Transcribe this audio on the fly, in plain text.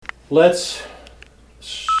let's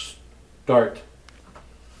start.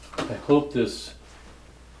 I hope this...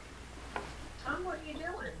 Tom, what are you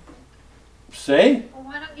doing? Say? Well,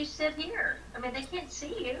 why don't you sit here? I mean, they can't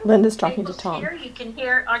see you. Linda's talking to People's Tom. Here. You can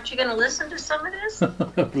hear. Aren't you going to listen to some of this?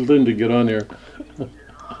 Linda, get on there. Oh,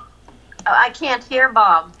 I can't hear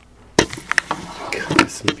Bob. God,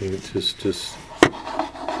 this meeting, it just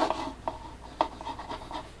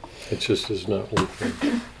is not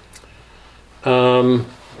working.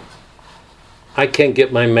 I can't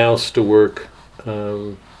get my mouse to work,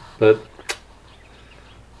 but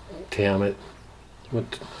damn it,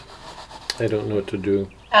 I don't know what to do.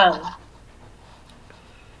 God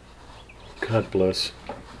bless.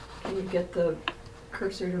 Can you get the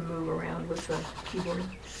cursor to move around with the keyboard?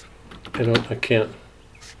 I can't.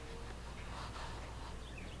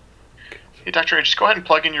 Hey, Dr. A, just go ahead and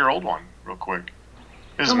plug in your old one real quick.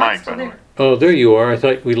 This is Mike, by the way. Oh, there you are. I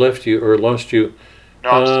thought we left you or lost you. No,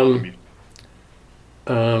 I'm still in the meeting.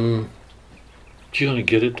 Do you want to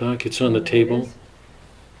get it, Doc? It's on the table.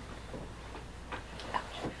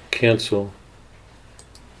 Cancel.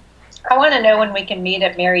 I want to know when we can meet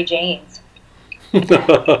at Mary Jane's. If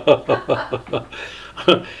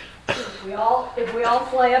we all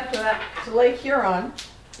fly up to Lake Huron.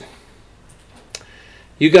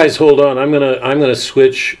 You guys hold on. I'm gonna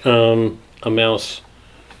switch a mouse.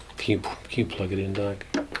 Can you plug it in, Doc?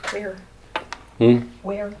 Where?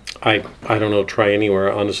 Where? I don't know. Try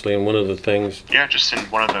anywhere, honestly. And one of the things. Yeah, just in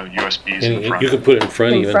one of the USBs in the front. You can put it in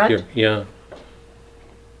front even. front? Here. Yeah.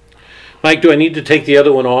 Mike, do I need to take the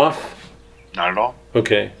other one off? Not at all.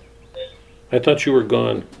 Okay. I thought you were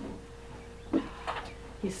gone.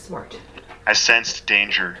 He's smart. I sensed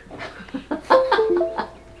danger.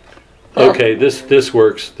 Okay, this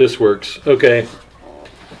works. This works. Okay.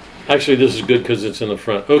 Actually, this is good because it's in the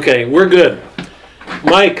front. Okay, we're good.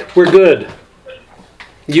 Mike, we're good.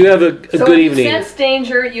 You have a good evening. So if you sense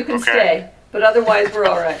danger, you can stay. But otherwise, we're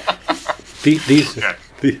all right. These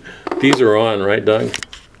are on, right, Doug?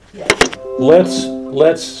 Yeah.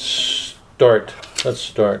 Let's start. Let's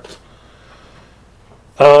start.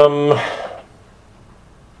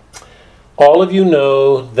 All of you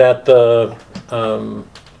know that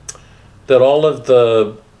that all of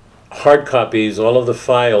the hard copies, all of the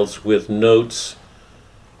files with notes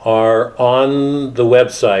are on the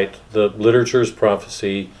website, the Literature's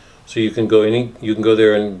Prophecy. So you can go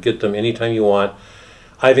there and get them anytime you want.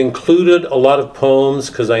 I've included a lot of poems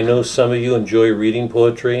because I know some of you enjoy reading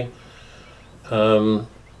poetry. Some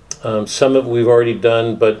of it we've already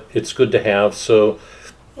done, but it's good to have. So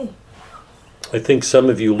I think some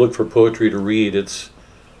of you look for poetry to read. It's,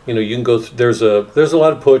 you can go. There's a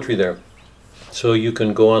lot of poetry there, so you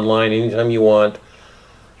can go online anytime you want.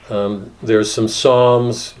 There's some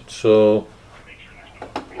psalms. So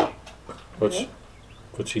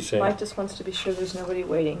what's he saying? Mike just wants to be sure there's nobody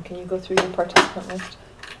waiting. Can you go through your participant list?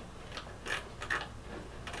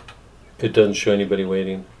 It doesn't show anybody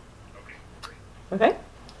waiting. Okay.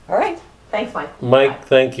 All right. Thanks, Mike. Mike,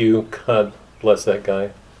 thank you. God bless that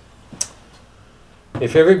guy.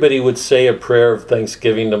 If everybody would say a prayer of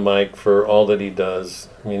thanksgiving to Mike for all that he does,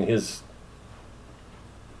 I mean, his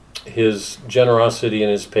generosity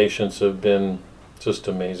and his patience have been just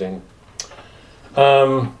amazing.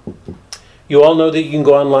 You all know that you can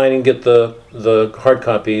go online and get the hard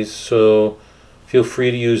copies, so feel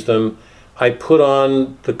free to use them. I put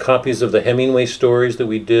on the copies of the Hemingway stories that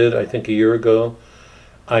we did, I think, a year ago.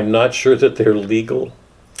 I'm not sure that they're legal.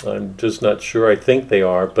 I'm just not sure. I think they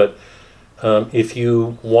are, but if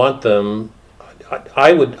you want them,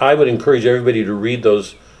 I would encourage everybody to read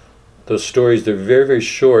those stories. They're very, very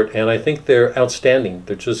short, and I think they're outstanding.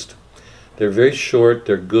 They're very short.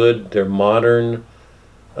 They're good. They're modern.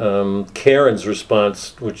 Karen's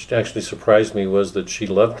response, which actually surprised me, was that she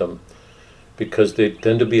loved them because they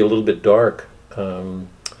tend to be a little bit dark. But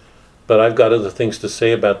I've got other things to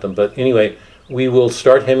say about them. But anyway, we will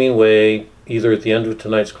start Hemingway either at the end of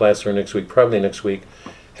tonight's class or next week, probably next week.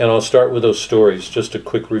 And I'll start with those stories, just a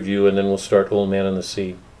quick review, and then we'll start Old Man and the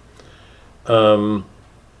Sea. So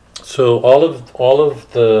all of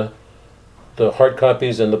the hard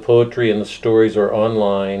copies and the poetry and the stories are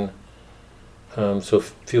online. So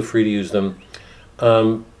feel free to use them.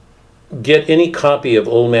 Get any copy of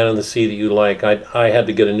Old Man and the Sea that you like. I had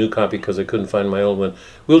to get a new copy because I couldn't find my old one.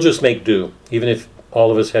 We'll just make do, even if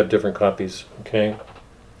all of us have different copies, okay?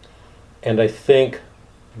 And I think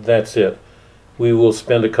that's it. We will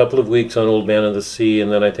spend a couple of weeks on Old Man and the Sea,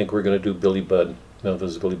 and then I think we're going to do Billy Budd. No,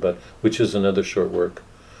 this is Billy Budd, which is another short work.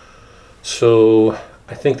 So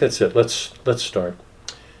I think that's it. Let's start.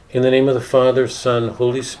 In the name of the Father, Son,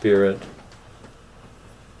 Holy Spirit.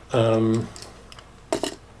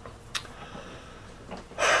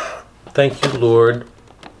 Thank you, Lord,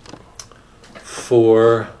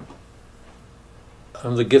 for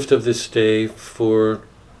the gift of this day, for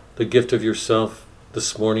the gift of yourself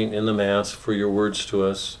this morning in the Mass, for your words to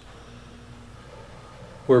us.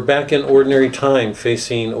 We're back in ordinary time,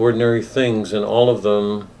 facing ordinary things, and all of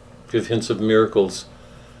them give hints of miracles.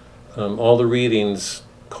 All the readings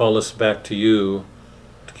call us back to you,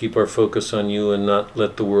 to keep our focus on you and not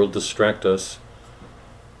let the world distract us.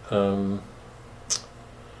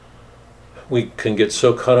 We can get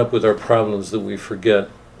so caught up with our problems that we forget.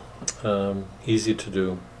 Easy to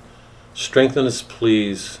do. Strengthen us,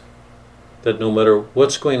 please, that no matter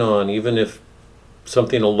what's going on, even if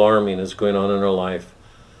something alarming is going on in our life,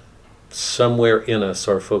 somewhere in us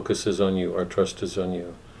our focus is on you, our trust is on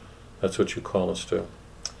you. That's what you call us to.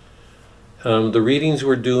 The readings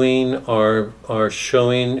we're doing are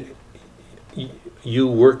showing you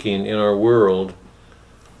working in our world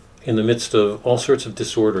in the midst of all sorts of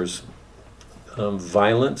disorders.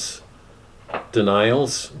 Violence,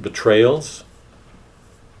 denials, betrayals.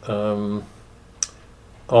 All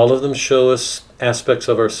of them show us aspects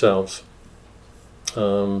of ourselves.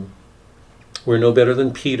 We're no better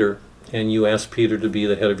than Peter, and you asked Peter to be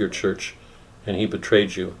the head of your church, and he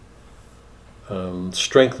betrayed you.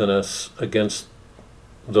 Strengthen us against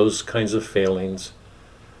those kinds of failings.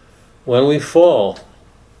 When we fall,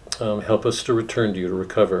 help us to return to you, to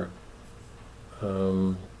recover.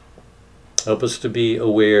 Help us to be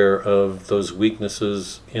aware of those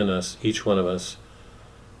weaknesses in us, each one of us,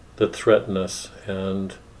 that threaten us,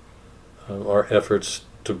 and our efforts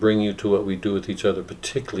to bring you to what we do with each other,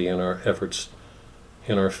 particularly in our efforts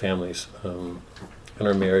in our families, in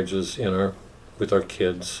our marriages, with our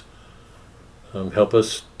kids. Help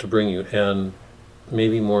us to bring you, and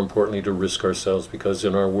maybe more importantly, to risk ourselves, because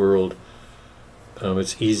in our world,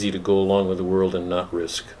 it's easy to go along with the world and not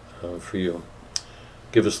risk for you.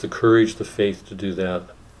 Give us the courage, the faith to do that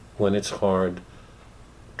when it's hard,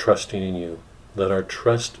 trusting in you. Let our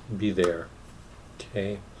trust be there.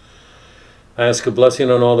 Okay. I ask a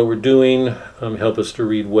blessing on all that we're doing. Help us to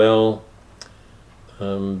read well,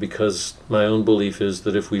 because my own belief is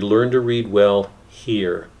that if we learn to read well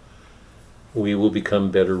here, we will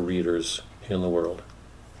become better readers in the world.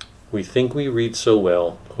 We think we read so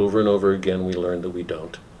well. Over and over again, we learn that we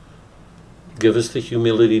don't. Give us the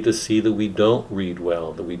humility to see that we don't read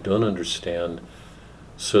well, that we don't understand,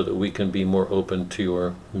 so that we can be more open to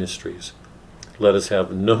your mysteries. Let us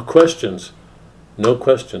have no questions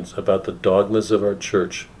about the dogmas of our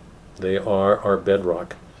church. They are our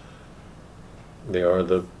bedrock. They are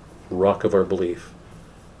the rock of our belief.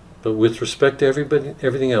 But with respect to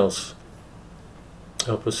everything else,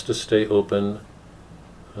 help us to stay open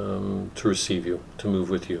to receive you, to move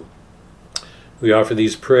with you. We offer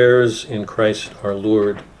these prayers in Christ our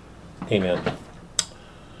Lord. Amen.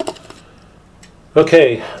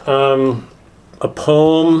 Okay, a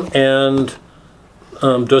poem and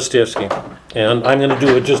Dostoevsky. And I'm going to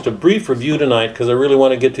do just a brief review tonight because I really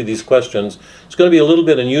want to get to these questions. It's going to be a little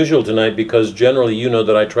bit unusual tonight because generally you know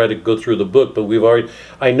that I try to go through the book, but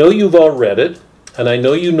I know you've all read it, and I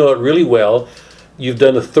know you know it really well. You've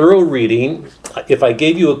done a thorough reading. If I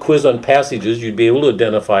gave you a quiz on passages, you'd be able to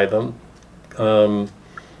identify them. But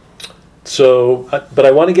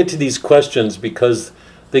I want to get to these questions because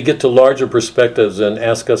they get to larger perspectives and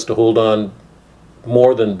ask us to hold on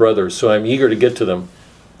more than brothers, so I'm eager to get to them.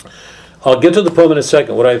 I'll get to the poem in a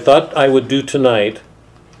second. What I thought I would do tonight,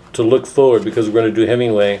 to look forward, because we're going to do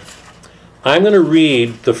Hemingway, I'm going to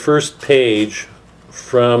read the first page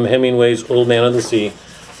from Hemingway's Old Man on the Sea,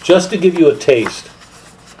 just to give you a taste.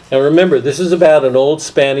 Now remember, this is about an old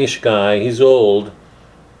Spanish guy. He's old,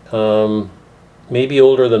 maybe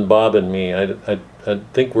older than Bob and me. I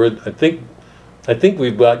think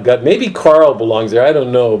we've got maybe Carl belongs there. I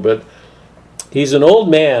don't know, but he's an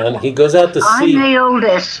old man. He goes out to sea. I'm the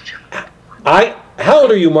oldest. How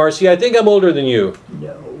old are you, Marcy? I think I'm older than you.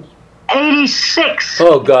 No. 86.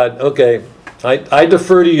 Oh God. Okay. I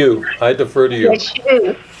defer to you. Yes, you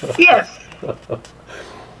do. Yes.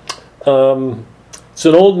 It's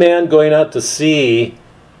an old man going out to sea.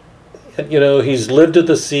 You know, he's lived at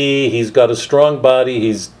the sea. He's got a strong body.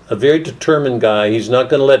 He's a very determined guy. He's not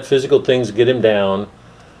going to let physical things get him down.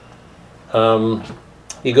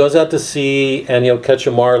 He goes out to sea and he'll catch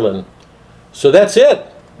a marlin. So that's it.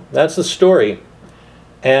 That's the story.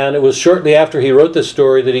 And it was shortly after he wrote this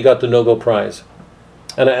story that he got the Nobel Prize.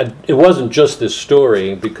 And it wasn't just this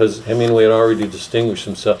story, because Hemingway had already distinguished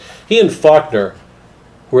himself. He and Faulkner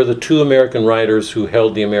were the two American writers who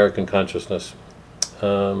held the American consciousness.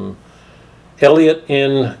 Eliot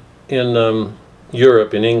in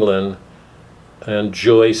Europe, in England, and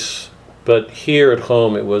Joyce But here at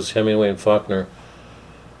home, it was Hemingway and Faulkner.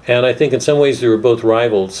 And I think in some ways they were both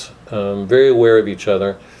rivals, very aware of each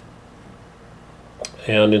other,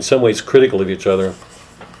 and in some ways critical of each other.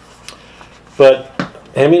 But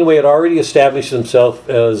Hemingway had already established himself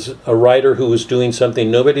as a writer who was doing something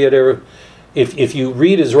nobody had ever... If you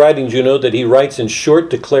read his writings, you know that he writes in short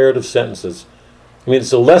declarative sentences. I mean,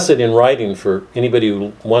 it's a lesson in writing for anybody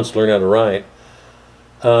who wants to learn how to write.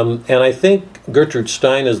 And I think Gertrude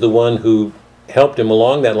Stein is the one who helped him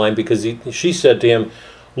along that line, because she said to him,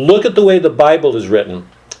 look at the way the Bible is written.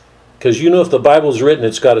 Because if the Bible is written,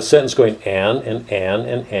 it's got a sentence going and.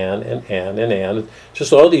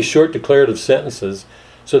 Just all these short declarative sentences.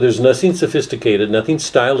 So there's nothing sophisticated, nothing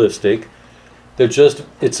stylistic.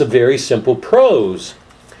 It's a very simple prose.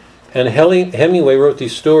 And Hemingway wrote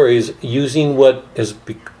these stories using what is,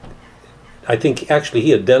 I think actually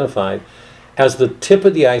he identified as the tip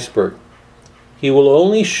of the iceberg. He will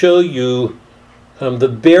only show you the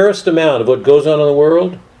barest amount of what goes on in the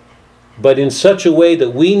world, but in such a way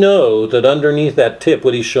that we know that underneath that tip,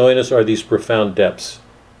 what he's showing us are these profound depths.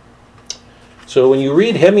 So when you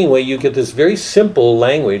read Hemingway, you get this very simple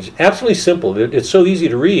language, absolutely simple. It's so easy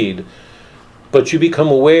to read, but you become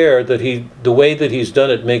aware that the way that he's done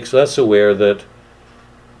it makes us aware that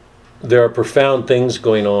there are profound things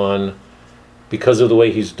going on because of the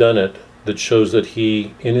way he's done it, that shows that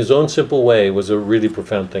he, in his own simple way, was a really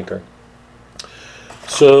profound thinker.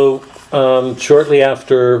 So shortly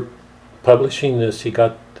after publishing this,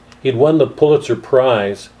 he'd won the Pulitzer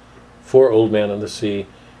Prize for Old Man and the Sea,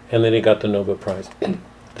 and then he got the Nobel Prize.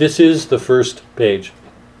 This is the first page.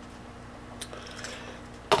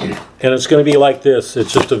 And it's going to be like this.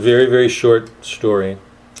 It's just a very, very short story.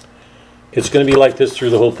 It's going to be like this through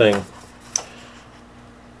the whole thing.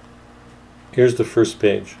 Here's the first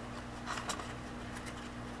page.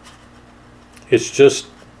 It's just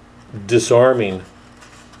disarming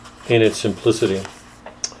in its simplicity.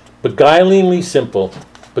 Beguilingly simple.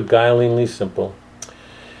 Beguilingly simple.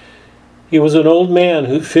 He was an old man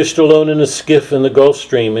who fished alone in a skiff in the Gulf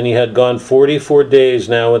Stream, and he had gone 44 days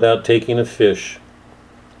now without taking a fish.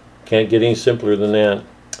 Can't get any simpler than that.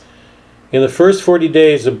 In the first 40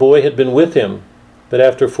 days, a boy had been with him, but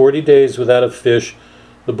after 40 days without a fish,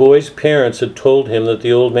 the boy's parents had told him that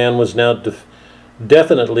the old man was now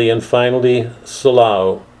definitely and finally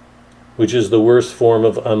salao, which is the worst form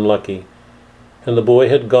of unlucky. And the boy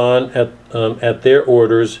had gone at their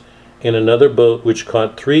orders in another boat which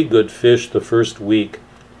caught 3 good fish the first week.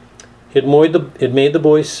 It made the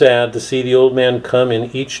boy sad to see the old man come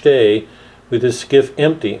in each day with his skiff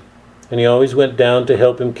empty, and he always went down to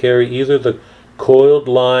help him carry either the coiled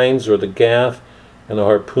lines or the gaff and the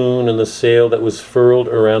harpoon and the sail that was furled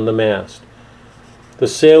around the mast. The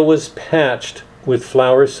sail was patched with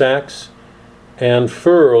flour sacks, and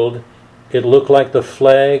furled, it looked like the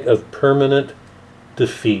flag of permanent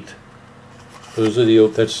defeat. That's the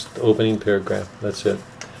opening paragraph. That's it.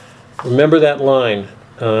 Remember that line.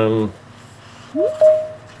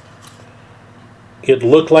 It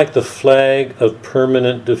looked like the flag of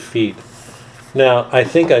permanent defeat. Now, I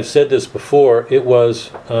think I've said this before. It was.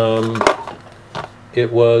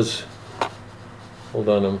 Hold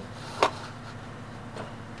on.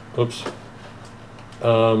 Oops.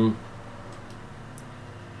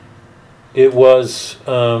 It was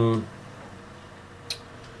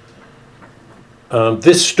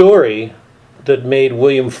this story that made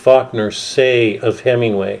William Faulkner say of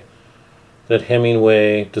Hemingway that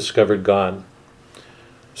Hemingway discovered God.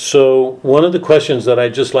 So one of the questions that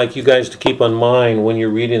I'd just like you guys to keep on mind when you're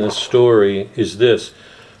reading this story is this.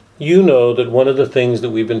 You know that one of the things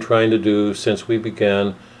that we've been trying to do since we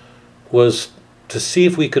began was to see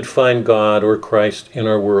if we could find God or Christ in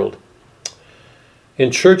our world.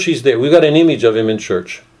 In church, he's there. We've got an image of him in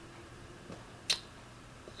church.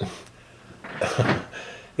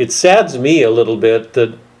 It saddens me a little bit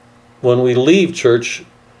that when we leave church,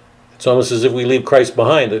 it's almost as if we leave Christ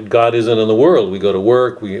behind, that God isn't in the world. We go to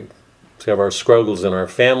work, we have our struggles in our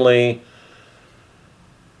family,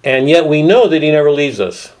 and yet we know that he never leaves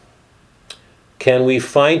us. Can we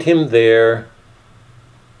find him there?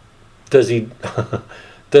 Does he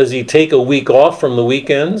take a week off from the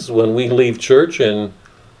weekends when we leave church and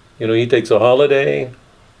he takes a holiday?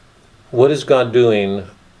 What is God doing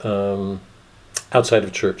outside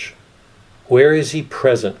of church? Where is he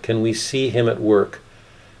present? Can we see him at work?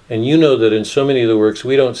 And you know that in so many of the works,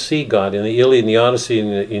 we don't see God. In the Iliad and the Odyssey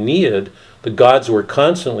and the Aeneid, the gods were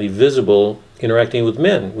constantly visible interacting with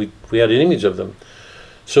men. We had an image of them.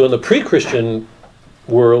 So in the pre-Christian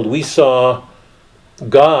world, we saw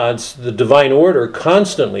gods, the divine order,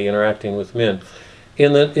 constantly interacting with men.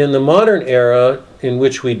 In the modern era, in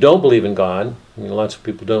which we don't believe in God, I mean, lots of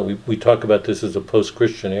people don't. We talk about this as a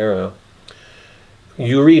post-Christian era.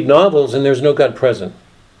 You read novels, and there's no God present.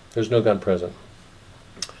 There's no God present.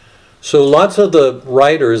 So lots of the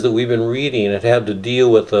writers that we've been reading have had to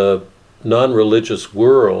deal with a non-religious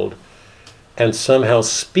world and somehow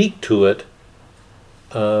speak to it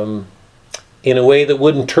in a way that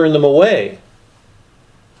wouldn't turn them away.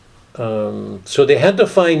 So they had to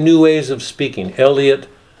find new ways of speaking. Eliot,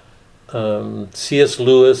 C.S.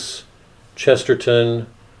 Lewis, Chesterton,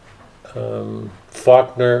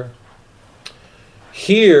 Faulkner.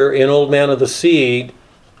 Here in Old Man of the Sea,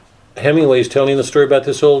 Hemingway's telling the story about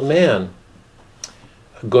this old man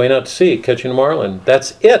going out to sea, catching a marlin.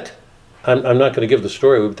 That's it. I'm not going to give the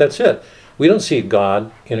story, but that's it. We don't see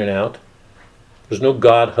God in and out. There's no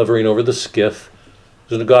God hovering over the skiff.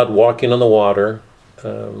 There's no God walking on the water.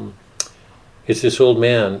 It's this old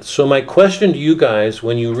man. So my question to you guys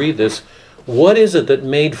when you read this, what is it that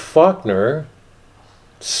made Faulkner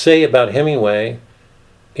say about Hemingway,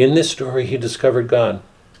 in this story he discovered God?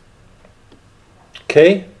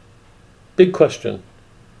 Okay? Big question.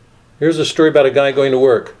 Here's a story about a guy going to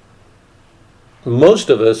work. Most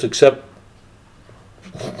of us, except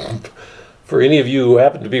for any of you who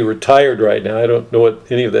happen to be retired right now, I don't know what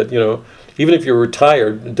any of that, even if you're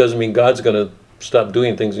retired, it doesn't mean God's going to stop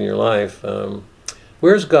doing things in your life.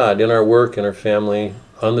 Where's God in our work, in our family,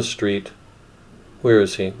 on the street? Where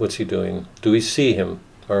is he? What's he doing? Do we see him?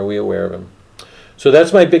 Are we aware of him? So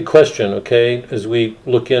that's my big question, okay, as we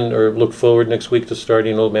look forward next week to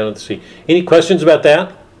starting Old Man of the Sea. Any questions about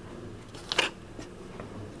that?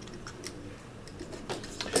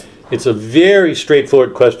 It's a very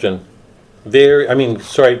straightforward question.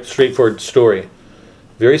 Straightforward story.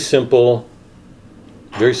 Very simple.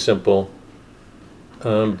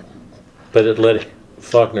 But it led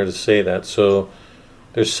Faulkner to say that. So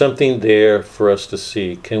there's something there for us to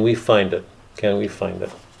see. Can we find it?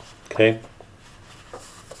 Okay?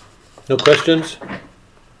 No questions?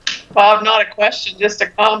 Bob, not a question, just a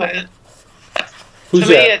comment. Who's to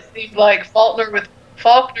that? me, it seemed like Faulkner with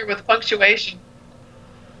punctuation.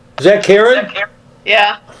 Is that Karen?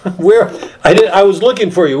 Yeah. Where? I was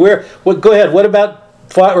looking for you. Where? What? Go ahead. What about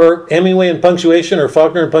Hemingway and punctuation, or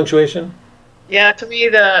Faulkner and punctuation? Yeah, to me,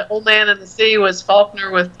 the Old Man in the Sea was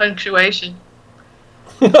Faulkner with punctuation.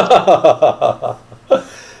 Did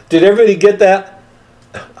everybody get that?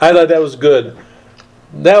 I thought that was good.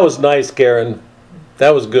 That was nice, Karen.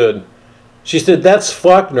 That was good. She said, that's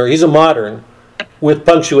Faulkner. He's a modern with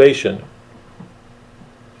punctuation.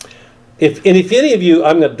 If any of you,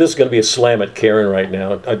 this is going to be a slam at Karen right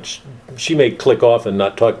now. She may click off and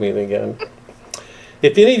not talk to me again.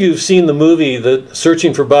 If any of you have seen the movie, The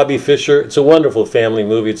Searching for Bobby Fischer, it's a wonderful family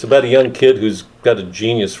movie. It's about a young kid who's got a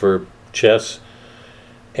genius for chess.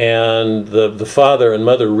 And the father and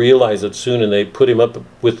mother realize it soon, and they put him up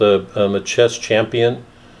with a chess champion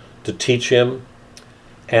to teach him.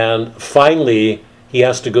 And finally, he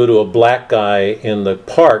has to go to a black guy in the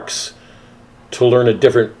parks to learn a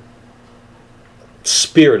different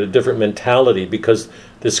spirit, a different mentality, because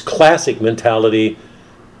this classic mentality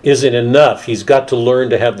isn't enough. He's got to learn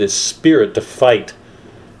to have this spirit to fight.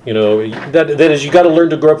 That is, you got to learn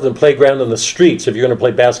to grow up in the playground and the streets if you're going to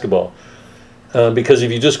play basketball. Because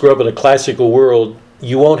if you just grow up in a classical world,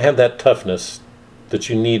 you won't have that toughness that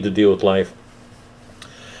you need to deal with life.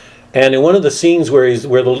 And in one of the scenes where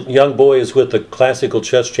the young boy is with the classical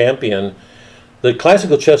chess champion, the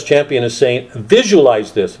classical chess champion is saying,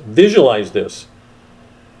 visualize this.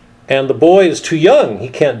 And the boy is too young. He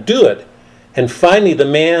can't do it. And finally, the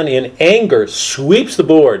man in anger sweeps the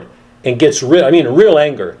board and gets real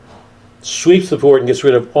anger, sweeps the board and gets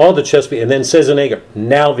rid of all the chess pieces, and then says in anger,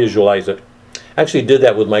 now visualize it. I actually did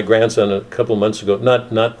that with my grandson a couple of months ago.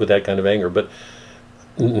 Not with that kind of anger, but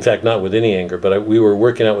in fact, not with any anger. But we were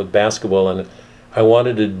working out with basketball, and I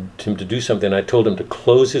wanted him to do something. I told him to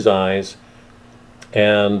close his eyes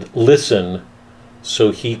and listen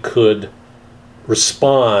so he could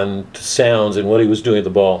respond to sounds and what he was doing with the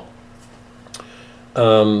ball.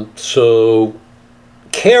 So,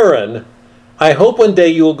 Karen, I hope one day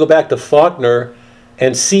you will go back to Faulkner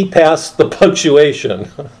and see past the punctuation.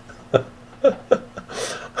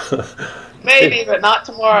 Maybe, but not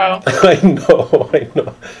tomorrow. I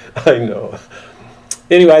know.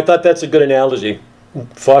 Anyway, I thought that's a good analogy.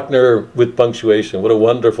 Faulkner with punctuation. What a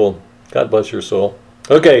wonderful, God bless your soul.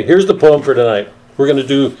 Okay, here's the poem for tonight. We're going to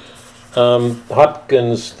do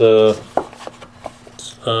Hopkins, the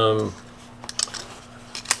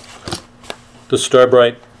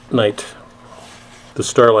Starlight Night. The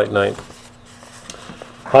Starlight Night.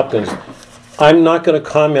 Hopkins. I'm not going to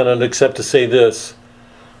comment on it except to say this.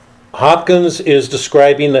 Hopkins is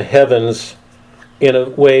describing the heavens in a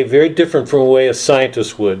way very different from a way a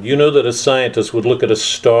scientist would. You know that a scientist would look at a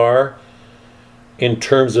star in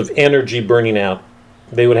terms of energy burning out.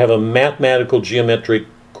 They would have a mathematical geometric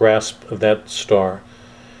grasp of that star.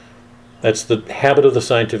 That's the habit of the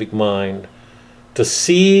scientific mind. To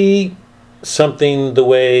see something the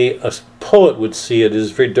way a poet would see it is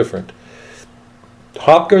very different.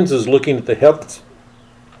 Hopkins is looking at the heavens,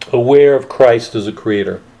 aware of Christ as a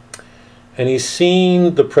creator. And he's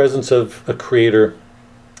seeing the presence of a creator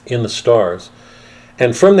in the stars.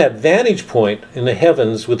 And from that vantage point in the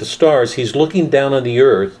heavens with the stars, he's looking down on the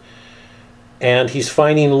earth and he's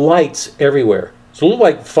finding lights everywhere. It's a little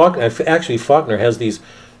like Faulkner. Actually, Faulkner has these,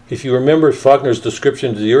 if you remember Faulkner's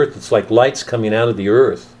description of the earth, it's like lights coming out of the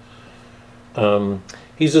earth.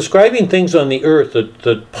 He's describing things on the earth,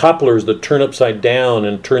 the poplars that turn upside down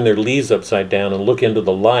and turn their leaves upside down and look into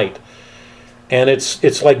the light. And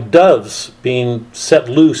it's like doves being set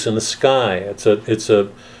loose in the sky. It's a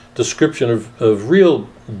description of real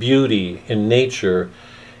beauty in nature.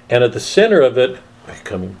 And at the center of it, are you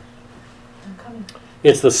coming? I'm coming.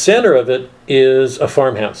 It's the center of it is a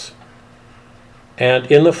farmhouse. And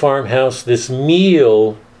in the farmhouse, this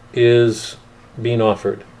meal is being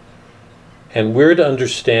offered. And we're to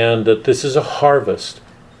understand that this is a harvest.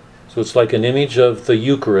 So it's like an image of the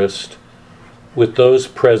Eucharist with those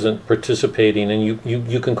present participating. And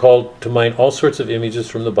you can call to mind all sorts of images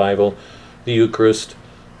from the Bible, the Eucharist,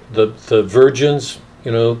 the virgins,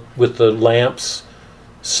 with the lamps,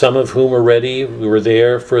 some of whom are ready, who were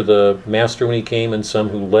there for the Master when he came, and some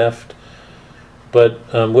who left. But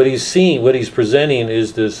what he's presenting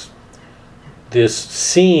is this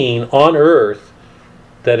scene on earth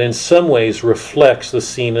that in some ways reflects the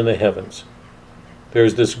scene in the heavens.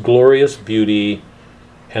 There's this glorious beauty,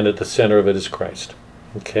 and at the center of it is Christ.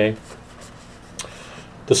 Okay?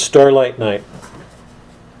 The starlight night.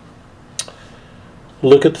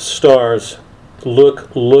 Look at the stars.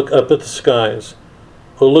 Look up at the skies.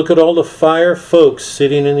 Oh, look at all the fire folks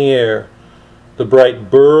sitting in the air. The bright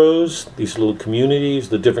burrows, these little communities,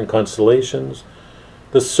 the different constellations.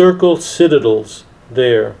 The circled citadels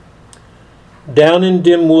there. Down in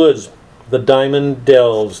dim woods, the diamond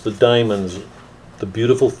delves, the diamonds, the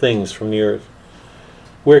beautiful things from the earth.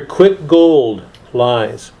 Where quick gold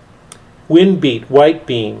lies, wind-beat white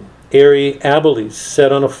beam, airy abeles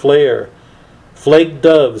set on a flare, flaked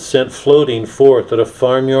doves sent floating forth at a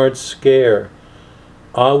farmyard scare.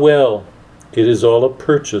 Ah well, it is all a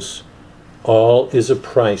purchase, all is a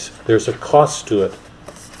price. There's a cost to it.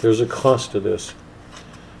 There's a cost to this.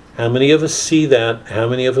 How many of us see that? How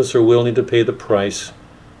many of us are willing to pay the price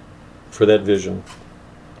for that vision?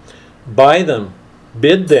 Buy them,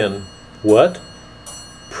 bid them, what?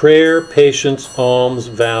 Prayer, patience, alms,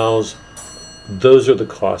 vows, those are the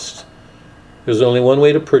costs. There's only one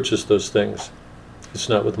way to purchase those things. It's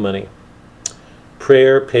not with money.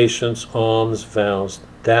 Prayer, patience, alms, vows,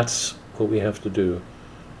 that's what we have to do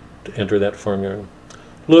to enter that farmyard.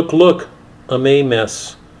 Look, a May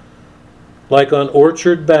mess. Like on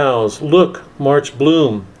orchard boughs, look, March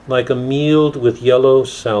bloom, like a mealed with yellow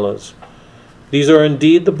sallows. These are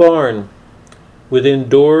indeed the barn, within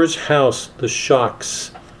doors house the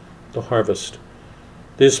shocks, the harvest.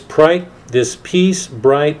 This peace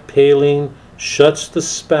bright paling shuts the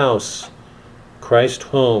spouse, Christ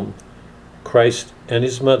home, Christ and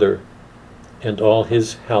his mother, and all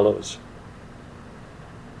his hallows.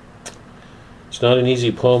 It's not an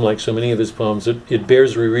easy poem like so many of his poems. It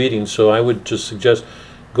bears rereading, so I would just suggest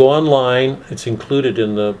go online. It's included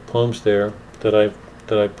in the poems there that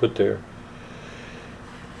I put there,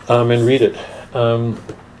 and read it.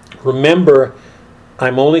 Remember,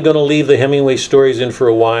 I'm only going to leave the Hemingway stories in for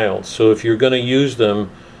a while, so if you're going to use them,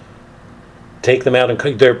 take them out and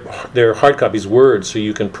they're hard copies, words, so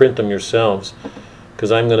you can print them yourselves.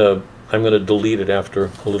 Because I'm gonna delete it after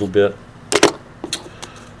a little bit.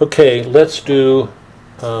 Okay, let's do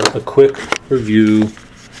a quick review,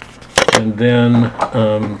 and then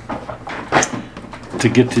to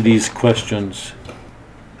get to these questions.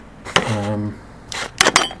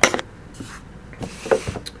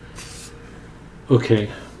 Okay.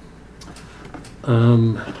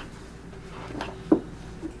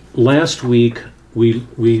 Last week we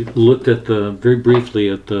looked at very briefly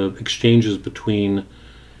at the exchanges between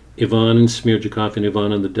Ivan and Smirjakov and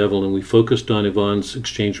Ivan and the devil, and we focused on Ivan's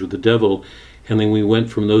exchange with the devil, and then we went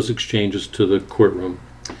from those exchanges to the courtroom.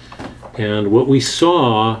 And what we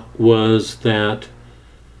saw was that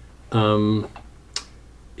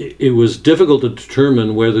it was difficult to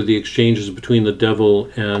determine whether the exchanges between the devil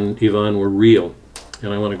and Ivan were real.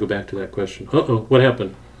 And I want to go back to that question. Uh-oh, what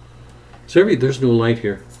happened? There's no light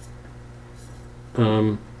here.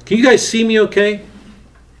 Can you guys see me okay?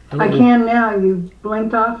 I can now. You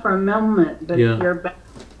blinked off for a moment, but Yeah. you're back.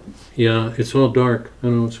 Yeah, it's all dark. I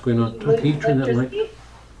don't know what's going on. Can you turn that light?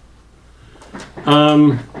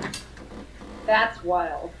 That's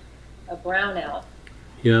wild. A brownout.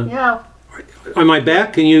 Yeah. Yeah, Am I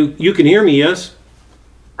back? You can hear me, yes?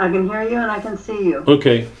 I can hear you and I can see you.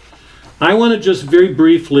 Okay. I want to just very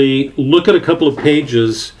briefly look at a couple of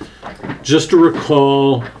pages just to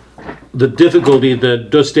recall the difficulty that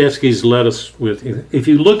Dostoevsky's led us with. If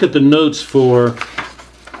you look at the notes for,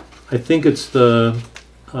 I think it's the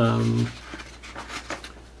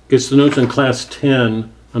notes on class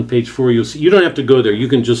 10 on page 4. You'll see. You don't have to go there. You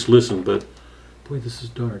can just listen. But boy, this is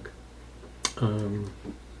dark. Can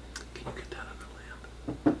you get that on the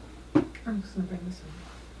lamp? I'm just gonna bring this in.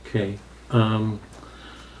 Okay.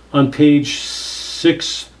 On page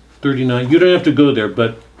 639, you don't have to go there,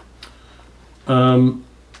 but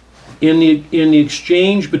in the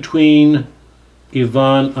exchange between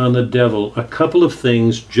Ivan and the devil, a couple of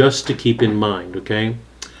things just to keep in mind, okay?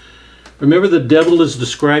 Remember, the devil is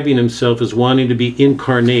describing himself as wanting to be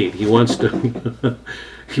incarnate. He wants to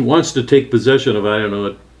he wants to take possession of, I don't know,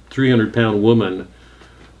 a 300-pound woman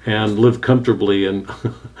and live comfortably and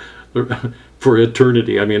for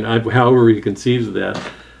eternity. I mean, however he conceives of that.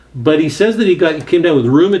 But he says that he came down with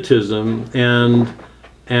rheumatism and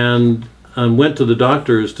went to the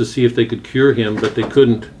doctors to see if they could cure him, but they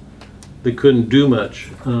couldn't do much.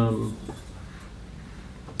 I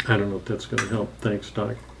don't know if that's going to help. Thanks,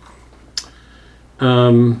 Doc.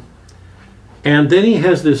 And then he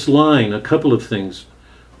has this line, a couple of things.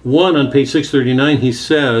 One, on page 639, he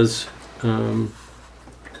says,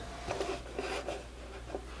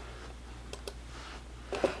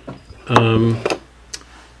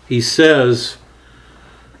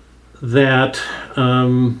 that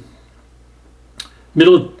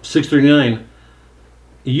middle of 639,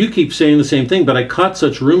 you keep saying the same thing, but I caught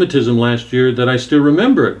such rheumatism last year that I still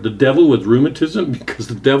remember it. The devil with rheumatism, because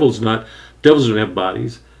the devils don't have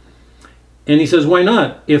bodies. And he says, why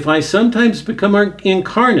not? If I sometimes become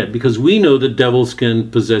incarnate, because we know that devils can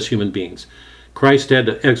possess human beings. Christ had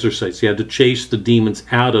to exorcise, he had to chase the demons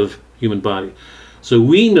out of human body. So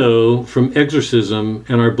we know from exorcism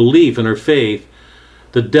and our belief and our faith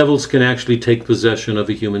that devils can actually take possession of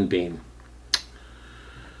a human being.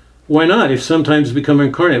 Why not? If sometimes become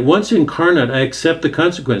incarnate. Once incarnate, I accept the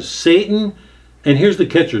consequence. Satan, and here's the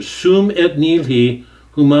catcher, sum et nihil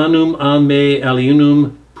humanum a me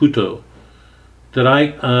alienum puto. That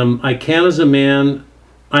I can as a man,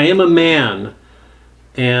 I am a man,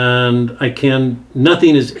 and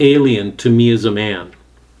nothing is alien to me as a man.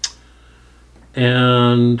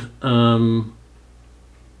 And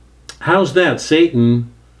how's that?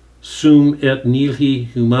 Satan, sum et nihil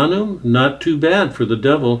humanum, not too bad for the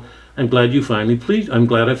devil. I'm glad I finally pleased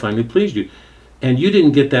you. And you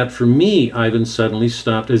didn't get that from me, Ivan suddenly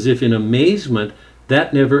stopped, as if in amazement.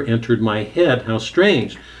 That never entered my head. How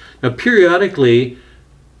strange. Now, periodically,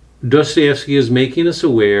 Dostoevsky is making us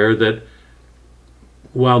aware that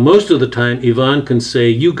while most of the time Ivan can say,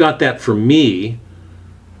 you got that from me,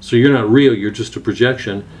 so you're not real, you're just a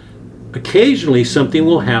projection, occasionally something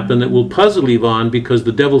will happen that will puzzle Ivan because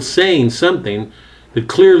the devil's saying something that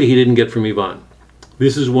clearly he didn't get from Ivan.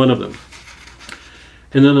 This is one of them.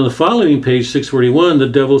 And then on the following page, 641, the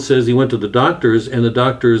devil says he went to the doctors and the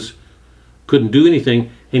doctors couldn't do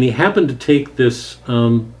anything, and he happened to take this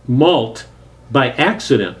malt by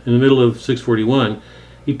accident in the middle of 641.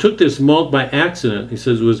 He took this malt by accident. He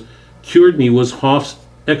says cured me was Hoff's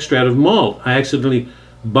extract of malt. I accidentally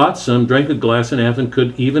bought some, drank a glass and a half, and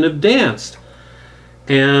could even have danced.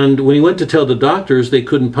 And when he went to tell the doctors, they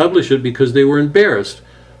couldn't publish it because they were embarrassed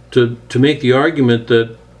to make the argument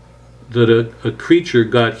that a creature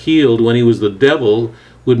got healed when he was the devil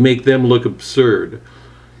would make them look absurd.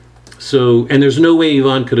 So, and there's no way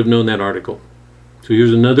Ivan could have known that article. So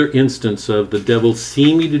here's another instance of the devil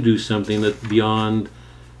seeming to do something that's beyond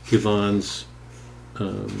Ivan's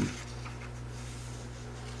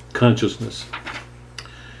consciousness.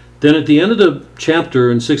 Then at the end of the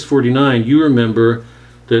chapter in 649, you remember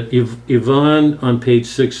that Ivan on page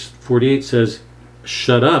 648 says,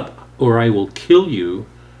 shut up or I will kill you.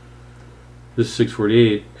 This is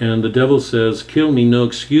 648. And the devil says, kill me, no,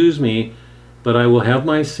 excuse me, but I will have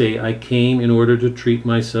my say. I came in order to treat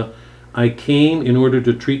myself. I came in order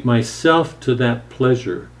to treat myself to that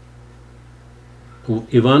pleasure.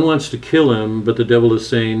 Ivan wants to kill him, but the devil is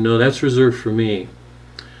saying, no, that's reserved for me.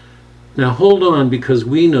 Now hold on, because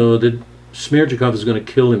we know that Smerdyakov is going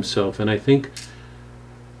to kill himself, and I think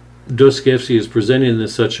Dostoevsky is presenting it in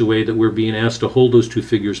such a way that we're being asked to hold those two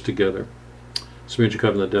figures together,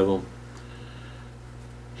 Smerdyakov and the devil.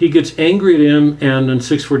 he gets angry at him, and in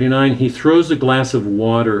 649, he throws a glass of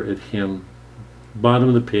water at him. Bottom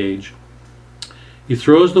of the page. He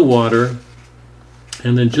throws the water,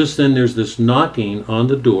 and then just then there's this knocking on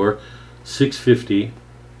the door, 650.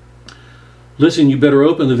 "Listen, you better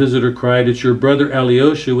open," the visitor cried. "It's your brother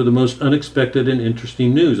Alyosha with the most unexpected and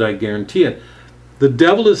interesting news, I guarantee it." The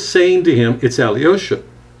devil is saying to him, it's Alyosha.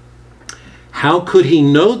 How could he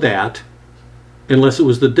know that unless it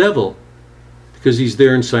was the devil? Because he's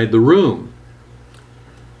there inside the room.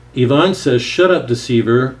 Ivan says, "Shut up,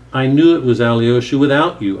 deceiver. I knew it was Alyosha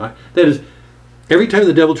without you." That is, every time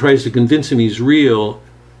the devil tries to convince him he's real,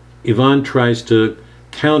 Ivan tries to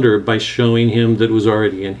counter by showing him that it was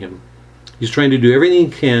already in him. He's trying to do everything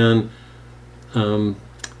he can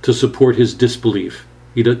to support his disbelief.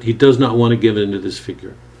 He does not want to give in to this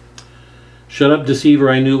figure. "Shut up, deceiver.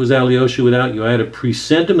 I knew it was Alyosha without you. I had a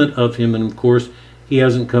presentiment of him, and of course, he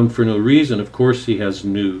hasn't come for no reason. Of course, he has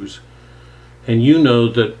news." And you know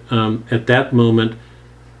that at that moment,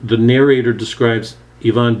 the narrator describes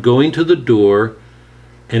Ivan going to the door,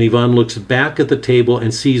 and Ivan looks back at the table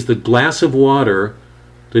and sees the glass of water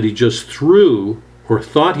that he just threw, or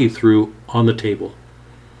thought he threw, on the table.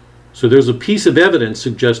 So there's a piece of evidence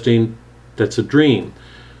suggesting that's a dream.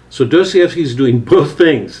 So Dostoevsky is doing both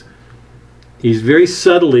things. He's very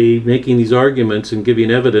subtly making these arguments and giving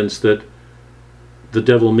evidence that the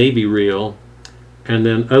devil may be real, and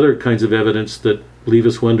then other kinds of evidence that leave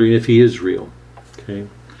us wondering if he is real. Okay.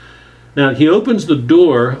 Now, he opens the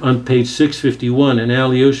door on page 651, and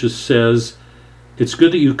Alyosha says, "It's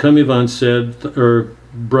good that you come," Ivan said, or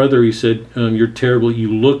 "brother," he said, "you're terrible,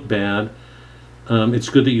 you look bad." "It's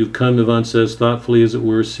good that you've come," Ivan says, thoughtfully as it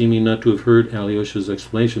were, seeming not to have heard Alyosha's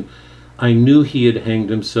explanation. "I knew he had hanged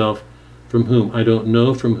himself." "From whom?" "I don't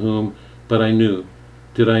know from whom, but I knew."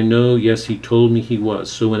 "Did I know?" "Yes, he told me he was."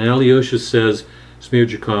 So when Alyosha says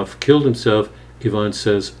Smerdyakov killed himself, Ivan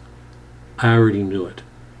says, "I already knew it."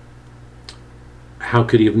 How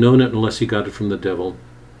could he have known it unless he got it from the devil?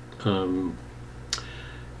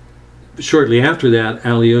 Shortly after that,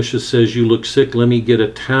 Alyosha says, "You look sick. Let me get a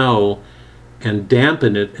towel and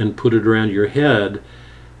dampen it and put it around your head."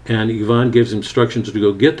 And Ivan gives instructions to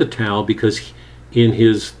go get the towel because in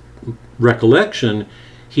his recollection,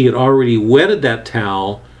 he had already wetted that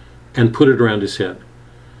towel and put it around his head.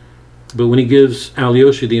 But when he gives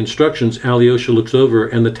Alyosha the instructions, Alyosha looks over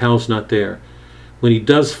and the towel's not there. When he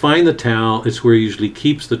does find the towel, it's where he usually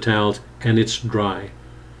keeps the towels, and it's dry.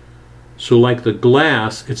 So like the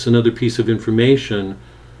glass, it's another piece of information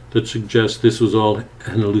that suggests this was all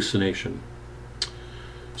an hallucination.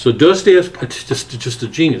 So Dostoevsky, it's just a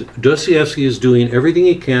genius. Dostoevsky is doing everything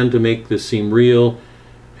he can to make this seem real,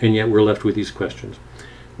 and yet we're left with these questions.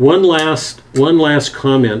 One last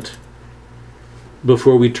comment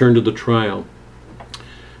before we turn to the trial.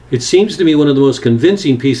 It seems to me one of the most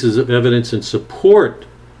convincing pieces of evidence in support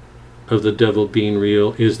of the devil being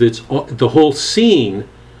real is that the whole scene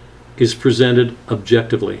is presented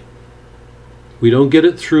objectively. We don't get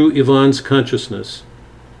it through Ivan's consciousness.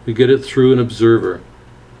 We get it through an observer.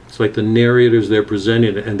 It's like the narrators there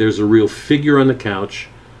presenting it, and there's a real figure on the couch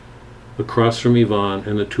across from Ivan,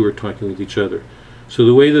 and the two are talking with each other. So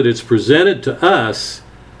the way that it's presented to us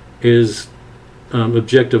is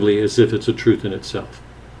objectively as if it's a truth in itself.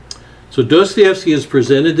 So Dostoevsky has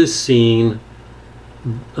presented this scene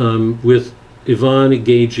with Ivan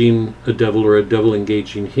engaging a devil or a devil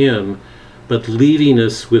engaging him, but leaving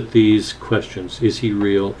us with these questions. Is he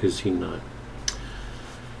real? Is he not?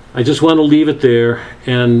 I just want to leave it there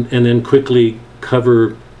and then quickly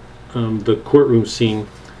cover the courtroom scene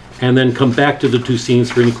and then come back to the two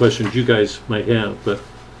scenes for any questions you guys might have. But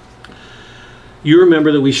you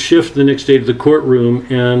remember that we shift the next day to the courtroom,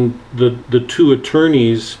 and the two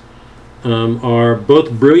attorneys are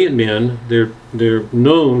both brilliant men. They're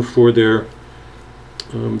known for their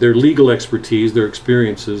legal expertise, their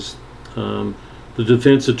experiences. The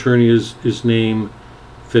defense attorney is named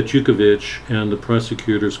Fetyukovich, and the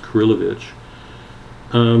prosecutor's Krylovich.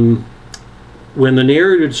 When the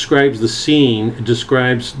narrator describes the scene, it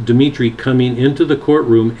describes Dmitri coming into the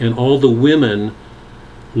courtroom and all the women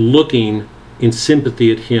looking in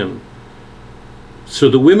sympathy at him. So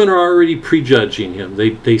the women are already prejudging him.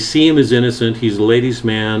 They see him as innocent. He's a ladies'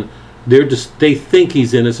 man. They think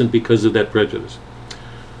he's innocent because of that prejudice.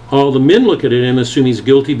 All the men look at him and assume he's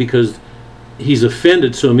guilty because he's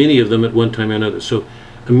offended so many of them at one time or another. So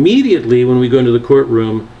immediately when we go into the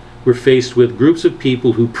courtroom, we're faced with groups of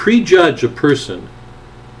people who prejudge a person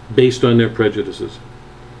based on their prejudices.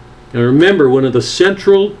 Now remember, one of the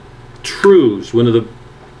central truths, one of the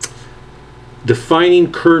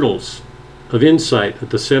defining kernels of insight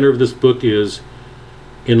at the center of this book is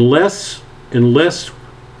unless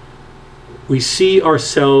we see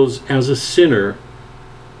ourselves as a sinner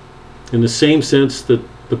in the same sense that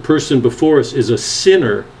the person before us is a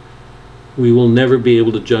sinner, we will never be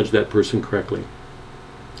able to judge that person correctly.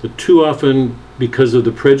 But too often, because of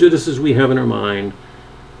the prejudices we have in our mind,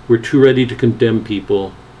 we're too ready to condemn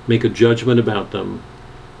people, make a judgment about them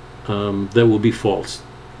that will be false.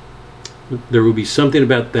 There will be something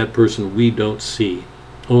about that person we don't see.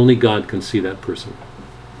 Only God can see that person.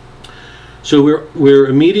 So we're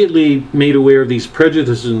immediately made aware of these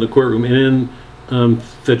prejudices in the courtroom, and then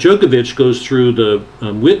Fechokovich goes through the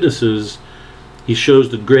witnesses. He shows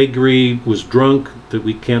that Gregory was drunk, that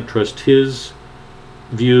we can't trust his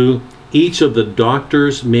view. Each of the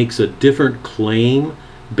doctors makes a different claim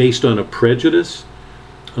based on a prejudice.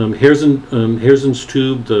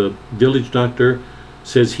 Herzenstube, the village doctor,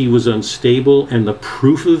 says he was unstable, and the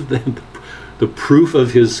proof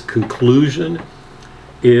of his conclusion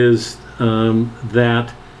is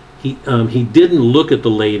that he didn't look at the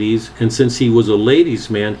ladies, and since he was a ladies'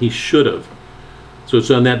 man, he should have. So it's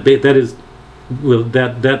on that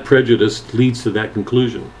that prejudice leads to that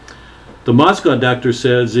conclusion. The Moscow doctor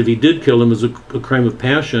says if he did kill him, it was a crime of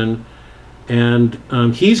passion, and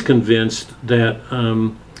he's convinced that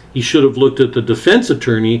he should have looked at the defense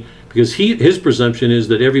attorney, because his presumption is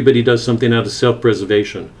that everybody does something out of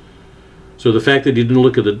self-preservation. So the fact that he didn't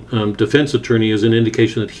look at the defense attorney is an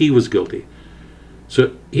indication that he was guilty.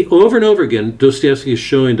 So over and over again, Dostoevsky is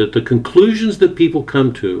showing that the conclusions that people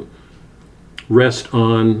come to rest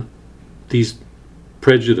on these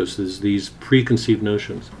prejudices, these preconceived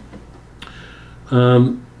notions.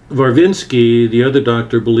 Varvinsky, the other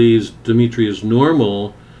doctor, believes Dmitri is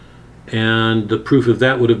normal, and the proof of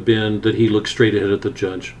that would have been that he looked straight ahead at the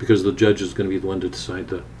judge, because the judge is going to be the one to decide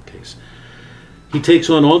the case. He takes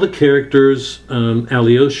on all the characters.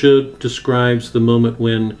 Alyosha describes the moment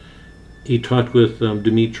when he talked with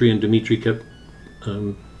Dmitri, and Dmitri kept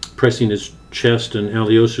pressing his chest, and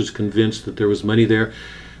Alyosha is convinced that there was money there.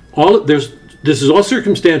 This is all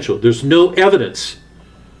circumstantial. There's no evidence.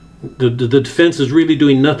 The defense is really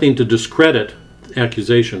doing nothing to discredit the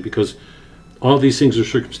accusation, because all these things are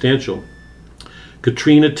circumstantial.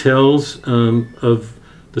 Katrina tells of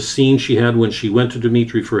the scene she had when she went to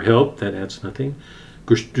Dmitri for help. That adds nothing.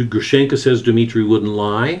 Grushenka says Dmitri wouldn't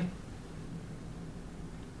lie.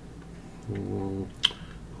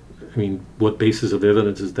 I mean, what basis of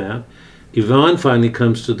evidence is that? Ivan finally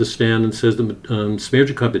comes to the stand and says that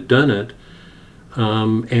Smerdyakov had done it,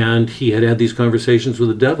 and he had these conversations with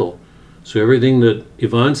the devil. So everything that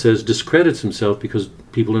Ivan says discredits himself, because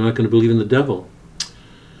people are not going to believe in the devil.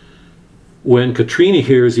 When Katrina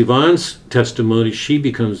hears Ivan's testimony, she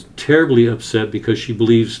becomes terribly upset because she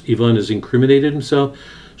believes Ivan has incriminated himself.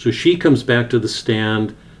 So she comes back to the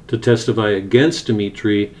stand to testify against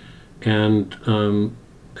Dmitri, and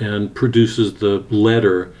produces the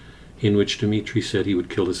letter in which Dmitri said he would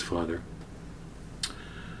kill his father.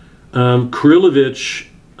 Krylovich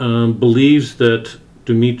believes that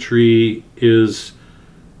Dmitri is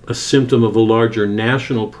a symptom of a larger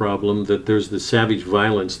national problem, that there's the savage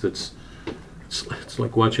violence it's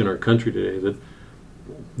like watching our country today,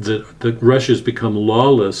 that Russia's become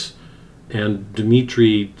lawless, and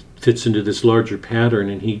Dmitri fits into this larger pattern,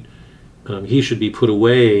 and he should be put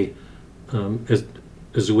away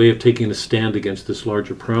as a way of taking a stand against this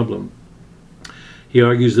larger problem. He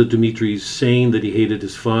argues that Dmitri's saying that he hated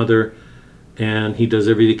his father, and he does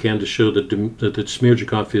everything he can to show that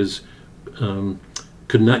Smerdyakov is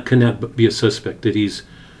cannot be a suspect, that he's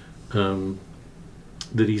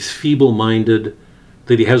feeble-minded,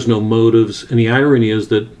 that he has no motives. And the irony is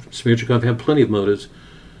that Smerdyakov had plenty of motives.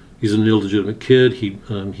 He's an illegitimate kid.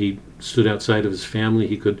 He stood outside of his family.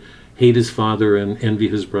 He could hate his father and envy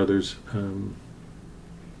his brothers.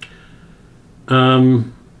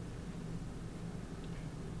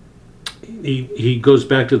 He goes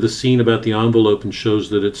back to the scene about the envelope and shows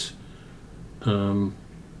that it's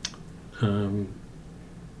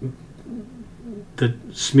that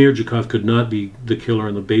Smerdyakov could not be the killer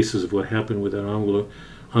on the basis of what happened with that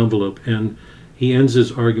envelope. And he ends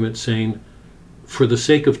his argument saying, for the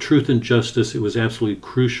sake of truth and justice, it was absolutely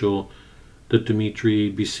crucial that Dmitri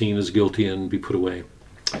be seen as guilty and be put away.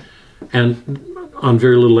 And on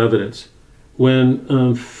very little evidence. When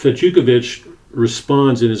Fechokovich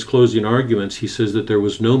responds in his closing arguments, he says that there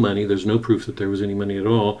was no money, there's no proof that there was any money at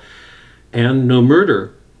all, and no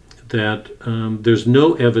murder, that there's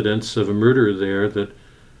no evidence of a murder there, that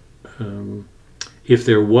if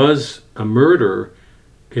there was a murder,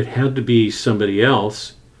 it had to be somebody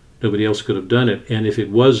else. Nobody else could have done it. And if it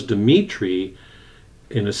was Dmitri,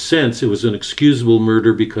 in a sense, it was an excusable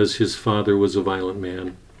murder because his father was a violent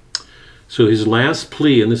man. So his last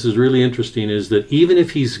plea, and this is really interesting, is that even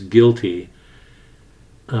if he's guilty,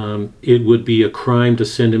 it would be a crime to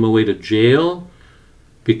send him away to jail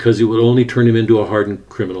because it would only turn him into a hardened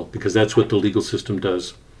criminal, because that's what the legal system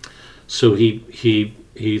does. So he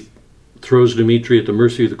throws Dmitri at the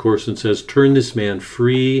mercy of the courts and says, turn this man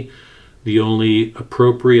free. The only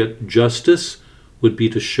appropriate justice would be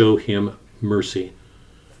to show him mercy.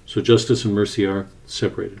 So justice and mercy are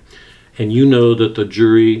separated. And you know that the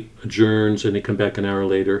jury adjourns and they come back an hour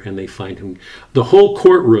later and they find him. The whole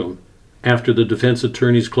courtroom, after the defense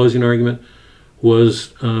attorney's closing argument,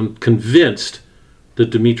 was convinced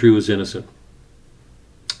that Dmitri was innocent,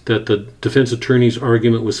 that the defense attorney's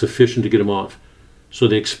argument was sufficient to get him off. So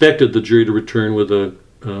they expected the jury to return with a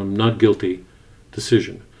not guilty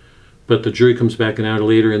decision. But the jury comes back an hour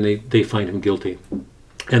later and they find him guilty.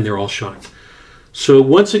 And they're all shocked. So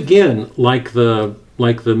once again, like the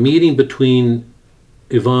meeting between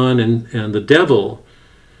Ivan and the devil,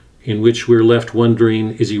 in which we're left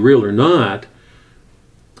wondering, is he real or not?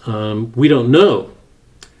 We don't know.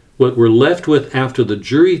 What we're left with after the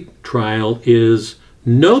jury trial is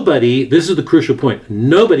nobody, this is the crucial point,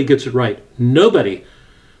 nobody gets it right. Nobody.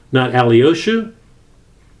 Not Alyosha,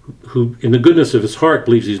 who in the goodness of his heart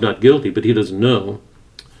believes he's not guilty, but he doesn't know,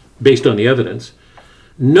 based on the evidence.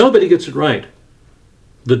 Nobody gets it right.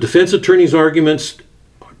 The defense attorney's arguments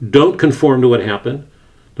don't conform to what happened.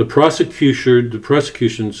 The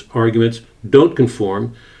prosecution's arguments don't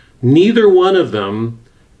conform. Neither one of them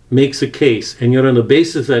makes a case, and yet on the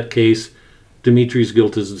basis of that case, Dmitri's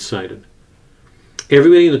guilt is decided.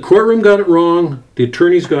 Everybody in the courtroom got it wrong, the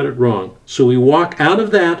attorneys got it wrong. So we walk out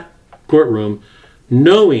of that courtroom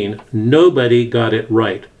knowing nobody got it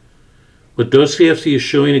right. What Dostoevsky is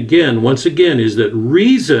showing once again, is that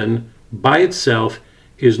reason by itself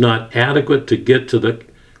is not adequate to get to the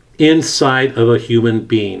inside of a human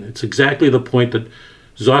being. It's exactly the point that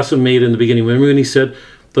Zosim made in the beginning. Remember when he said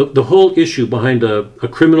the whole issue behind a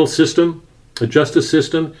criminal system, a justice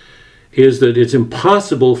system, is that it's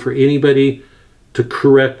impossible for anybody to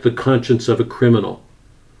correct the conscience of a criminal.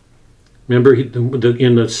 Remember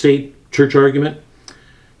in the state church argument?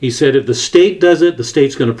 He said if the state does it, the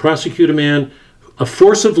state's going to prosecute a man. A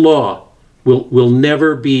force of law will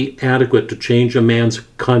never be adequate to change a man's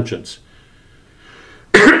conscience.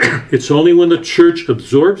 It's only when the church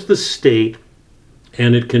absorbs the state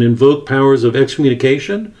and it can invoke powers of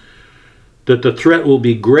excommunication that the threat will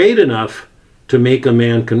be great enough to make a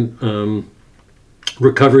man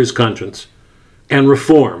recover his conscience and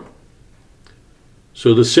reform.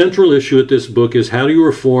 So the central issue at this book is how do you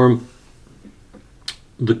reform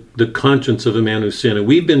the conscience of a man who sinned? And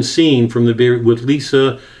we've been seeing from with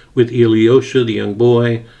Lisa, with Ilyosha, the young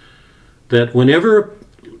boy, that whenever,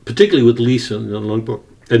 particularly with Lisa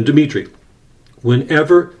and Dmitri,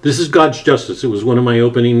 whenever, this is God's justice. It was one of my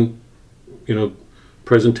opening,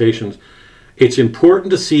 presentations. It's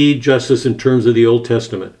important to see justice in terms of the Old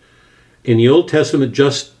Testament. In the Old Testament,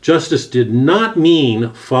 justice did not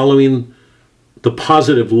mean following the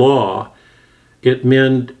positive law. It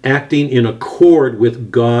meant acting in accord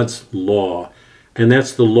with God's law. And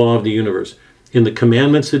that's the law of the universe. In the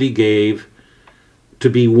commandments that he gave, to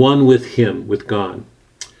be one with him, with God.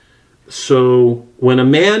 So when a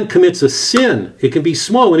man commits a sin, it can be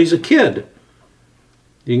small when he's a kid.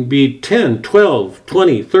 It can be 10, 12,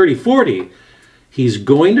 20, 30, 40. He's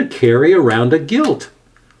going to carry around a guilt.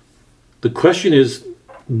 The question is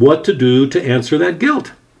what to do to answer that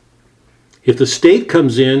guilt. If the state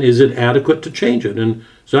comes in, is it adequate to change it? And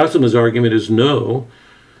Zosima's argument is no.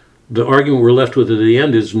 The argument we're left with at the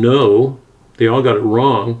end is no. They all got it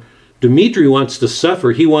wrong. Dmitri wants to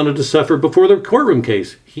suffer. He wanted to suffer before the courtroom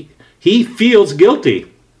case. He feels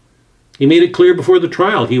guilty. He made it clear before the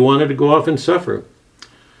trial. He wanted to go off and suffer.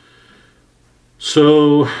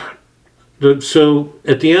 So at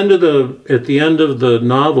the end of the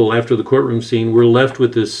novel, after the courtroom scene, we're left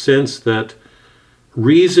with this sense that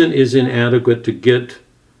reason is inadequate to get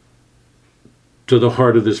to the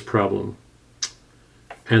heart of this problem.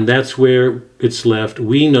 And that's where it's left.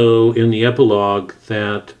 We know in the epilogue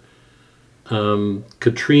that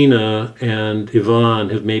Katrina and Ivan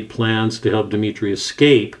have made plans to help Dmitri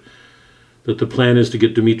escape, that the plan is to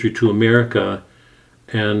get Dmitri to America,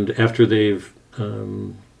 and after they've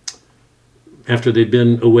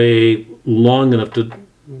been away long enough to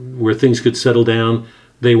where things could settle down,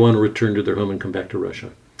 they want to return to their home and come back to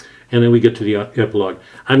Russia. And then we get to the epilogue.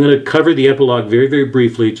 I'm going to cover the epilogue very, very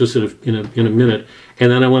briefly, just in a minute, and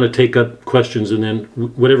then I want to take up questions, and then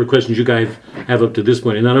whatever questions you guys have up to this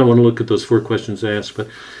point, and then I want to look at those 4 questions I asked. But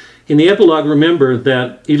In the epilogue, remember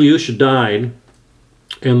that Ilyusha died,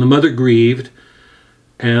 and the mother grieved,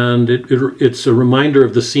 and it's a reminder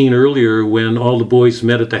of the scene earlier when all the boys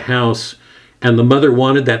met at the house, and the mother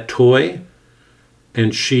wanted that toy,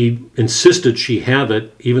 and she insisted she have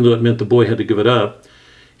it, even though it meant the boy had to give it up.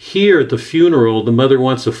 Here at the funeral, the mother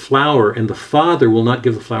wants a flower, and the father will not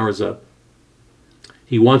give the flowers up.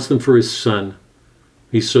 He wants them for his son.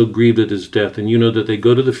 He's so grieved at his death. And you know that they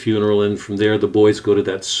go to the funeral, and from there the boys go to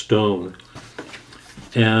that stone.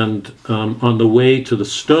 And on the way to the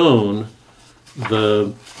stone,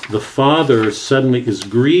 the father suddenly is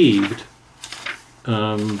grieved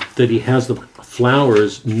that he has the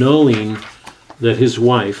flowers, knowing that his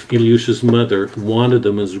wife, Ilyusha's mother, wanted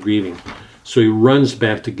them as grieving. So he runs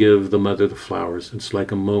back to give the mother the flowers. It's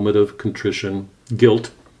like a moment of contrition,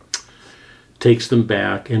 guilt, takes them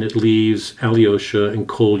back, and it leaves Alyosha and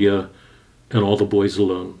Kolya and all the boys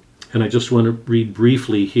alone. And I just want to read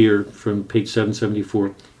briefly here from page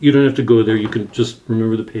 774. You don't have to go there, you can just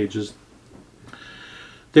remember the pages.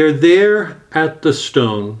 They're there at the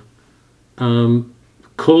stone.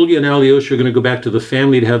 Kolya and Alyosha are going to go back to the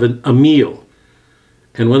family to have a meal.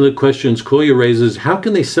 And one of the questions Kolya raises, how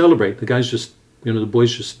can they celebrate? The guy's just, the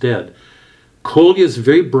boy's just dead. Kolya is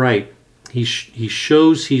very bright. He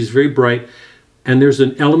shows he's very bright. And there's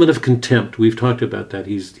an element of contempt. We've talked about that.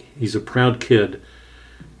 He's a proud kid.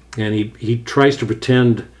 And he tries to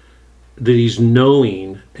pretend that he's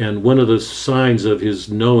knowing. And one of the signs of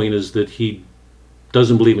his knowing is that he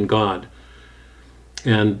doesn't believe in God.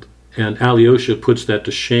 And Alyosha puts that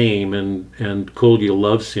to shame. And Kolya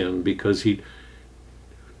loves him because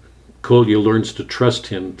Kolya learns to trust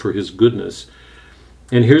him for his goodness.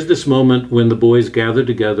 And here's this moment when the boys gather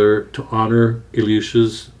together to honor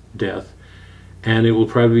Ilyusha's death. And it will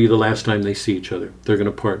probably be the last time they see each other. They're going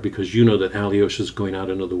to part because you know that Alyosha is going out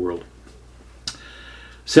into the world.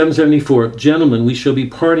 774, gentlemen, we shall be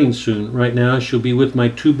parting soon. Right now I shall be with my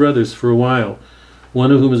two brothers for a while,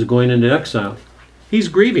 one of whom is going into exile. He's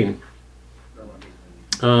grieving.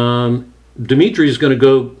 Dmitri is going to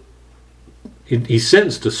go, he's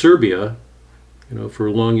sentenced to Serbia, for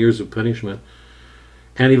long years of punishment.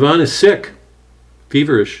 And Ivan is sick,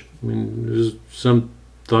 feverish. I mean, there's some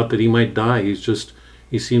thought that he might die.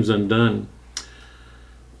 He seems undone.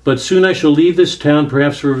 But soon I shall leave this town,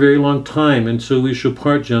 perhaps for a very long time, and so we shall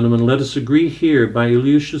part, gentlemen. Let us agree here by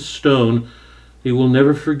Ilyusha's stone. We will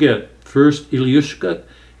never forget. First Ilyushka,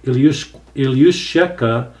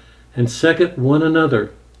 and second one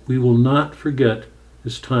another. We will not forget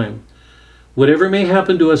this time. Whatever may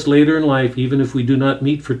happen to us later in life, even if we do not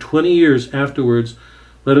meet for 20 years afterwards,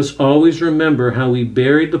 let us always remember how we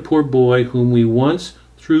buried the poor boy whom we once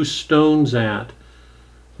threw stones at.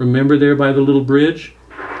 Remember there by the little bridge?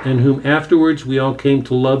 And whom afterwards we all came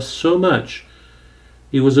to love so much.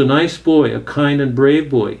 He was a nice boy, a kind and brave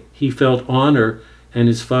boy. He felt honor, and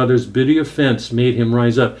his father's bitter offense made him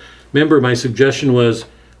rise up. Remember, my suggestion was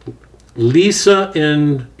Lisa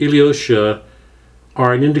and Ilyusha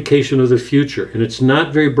are an indication of the future, and it's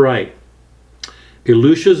not very bright.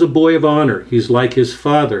 Ilyusha's a boy of honor. He's like his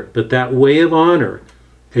father, but that way of honor,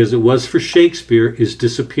 as it was for Shakespeare, is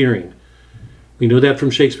disappearing. We know that from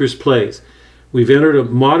Shakespeare's plays. We've entered a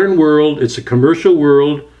modern world. It's a commercial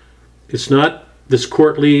world. It's not this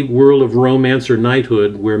courtly world of romance or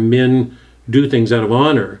knighthood where men do things out of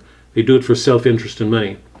honor. They do it for self-interest and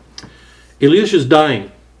money. Ilyusha's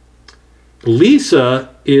dying.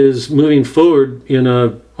 Lisa is moving forward in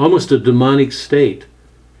almost a demonic state.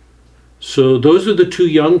 So those are the two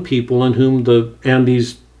young people and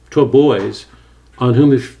these 12 boys on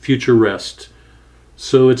whom the future rests.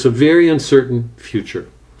 So it's a very uncertain future.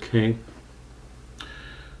 Okay.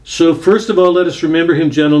 So first of all, let us remember him,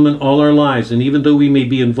 gentlemen, all our lives. And even though we may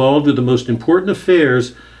be involved with the most important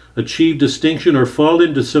affairs, achieve distinction, or fall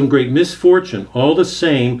into some great misfortune, all the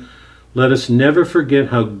same, let us never forget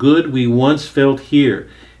how good we once felt here.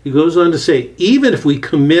 He goes on to say, even if we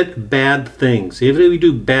commit bad things, even if we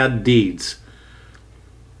do bad deeds,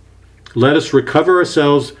 let us recover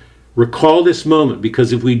ourselves, recall this moment,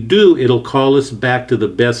 because if we do, it'll call us back to the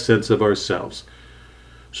best sense of ourselves.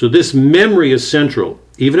 So this memory is central,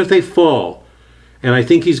 even if they fall. And I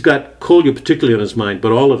think he's got Kolya particularly on his mind,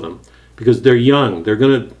 but all of them, because they're young.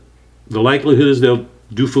 The likelihood is they'll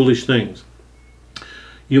do foolish things.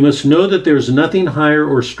 You must know that there is nothing higher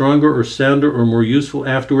or stronger or sounder or more useful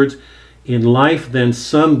afterwards in life than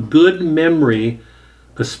some good memory,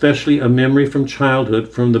 especially a memory from childhood,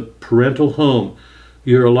 from the parental home.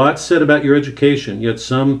 You hear a lot said about your education, yet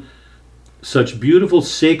some such beautiful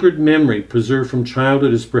sacred memory preserved from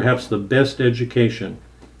childhood is perhaps the best education.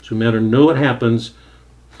 So no matter what happens,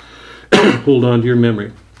 hold on to your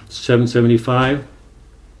memory. 775.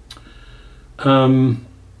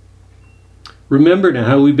 Remember now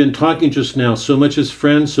how we've been talking just now, so much as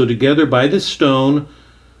friends, so together by this stone,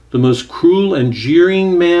 the most cruel and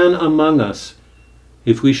jeering man among us,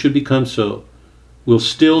 if we should become so, will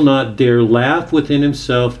still not dare laugh within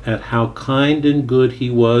himself at how kind and good he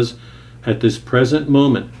was at this present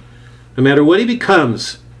moment. No matter what he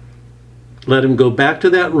becomes, let him go back to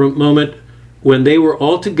that moment when they were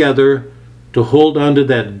all together to hold on to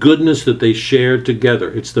that goodness that they shared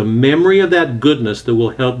together. It's the memory of that goodness that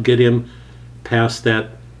will help get him past that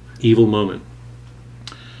evil moment.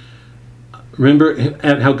 Remember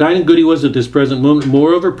at how kind and good he was at this present moment.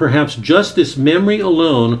 Moreover, perhaps just this memory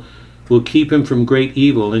alone will keep him from great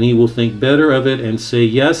evil, and he will think better of it and say,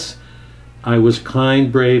 yes, I was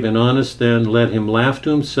kind, brave, and honest then. Let him laugh to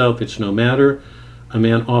himself. It's no matter. A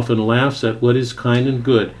man often laughs at what is kind and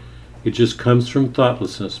good. It just comes from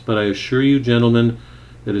thoughtlessness. But I assure you, gentlemen,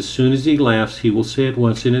 that as soon as he laughs, he will say at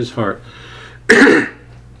once in his heart,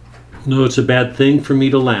 no, it's a bad thing for me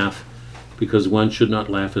to laugh, because one should not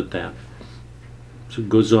laugh at that. So it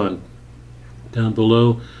goes on. Down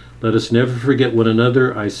below, let us never forget one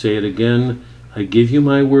another. I say it again. I give you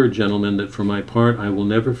my word, gentlemen, that for my part I will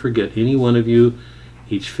never forget any one of you.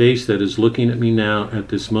 Each face that is looking at me now at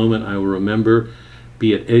this moment I will remember,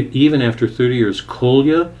 be it even after 30 years.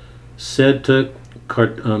 Kolya said to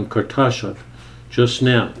Kartashev just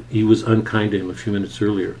now, he was unkind to him a few minutes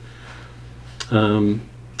earlier,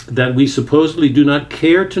 that we supposedly do not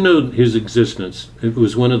care to know his existence. It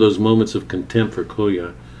was one of those moments of contempt for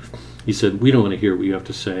Kolya. He said, we don't want to hear what you have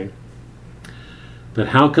to say. But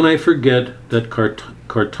how can I forget that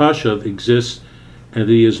Kartashev exists and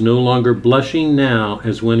that he is no longer blushing now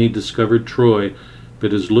as when he discovered Troy,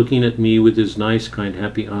 but is looking at me with his nice, kind,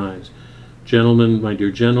 happy eyes. Gentlemen, my dear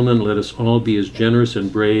gentlemen, let us all be as generous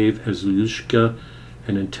and brave as Lyushka,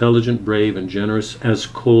 and intelligent, brave, and generous as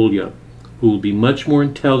Kolya, who will be much more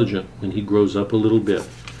intelligent when he grows up a little bit.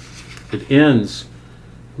 It ends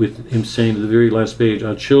with him saying to the very last page,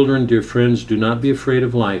 our children, dear friends, do not be afraid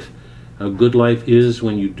of life. How good life is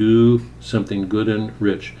when you do something good and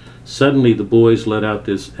rich. Suddenly the boys let out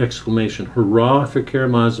this exclamation, hurrah for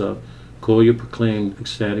Karamazov, Kolya proclaimed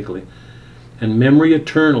ecstatically. And memory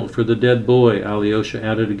eternal for the dead boy, Alyosha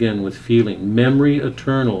added again with feeling. Memory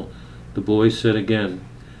eternal, the boys said again.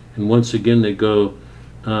 And once again they go,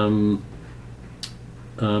 hurrah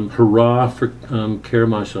for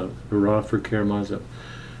Karamazov, hurrah for Karamazov.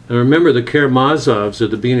 Now remember, the Karamazovs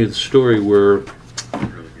at the beginning of the story were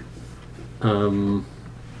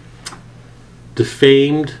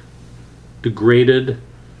defamed, degraded,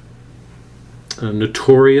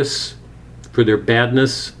 notorious for their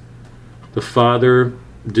badness. The father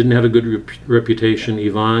didn't have a good reputation.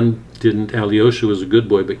 Ivan didn't. Alyosha was a good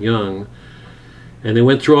boy, but young. And they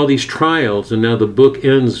went through all these trials, and now the book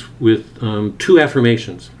ends with two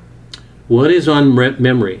affirmations. One is on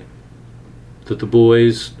memory, that the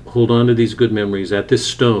boys hold on to these good memories at this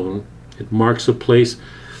stone. It marks a place.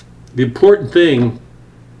 The important thing,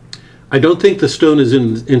 I don't think the stone is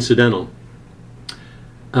incidental.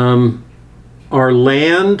 Our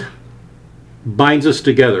land binds us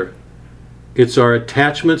together. It's our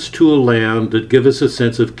attachments to a land that give us a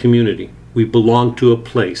sense of community. We belong to a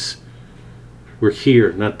place. We're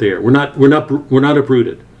here, not there. We're not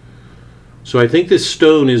uprooted. So I think this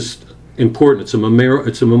stone is important. It's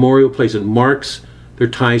a memorial place. It marks their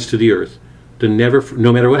ties to the earth. To never,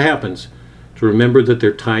 no matter what happens, to remember that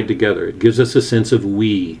they're tied together. It gives us a sense of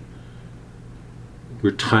we.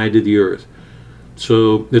 We're tied to the earth.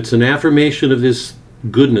 So it's an affirmation of this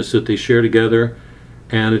goodness that they share together,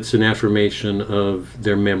 and it's an affirmation of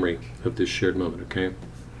their memory of this shared moment, okay?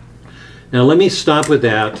 Now let me stop with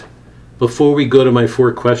that before we go to my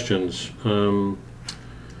 4 questions.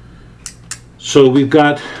 So we've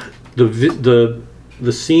got the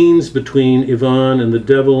scenes between Ivan and the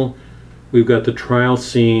devil, we've got the trial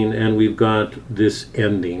scene, and we've got this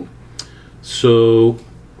ending. So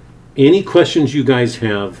any questions you guys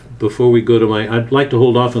have before we go to I'd like to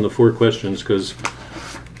hold off on the 4 questions because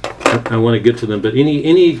I want to get to them, but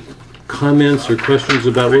any comments or questions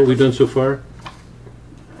about what we've done so far?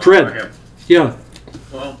 Fred? Yeah.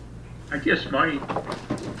 Well, I guess my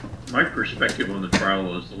perspective on the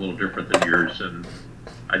trial is a little different than yours, and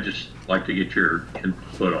I just like to get your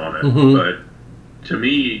input on it. Mm-hmm. But to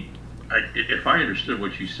me, if I understood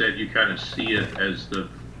what you said, you kind of see it as the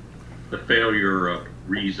failure of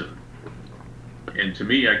reason. And to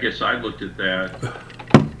me, I guess I looked at that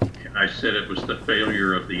and I said it was the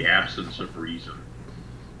failure of the absence of reason.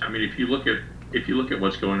 I mean, if you look at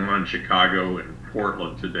what's going on in Chicago and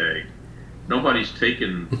Portland today, nobody's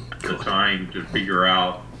taken the time to figure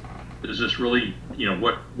out Is this really,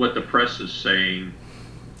 what the press is saying,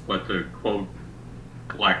 what the quote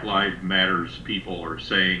Black Lives Matters people are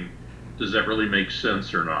saying, does that really make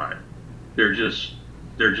sense or not? They're just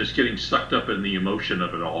getting sucked up in the emotion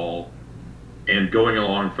of it all and going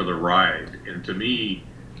along for the ride. And to me,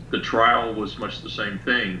 the trial was much the same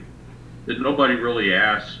thing. That nobody really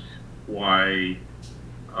asked why,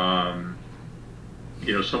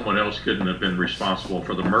 someone else couldn't have been responsible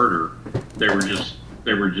for the murder. They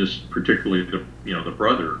were just particularly the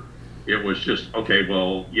brother. It was just, okay,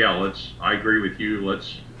 well, yeah, I agree with you.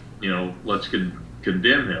 Let's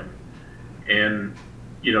condemn him. And,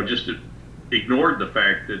 just ignored the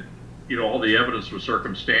fact that, all the evidence was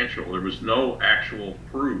circumstantial. There was no actual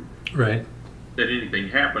proof Right. that anything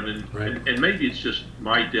happened. And maybe it's just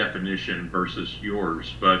my definition versus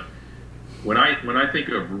yours, but when I think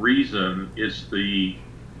of reason, it's the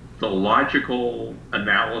logical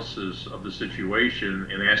analysis of the situation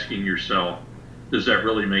and asking yourself, does that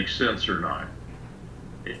really make sense or not?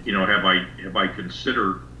 Have I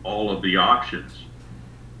considered all of the options?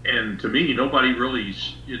 And to me, nobody really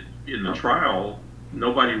in the trial,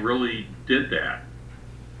 nobody really did that,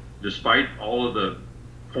 despite all of the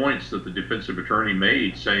points that the defensive attorney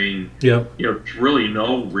made, saying, there's really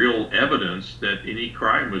no real evidence that any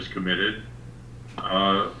crime was committed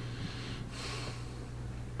by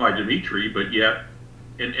Dimitri, but yet,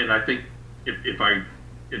 and I think if I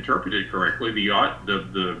interpret it correctly, the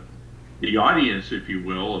audience, if you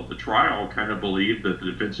will, of the trial kind of believed that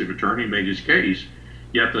the defensive attorney made his case,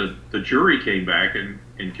 yet the jury came back and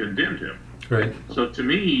condemned him. Right. So to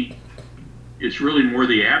me, it's really more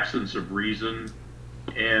the absence of reason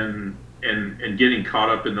and getting caught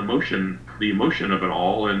up in the emotion of it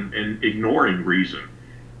all and ignoring reason.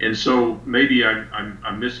 And so maybe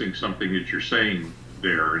I'm missing something that you're saying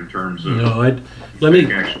there in terms of let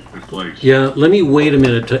me action in place. Yeah, let me wait a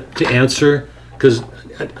minute to answer, because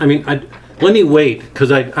let me wait,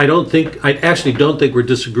 because I actually don't think we're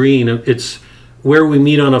disagreeing. It's where we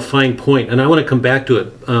meet on a fine point, and I want to come back to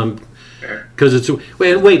it because it's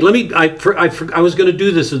wait. Let me. I was going to do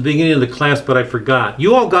this at the beginning of the class, but I forgot.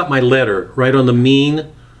 You all got my letter, right, on the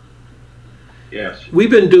mean. Yes. We've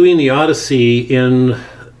been doing the Odyssey in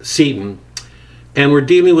Seton, and we're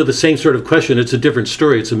dealing with the same sort of question. It's a different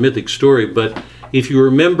story. It's a mythic story, but if you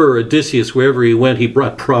remember Odysseus, wherever he went, he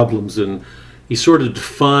brought problems, and he sort of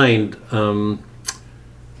defined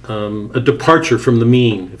a departure from the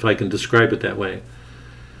mean, if I can describe it that way.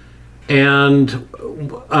 And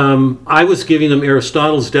I was giving them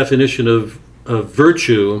Aristotle's definition of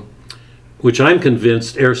virtue, which I'm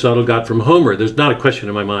convinced Aristotle got from Homer. There's not a question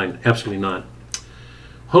in my mind, absolutely not.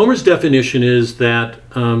 Homer's definition is that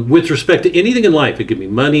with respect to anything in life, it could be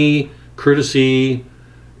money, courtesy,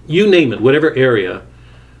 you name it, whatever area,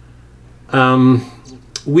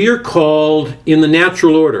 we are called in the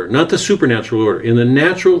natural order, not the supernatural order. In the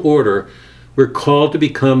natural order, we're called to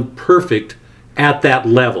become perfect at that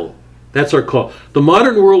level. That's our call. The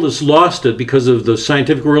modern world has lost it because of the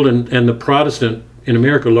scientific world and the Protestant in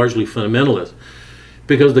America, largely fundamentalist.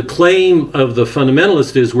 Because the claim of the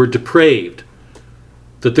fundamentalist is we're depraved,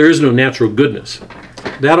 that there is no natural goodness.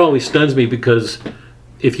 That always stuns me, because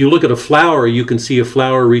if you look at a flower, you can see a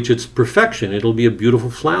flower reach its perfection. It'll be a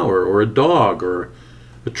beautiful flower, or a dog, or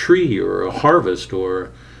a tree, or a harvest,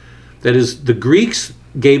 or that is, the Greeks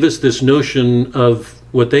gave us this notion of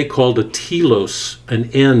what they called a telos,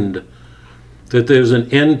 an end, that there's an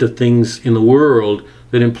end to things in the world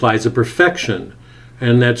that implies a perfection.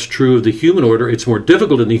 And that's true of the human order. It's more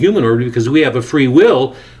difficult in the human order because we have a free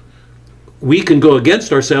will. We can go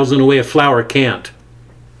against ourselves in a way a flower can't.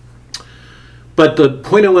 But the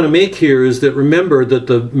point I want to make here is that remember that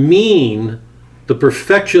the mean, the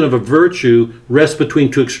perfection of a virtue, rests between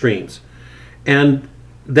two extremes. And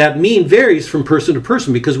that mean varies from person to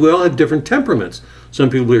person because we all have different temperaments. Some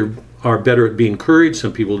people are better at being encouraged,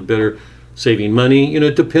 some people are better saving money.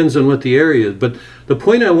 It depends on what the area is. But the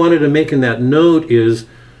point I wanted to make in that note is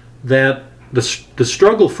that the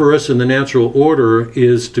struggle for us in the natural order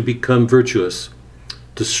is to become virtuous,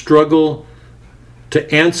 to struggle to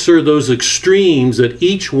answer those extremes that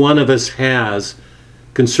each one of us has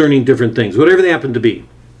concerning different things, whatever they happen to be.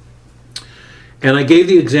 And I gave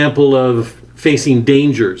the example of facing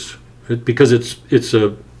dangers because it's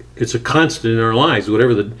a constant in our lives.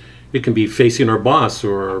 It can be facing our boss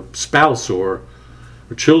or our spouse or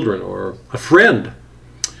children or a friend.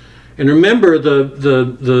 And remember,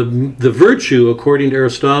 the virtue, according to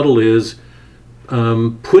Aristotle, is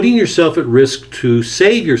putting yourself at risk to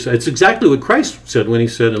save yourself. It's exactly what Christ said when he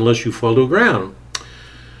said, "Unless you fall to the ground."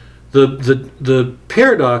 The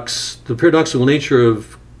paradoxical nature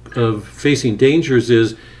of facing dangers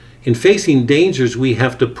is In facing dangers, we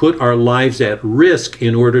have to put our lives at risk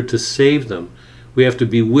in order to save them. We have to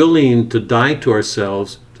be willing to die to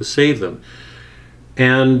ourselves to save them.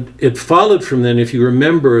 And it followed from then, if you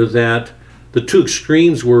remember, that the two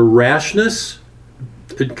extremes were rashness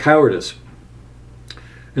and cowardice.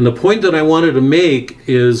 And the point that I wanted to make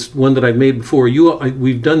is one that I've made before.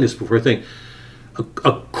 We've done this before, I think.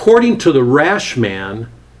 According to the rash man,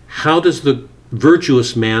 how does the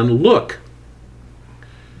virtuous man look?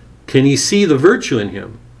 Can he see the virtue in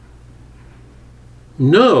him?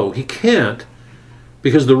 No, he can't.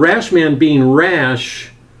 Because the rash man being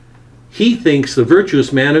rash, he thinks the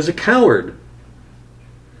virtuous man is a coward.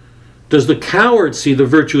 Does the coward see the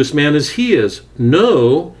virtuous man as he is?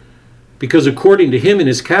 No, because according to him in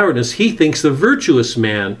his cowardness, he thinks the virtuous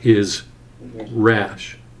man is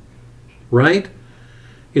rash. Right?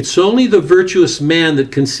 It's only the virtuous man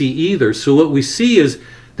that can see either. So what we see is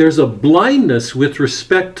there's a blindness with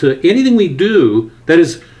respect to anything we do that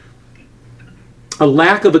is a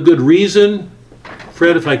lack of a good reason.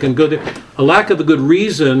 Fred, if I can go there. A lack of a good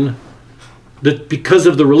reason that because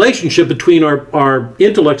of the relationship between our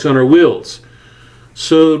intellects and our wills.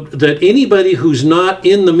 So that anybody who's not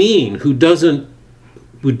in the mean, who doesn't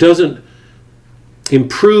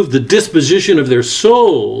improve the disposition of their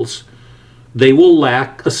souls, they will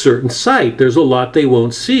lack a certain sight. There's a lot they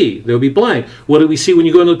won't see. They'll be blind. What do we see when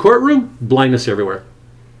you go into the courtroom? Blindness everywhere.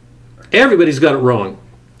 Everybody's got it wrong.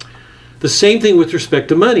 The same thing with respect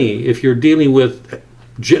to money. If you're dealing with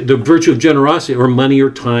the virtue of generosity, or money,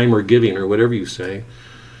 or time, or giving, or whatever you say,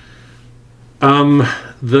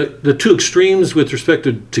 the two extremes with respect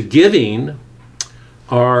to giving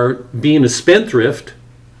are being a spendthrift,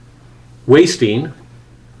 wasting,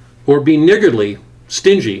 or being niggardly,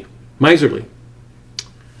 stingy, miserly.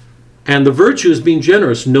 And the virtue is being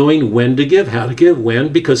generous, knowing when to give, how to give, when,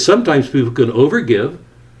 because sometimes people can overgive.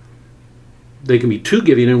 They can be too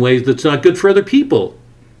giving in ways that's not good for other people.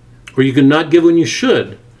 Or you can not give when you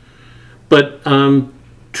should. But to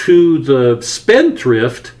the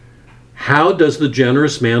spendthrift, how does the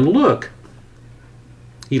generous man look?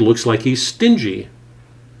 He looks like he's stingy.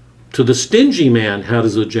 To the stingy man, how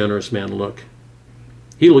does the generous man look?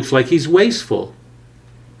 He looks like he's wasteful.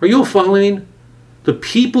 Are you all following? The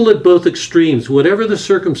people at both extremes, whatever the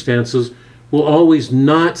circumstances, will always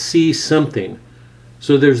not see something.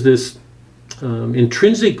 So there's this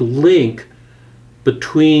intrinsic link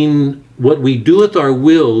between what we do with our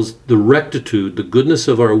wills, the rectitude, the goodness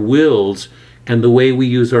of our wills, and the way we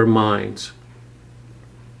use our minds.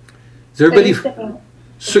 Is everybody...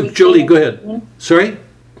 So, Jolie, go ahead. Sorry?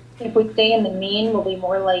 If we stay in the mean, we'll be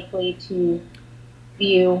more likely to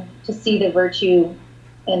see the virtue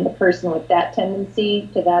in the person with that tendency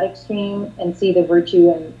to that extreme, and see the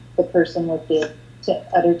virtue in the person with the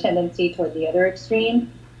other tendency toward the other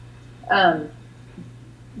extreme.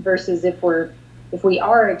 Versus if we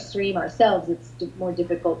are extreme ourselves, it's more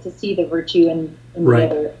difficult to see the virtue in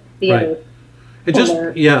Right. the other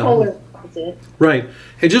polar opposite. Right.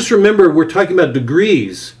 And just remember, we're talking about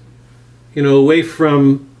degrees, away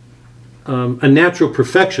from a natural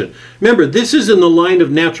perfection. Remember, this is in the line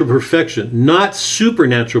of natural perfection, not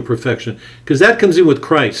supernatural perfection, because that comes in with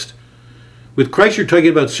Christ. With Christ, you're talking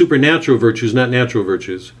about supernatural virtues, not natural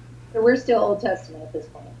virtues. So we're still Old Testament at this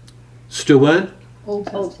point. Still what? Old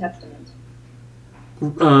Old Testament.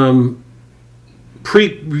 Testament.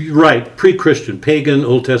 Pre-Christian, pagan,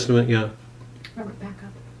 Old Testament, yeah. Robert, back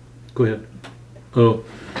up. Go ahead. Oh.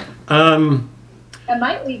 That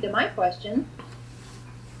might lead to my question,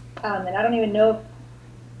 and I don't even know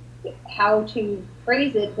how to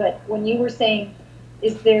phrase it, but when you were saying,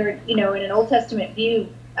 is there, in an Old Testament view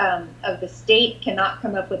of the state cannot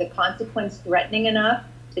come up with a consequence threatening enough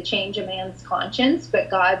to change a man's conscience, but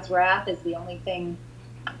God's wrath is the only thing,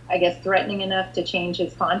 I guess, threatening enough to change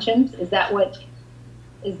his conscience? Is that what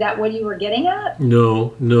you were getting at?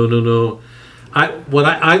 No.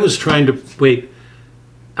 I was trying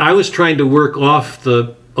to work off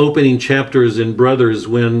the opening chapters in Brothers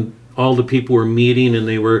when all the people were meeting and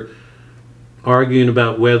they were arguing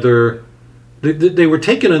about whether they were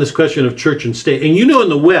taking on this question of church and state. And in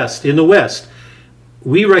the West,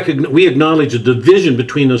 we acknowledge a division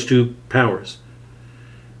between those two powers.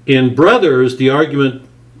 In Brothers, the argument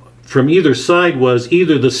from either side was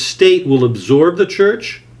either the state will absorb the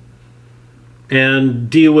church and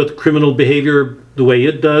deal with criminal behavior the way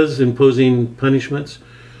it does, imposing punishments,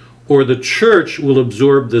 or the church will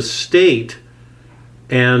absorb the state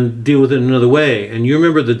and deal with it in another way. And you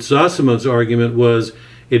remember that Zosimov's argument was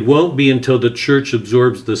it won't be until the church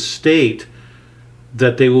absorbs the state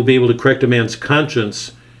that they will be able to correct a man's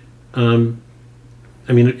conscience. And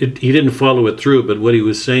I mean, he didn't follow it through, but what he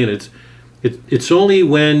was saying, it's only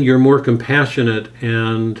when you're more compassionate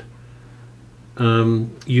and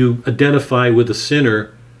you identify with the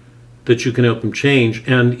sinner that you can help him change.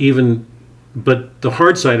 But the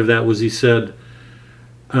hard side of that was, he said,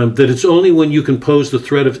 that it's only when you can pose the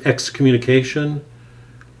threat of excommunication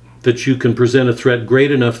that you can present a threat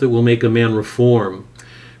great enough that will make a man reform.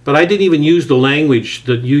 But I didn't even use the language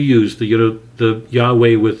that you used, the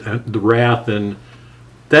Yahweh with the wrath, and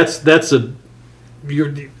that's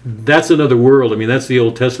another world. I mean, that's the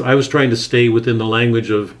Old Testament. I was trying to stay within the language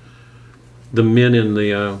of the men in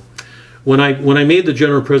the. When I made the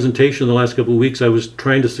general presentation the last couple of weeks, I was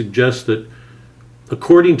trying to suggest that,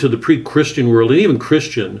 according to the pre-Christian world, and even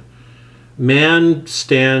Christian, man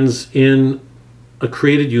stands in a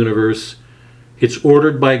created universe. It's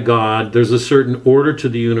ordered by God. There's a certain order to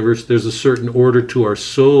the universe. There's a certain order to our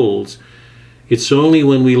souls. It's only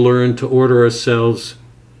when we learn to order ourselves,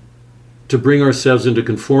 to bring ourselves into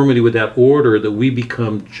conformity with that order, that we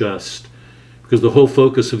become just. Because the whole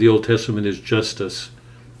focus of the Old Testament is justice,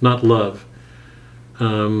 not love.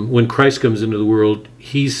 When Christ comes into the world,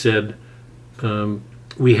 he said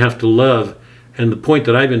we have to love. And the point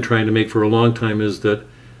that I've been trying to make for a long time is that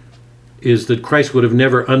Christ would have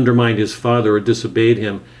never undermined his Father or disobeyed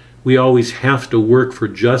him. We always have to work for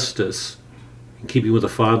justice in keeping with the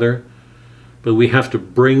Father, but we have to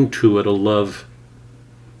bring to it a love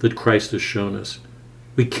that Christ has shown us.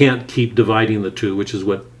 We can't keep dividing the two, which is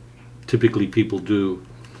what typically people do.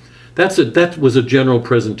 That was a general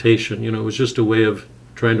presentation. It was just a way of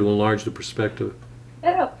trying to enlarge the perspective.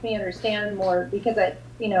 That helps me understand more, because I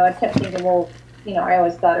kept thinking, well, I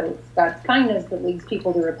always thought it was God's kindness that leads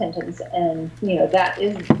people to repentance, and that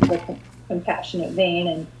is the compassionate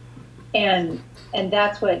vein, and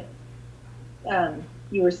that's what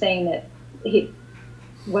you were saying, that he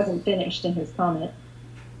wasn't finished in his comment.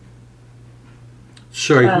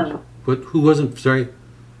 Sorry, who wasn't? Sorry,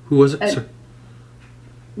 who was it? Sorry.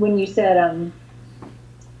 When you said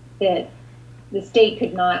that the state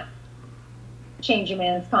could not change a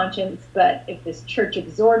man's conscience, but if this church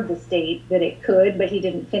absorbed the state, that it could, but he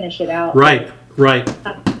didn't finish it out. Right.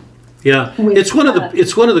 Yeah, it's one of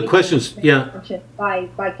the questions. Yeah, by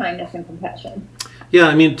kindness and compassion. Yeah,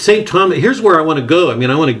 I mean, St. Thomas. Here's where I want to go. I mean,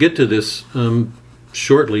 I want to get to this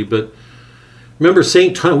shortly, but remember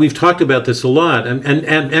St. Thomas. We've talked about this a lot, and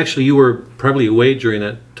actually, you were probably away during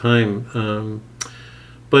that time.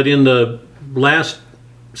 But in the last,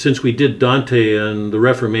 since we did Dante and the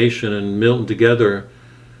Reformation and Milton together,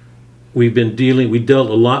 we dealt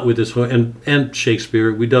a lot with this, and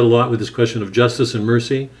Shakespeare, we dealt a lot with this question of justice and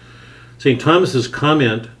mercy. St. Thomas's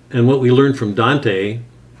comment, and what we learned from Dante,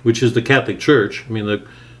 which is the Catholic Church, I mean, the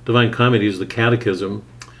Divine Comedy is the Catechism,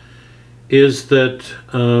 is that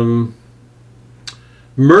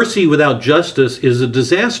mercy without justice is a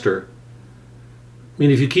disaster. I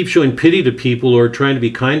mean, if you keep showing pity to people or trying to be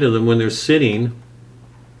kind to them when they're sinning,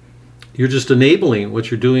 you're just enabling. What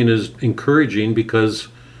you're doing is encouraging, because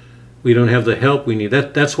we don't have the help we need.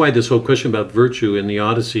 That's why this whole question about virtue in the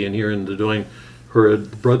Odyssey and here in the Doing Her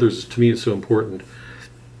Brothers, to me, is so important.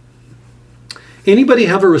 Anybody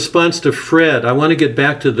have a response to Fred? I want to get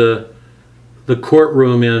back to the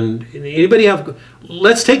courtroom, and anybody have?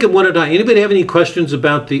 Let's take it one at a time. Anybody have any questions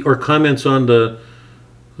about or comments on the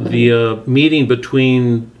meeting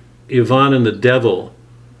between Ivan and the devil?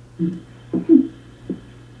 Can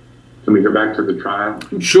we go back to the trial?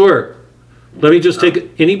 Sure. Let me just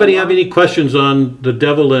take. Anybody have any questions on the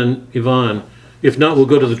devil and Ivan? If not, we'll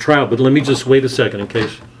go to the trial. But let me just wait a second in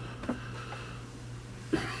case.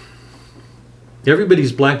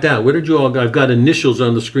 Everybody's blacked out. Where did you all go? I've got initials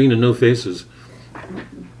on the screen and no faces.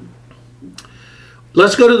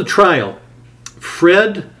 Let's go to the trial.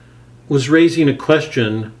 Fred was raising a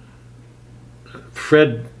question.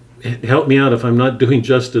 Fred, help me out if I'm not doing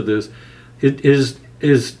justice to this. It is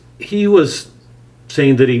he was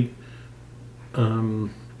saying that he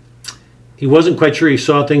wasn't quite sure he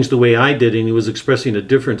saw things the way I did, and he was expressing a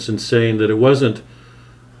difference and saying that it wasn't,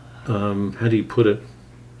 how do you put it?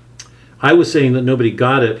 I was saying that nobody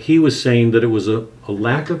got it. He was saying that it was a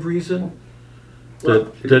lack of reason.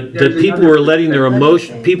 That people were letting their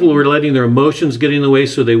emotions get in the way,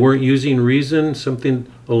 so they weren't using reason, something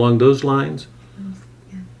along those lines.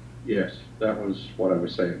 Yes, that was what I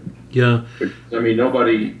was saying. Yeah. I mean, no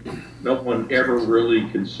one ever really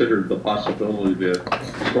considered the possibility that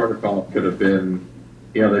Spartakov could have been,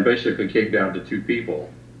 they basically came down to two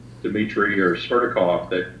people, Dmitri or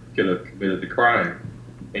Spartakov, that could have committed the crime.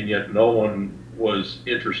 And yet no one was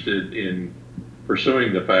interested in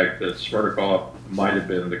pursuing the fact that Spartakov might have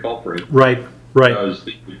been the culprit. Right. Because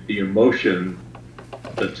the emotion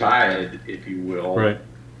the tide, if you will, Right.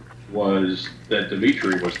 was that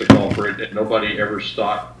Dimitri was the culprit, and nobody ever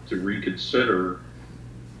stopped to reconsider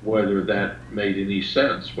whether that made any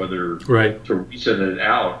sense, whether Right. to reason it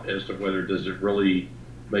out as to whether does it really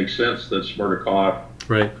make sense that Smerdyakov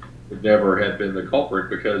Right. would never have been the culprit,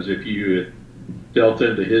 because if you had dealt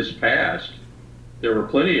into his past, there were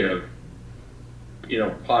plenty of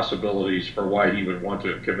possibilities for why he would want to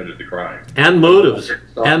have committed the crime. And motives.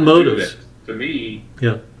 And motives. To me,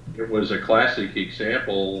 Yeah. it was a classic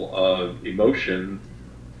example of emotion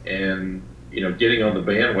and getting on the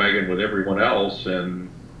bandwagon with everyone else and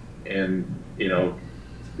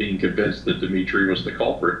being convinced that Dimitri was the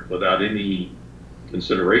culprit without any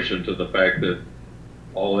consideration to the fact that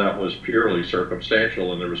all that was purely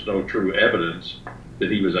circumstantial and there was no true evidence that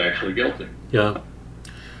he was actually guilty. Yeah.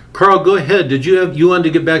 Carl, go ahead. You wanted to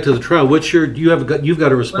get back to the trial? You've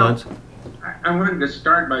got a response? Well, I wanted to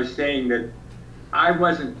start by saying that I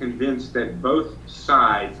wasn't convinced that both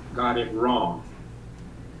sides got it wrong.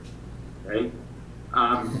 Okay?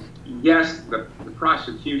 Yes, the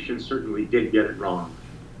prosecution certainly did get it wrong,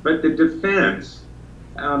 but the defense,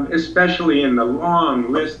 especially in the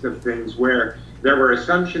long list of things where there were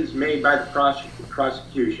assumptions made by the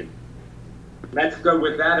prosecution. Let's go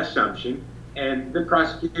with that assumption, and the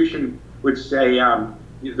prosecution would say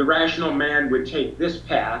the rational man would take this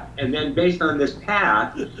path, and then based on this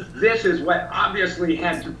path, this is what obviously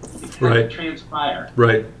had to transpire.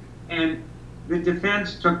 Right. And the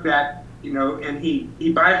defense took that, and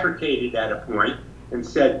he bifurcated at a point and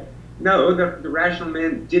said, no, the rational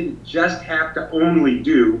man didn't just have to only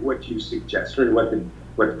do what you suggest, or what the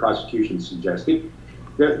prosecution suggested.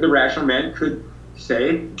 The rational man could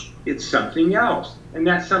say it's something else. And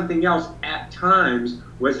that something else at times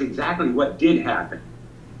was exactly what did happen.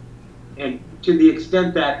 And to the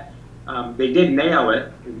extent that they did nail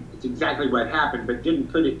it, it's exactly what happened, but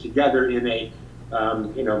didn't put it together in a,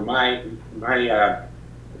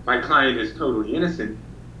 my client is totally innocent.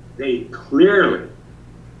 They clearly,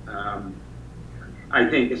 I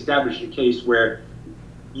think, established a case where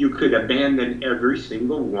you could abandon every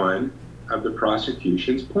single one of the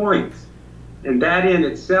prosecution's points. And that in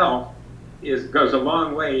itself goes a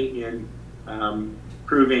long way in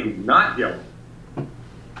proving not guilty.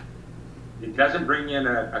 It doesn't bring in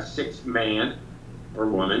a sixth man or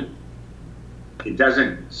woman. It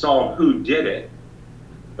doesn't solve who did it.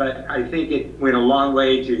 But I think it went a long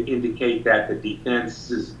way to indicate that the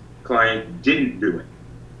defense's client didn't do it.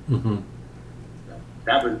 Mm-hmm.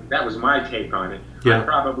 That was my take on it. Yeah. I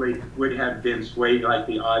probably would have been swayed like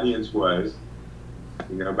the audience was,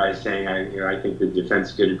 by saying I think the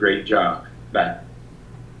defense did a great job. But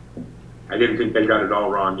I didn't think they got it all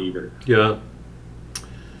wrong either. Yeah.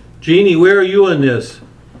 Jeannie, where are you on this?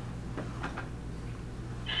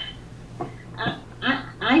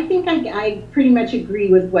 I think I pretty much agree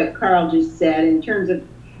with what Carl just said in terms of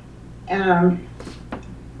I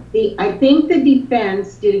think the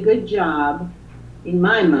defense did a good job, in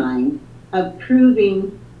my mind, of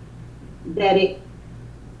proving that it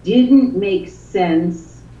didn't make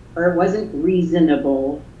sense or it wasn't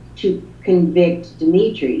reasonable to convict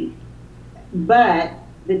Dimitri. But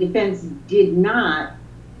the defense did not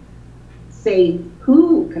say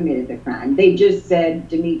who committed the crime. They just said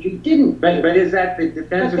Dimitri didn't. But is that the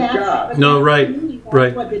defense's job? No, right,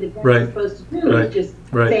 right, what the defense right, is supposed to do, right, is just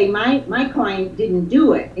right. say my client didn't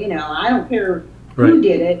do it. I don't care Right. who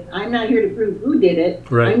did it. I'm not here to prove who did it.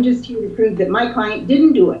 Right. I'm just here to prove that my client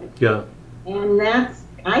didn't do it. Yeah. And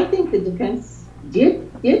I think the defense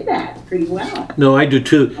did that pretty well. No, I do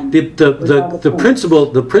too. The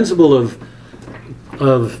principle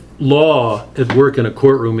of law at work in a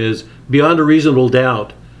courtroom is beyond a reasonable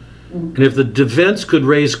doubt. And if the defense could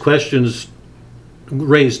raise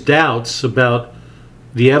doubts about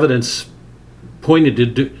the evidence pointed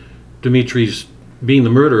to Dimitri's being the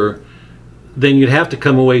murderer, then you'd have to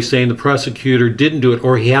come away saying the prosecutor didn't do it,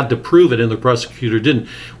 or he had to prove it and the prosecutor didn't.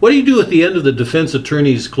 What do you do at the end of the defense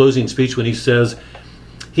attorney's closing speech when he says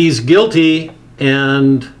he's guilty,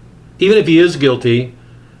 and even if he is guilty,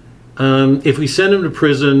 if we send him to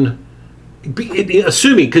prison,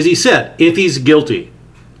 assuming, because he said, if he's guilty,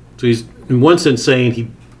 so he's in one sense saying he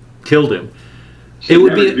killed him, it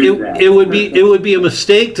would be a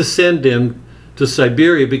mistake to send him to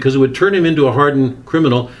Siberia because it would turn him into a hardened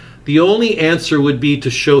criminal. The only answer would be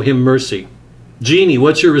to show him mercy. Jeannie,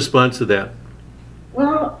 what's your response to that?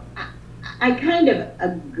 Well, I kind of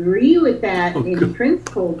agree with that in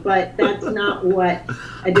principle, but that's not what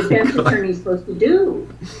a defense attorney is supposed to do.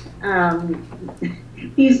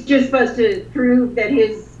 He's just supposed to prove that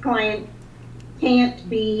his client can't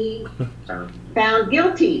be found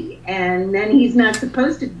guilty. And then he's not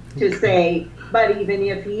supposed to say, but even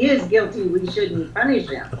if he is guilty, we shouldn't punish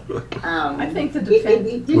him. I think the It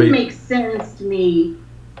defense, didn't make sense to me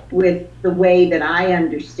with the way that I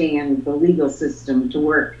understand the legal system to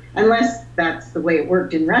work, unless that's the way it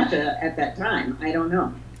worked in Russia at that time. I don't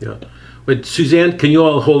know. Yeah. But Suzanne, can you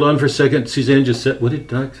all hold on for a second? Suzanne just said, what did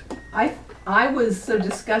Doug say? I was so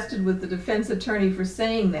disgusted with the defense attorney for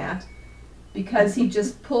saying that because he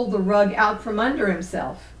just pulled the rug out from under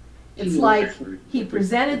himself. It's like he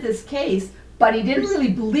presented this case, but he didn't really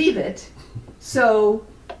believe it. So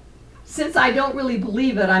since I don't really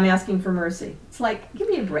believe it, I'm asking for mercy. It's like, give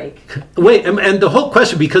me a break. Wait, and the whole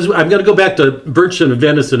question, because I'm going to go back to Bergson and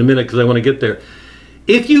Venice in a minute because I want to get there.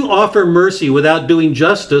 If you offer mercy without doing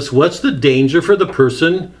justice, what's the danger for the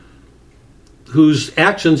person whose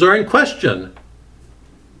actions are in question?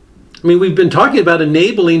 I mean, we've been talking about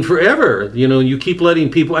enabling forever. You know, you keep letting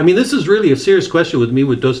people. I mean, this is really a serious question with me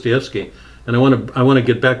with Dostoevsky, and I want to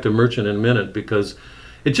get back to Merchant in a minute because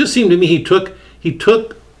it just seemed to me he took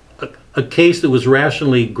a case that was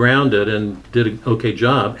rationally grounded and did an okay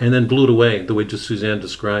job, and then blew it away the way just Suzanne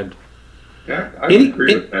described. Yeah, I would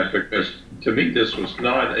agree with that because to me this was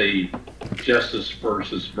not a justice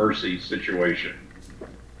versus mercy situation.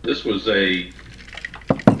 This was a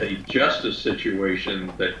justice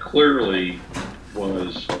situation that clearly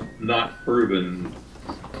was not proven.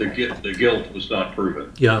 The guilt was not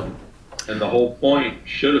proven. Yeah. And the whole point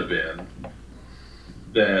should have been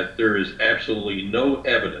that there is absolutely no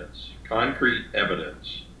evidence, concrete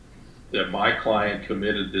evidence, that my client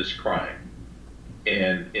committed this crime.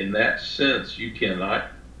 And in that sense, you cannot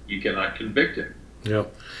convict him. Yeah.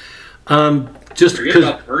 Just forget because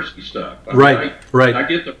about the mercy stuff. Right. I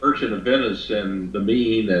get the Merchant of Venice and the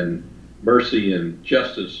mean and mercy and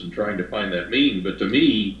justice and trying to find that mean, but to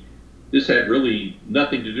me, this had really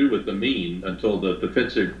nothing to do with the mean until the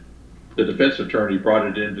defense attorney brought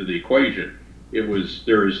it into the equation.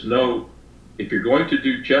 There is no, if you're going to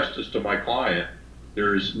do justice to my client,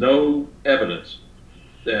 there is no evidence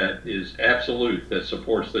that is absolute that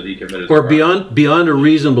supports that he committed or the crime. beyond a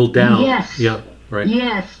reasonable doubt. Yes. Yeah. Right.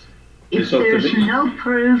 Yes. If so to there's me, no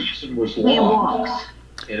proof, reason was he law, walks.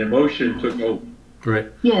 and emotion took over.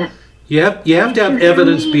 Right. Yes. You have to have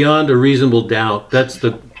evidence beyond a reasonable doubt. That's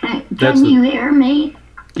the. Can you hear me?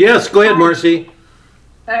 Yes. Go ahead, Marcy.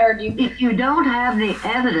 I heard you. If you don't have the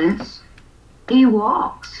evidence, he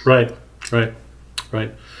walks. Right.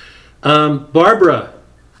 Barbara,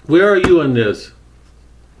 where are you on this?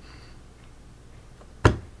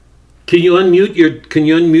 Can you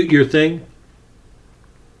unmute your thing?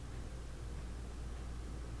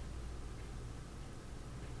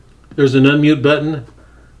 There's an unmute button.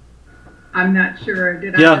 I'm not sure.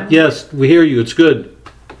 Yes, we hear you. It's good.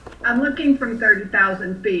 I'm looking from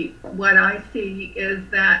 30,000 feet. What I see is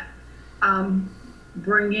that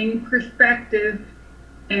bringing perspective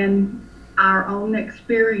and our own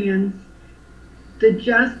experience, the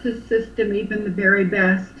justice system, even the very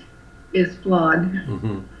best, is flawed.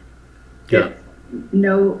 Mm-hmm. Yeah. It's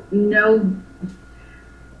no,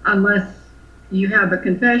 unless you have a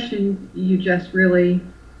confession, you just really,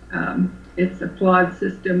 it's a flawed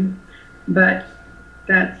system. But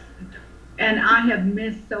that's, and I have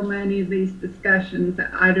missed so many of these discussions.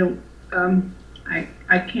 I don't,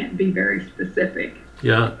 I can't be very specific.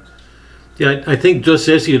 Yeah. I think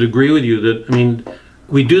Dostoevsky would agree with you that, I mean,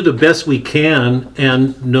 we do the best we can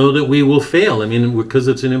and know that we will fail. I mean, because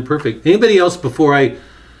it's an imperfect. Anybody else before I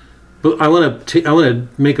want to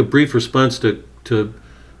make a brief response to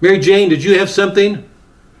Mary Jane. Did you have something?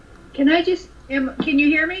 Can you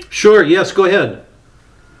hear me? Sure. Yes. Go ahead.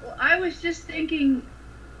 Well, I was just thinking,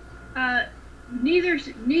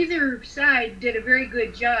 neither side did a very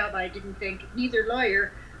good job. I didn't think, neither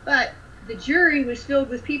lawyer, but the jury was filled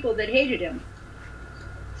with people that hated him.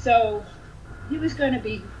 So he was going to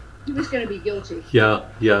be guilty. Yeah.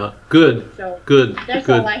 Good. So good. That's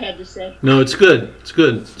good. all I had to say. No, it's good. It's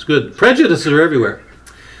good. Prejudices are everywhere.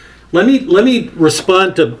 Let me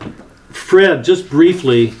respond to Fred just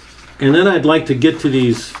briefly, and then I'd like to get to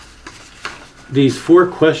these 4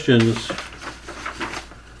 questions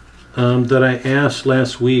that I asked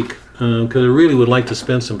last week because I really would like to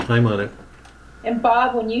spend some time on it. And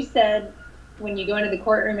Bob, when you said when you go into the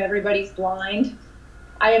courtroom everybody's blind,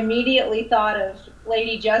 I immediately thought of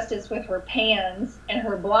Lady Justice with her pans and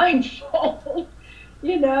her blindfold,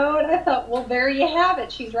 and I thought, well, there you have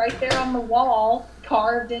it. She's right there on the wall,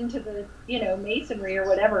 carved into the, masonry or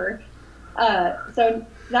whatever. So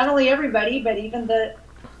not only everybody, but even the,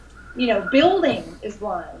 building is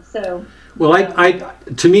blind. So. Well,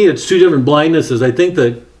 to me, it's 2 different blindnesses. I think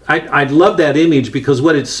that I love that image because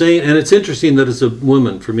what it's saying, and it's interesting that it's a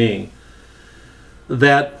woman for me,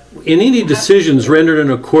 that in any decisions rendered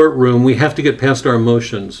in a courtroom, we have to get past our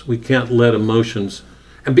emotions. We can't let emotions.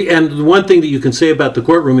 And the one thing that you can say about the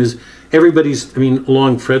courtroom is everybody's,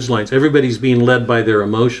 along Fred's lines, everybody's being led by their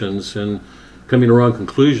emotions and coming to wrong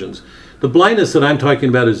conclusions. The blindness that I'm talking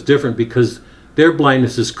about is different because their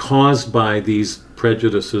blindness is caused by these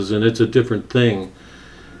prejudices, and it's a different thing.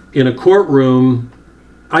 In a courtroom,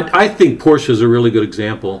 I think Portia's a really good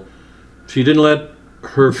example. She didn't let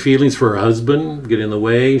her feelings for her husband get in the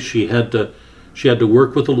way. She had to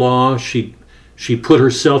work with the law. She put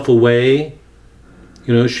herself away.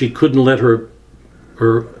 She couldn't let her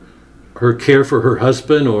care for her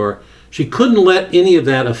husband, or she couldn't let any of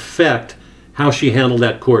that affect how she handled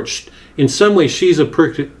that court. In some ways, she's a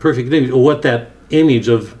perfect image of what that image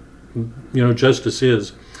of justice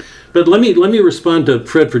is. But let me respond to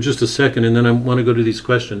Fred for just a second, and then I want to go to these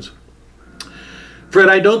questions. Fred,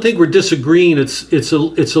 I don't think we're disagreeing. It's a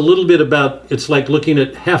little bit about, it's like looking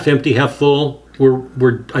at half empty, half full.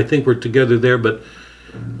 I think we're together there, but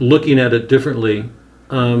looking at it differently.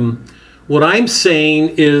 What I'm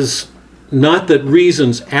saying is not that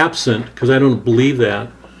reason's absent, because I don't believe that.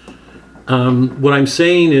 What I'm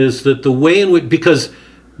saying is that the way in which, because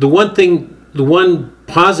the one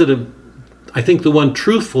positive, I think the one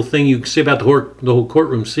truthful thing you can say about the whole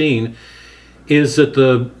courtroom scene is that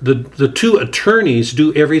the two attorneys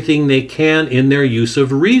do everything they can in their use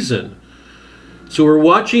of reason. So we're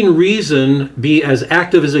watching reason be as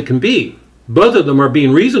active as it can be. Both of them are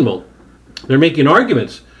being reasonable. They're making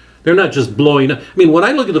arguments. They're not just blowing up. When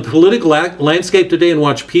I look at the political landscape today and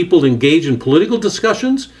watch people engage in political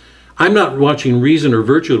discussions, I'm not watching reason or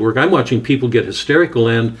virtue at work. I'm watching people get hysterical,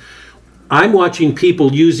 and I'm watching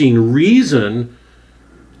people using reason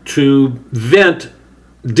to vent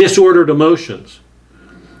disordered emotions.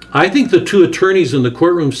 I think the two attorneys in the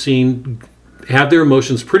courtroom scene have their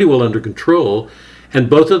emotions pretty well under control, and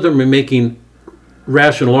both of them are making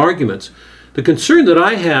rational arguments. The concern that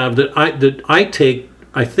I have, that I take,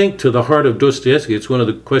 I think, to the heart of Dostoevsky, it's one of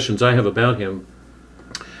the questions I have about him,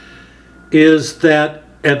 is that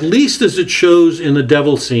at least as it shows in the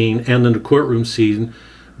devil scene and in the courtroom scene,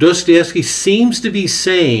 Dostoevsky seems to be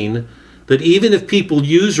saying that even if people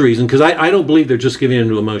use reason, because I don't believe they're just giving in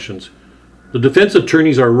to emotions. The defense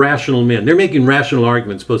attorneys are rational men. They're making rational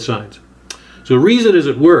arguments, both sides. So reason is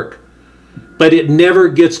at work, but it never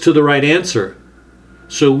gets to the right answer.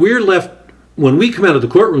 So we're left, when we come out of the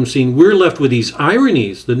courtroom scene, we're left with these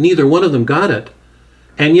ironies that neither one of them got it.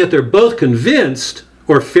 And yet they're both convinced,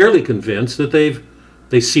 or fairly convinced, that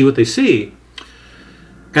they see what they see.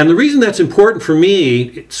 And the reason that's important for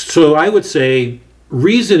me, so I would say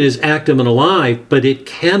reason is active and alive, but it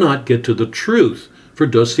cannot get to the truth for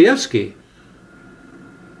Dostoevsky.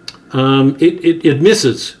 It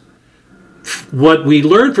misses. What we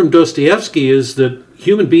learn from Dostoevsky is that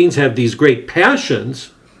human beings have these great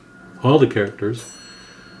passions, all the characters,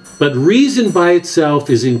 but reason by itself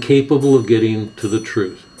is incapable of getting to the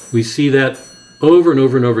truth. We see that over and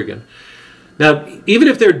over and over again. Now, even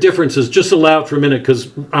if there are differences, just allow it for a minute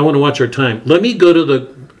because I want to watch our time. Let me go to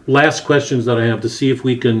the last questions that I have to see if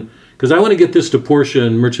we can, because I want to get this to Portia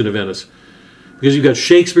and Merchant of Venice. Because you've got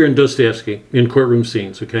Shakespeare and Dostoevsky in courtroom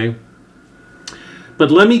scenes, okay?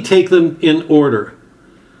 But let me take them in order.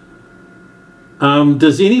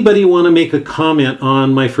 Does anybody want to make a comment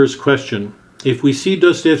on my first question? If we see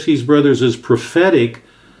Dostoevsky's Brothers as prophetic,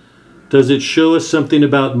 does it show us something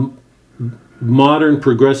about modern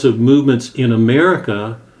progressive movements in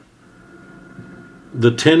America,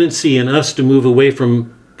 the tendency in us to move away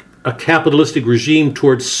from a capitalistic regime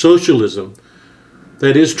towards socialism,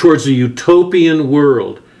 that is, towards a utopian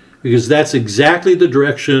world, because that's exactly the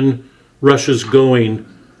direction Russia's going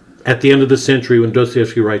at the end of the century when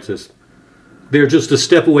Dostoevsky writes this. They're just a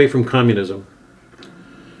step away from communism.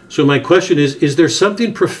 So my question is there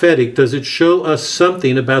something prophetic? Does it show us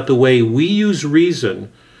something about the way we use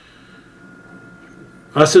reason?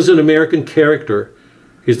 Us as an American character,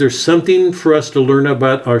 is there something for us to learn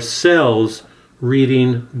about ourselves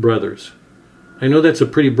reading Brothers? I know that's a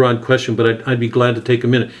pretty broad question, but I'd be glad to take a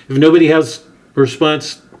minute. If nobody has a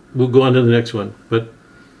response, we'll go on to the next one. But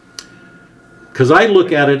because I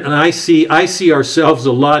look at it and I see ourselves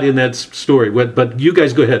a lot in that story. But you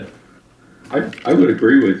guys go ahead. I would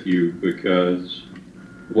agree with you because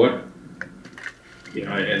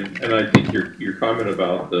and I think your comment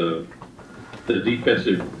about the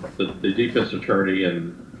defense attorney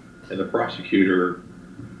and the prosecutor,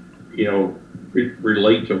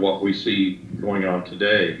 relate to what we see going on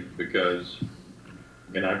today because,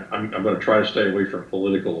 and I'm going to try to stay away from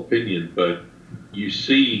political opinion, but you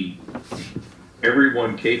see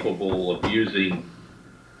everyone capable of using,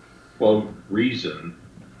 quote, reason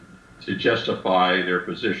to justify their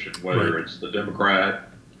position, whether it's the Democratic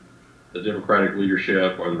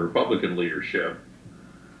leadership or the Republican leadership.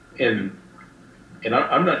 And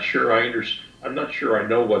I'm not sure I'm not sure I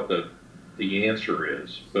know what the answer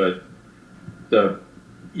is, but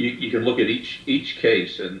you can look at each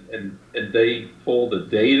case and they pull the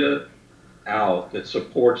data out that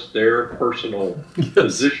supports their personal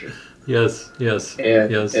position. Yes.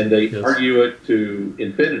 And they argue it to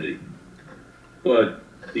infinity. But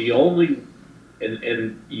the only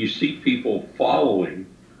and you see people following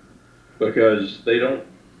because they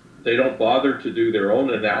don't bother to do their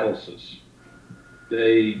own analysis.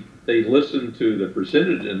 They listen to the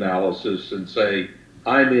presented analysis and say,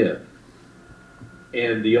 I'm in.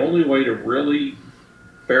 And the only way to really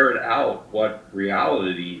ferret out what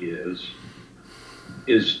reality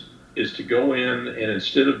is to go in and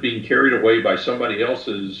instead of being carried away by somebody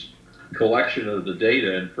else's collection of the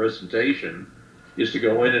data and presentation, is to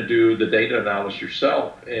go in and do the data analysis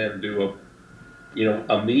yourself and do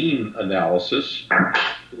a mean analysis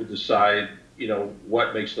to decide,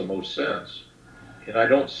 what makes the most sense. And I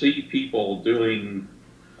don't see people doing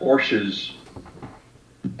Porsche's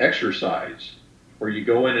exercise where you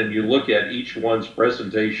go in and you look at each one's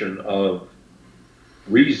presentation of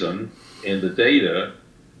reason and the data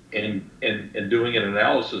and doing an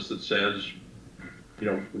analysis that says,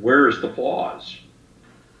 where is the flaws?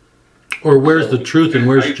 Or where's the truth and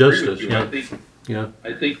where's justice?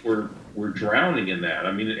 I think we're drowning in that.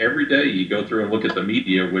 I mean, every day you go through and look at the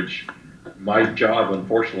media, which my job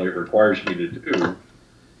unfortunately requires me to do,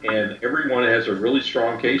 and everyone has a really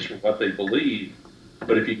strong case for what they believe,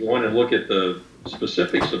 but if you go in and look at the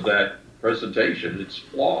specifics of that presentation, it's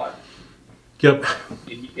flawed. Yep.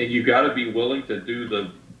 And you got to be willing to do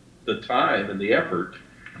the time and the effort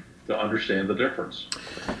to understand the difference.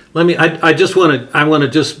 I want to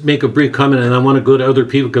just make a brief comment, and I want to go to other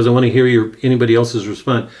people because I want to hear anybody else's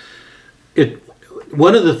response.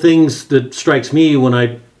 One of the things that strikes me when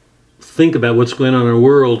I think about what's going on in our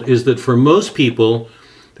world is that for most people,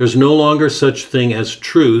 there's no longer such thing as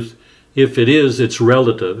truth. If it is, it's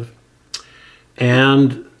relative.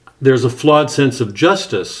 And there's a flawed sense of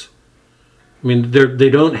justice. I mean, they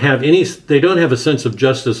don't have a sense of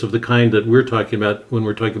justice of the kind that we're talking about when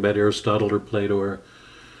we're talking about Aristotle or Plato. Or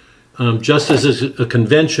justice is a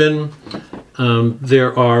convention.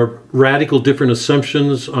 There are radical different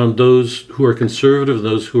assumptions on those who are conservative and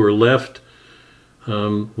those who are left.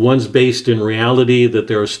 One's based in reality, that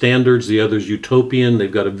there are standards. The other's utopian.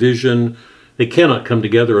 They've got a vision. They cannot come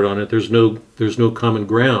together on it. There's no common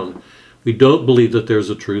ground. We don't believe that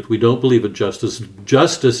there's a truth. We don't believe in justice.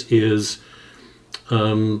 Justice is,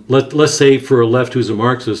 let's say for a left who's a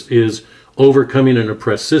Marxist, is overcoming an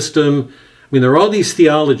oppressed system. I mean, there are all these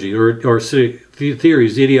theology or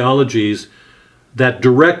theories, ideologies that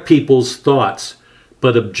direct people's thoughts.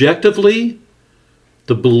 But objectively,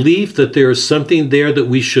 the belief that there is something there that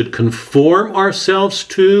we should conform ourselves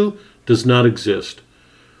to does not exist.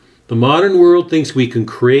 The modern world thinks we can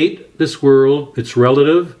create this world. It's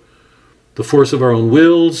relative. The force of our own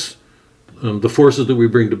wills, the forces that we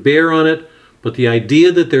bring to bear on it. But the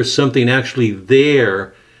idea that there's something actually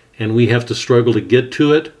there and we have to struggle to get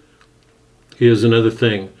to it is another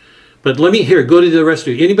thing. But let me go to the rest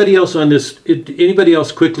of you. Anybody else on this? Anybody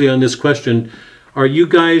else quickly on this question? Are you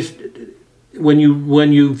guys, when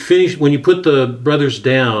you put the brothers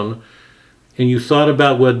down and you thought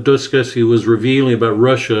about what Dostoevsky was revealing about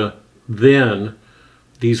Russia then,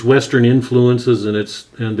 these Western influences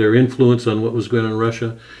and their influence on what was going on in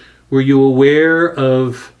Russia, were you aware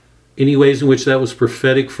of any ways in which that was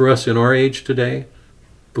prophetic for us in our age today,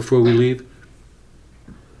 before we leave?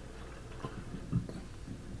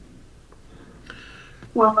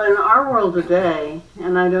 Well, in our world today,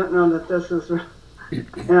 and I don't know that this is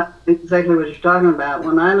exactly what you're talking about,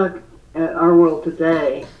 when I look at our world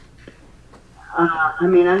today,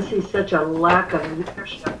 I see such a lack of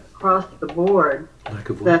leadership across the board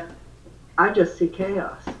that I just see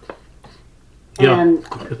chaos. Yeah. And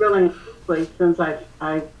really, since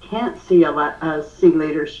I can't see see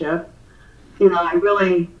leadership, I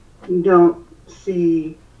really don't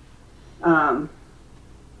see, I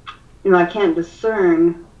can't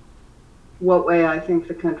discern what way I think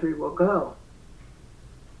the country will go.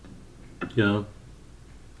 Yeah.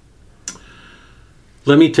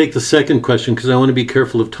 Let me take the second question because I want to be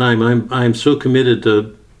careful of time. I'm so committed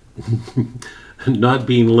to not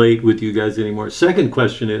being late with you guys anymore. Second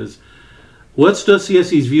question is, what's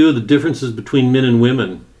Dostoevsky's view of the differences between men and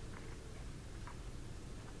women?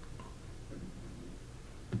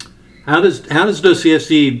 How does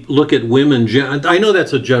Dostoevsky look at women? I know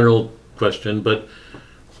that's a general question, but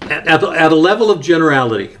at a level of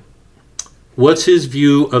generality, what's his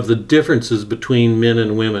view of the differences between men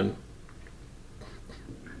and women?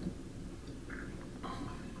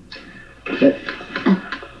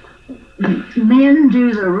 Men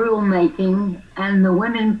do the rule making and the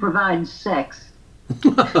women provide sex.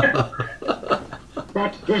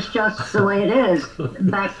 That's just the way it is.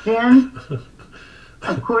 Back then,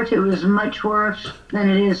 of course, it was much worse than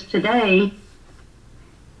it is today.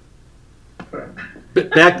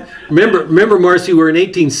 But remember, Marcy, we're in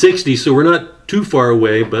 1860, so we're not too far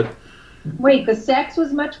away, but... Wait, the sex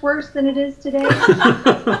was much worse than it is today?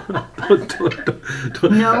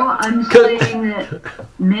 No, I'm saying that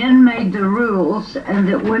men made the rules and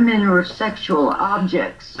that women were sexual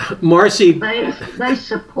objects. Marcy... They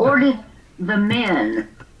supported the men.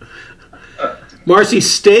 Marcy,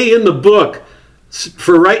 stay in the book.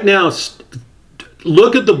 For right now,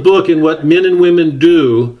 look at the book and what men and women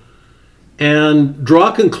do and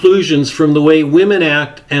draw conclusions from the way women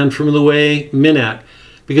act and from the way men act.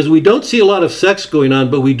 Because we don't see a lot of sex going on,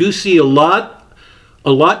 but we do see a lot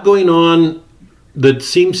going on that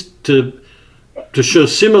seems to show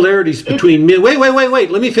similarities between men. Wait.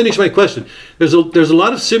 Let me finish my question. There's a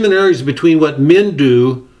lot of similarities between what men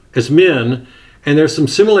do as men, and there's some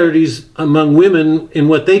similarities among women in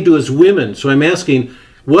what they do as women. So I'm asking,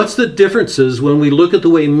 what's the differences when we look at the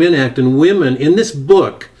way men act and women in this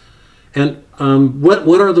book? And what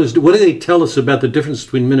are those? What do they tell us about the difference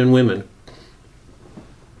between men and women?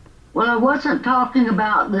 Well, I wasn't talking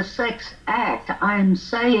about the sex act. I'm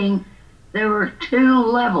saying there were two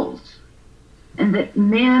levels, and that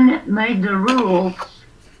men made the rules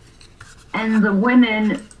and the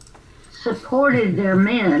women supported their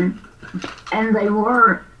men, and they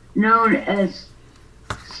were known as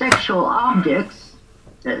sexual objects.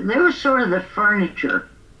 They were sort of the furniture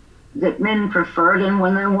that men preferred, and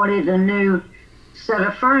when they wanted a new set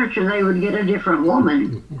of furniture, they would get a different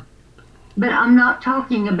woman. But I'm not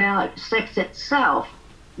talking about sex itself,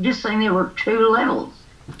 just saying there were two levels.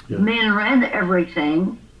 Yeah. Men ran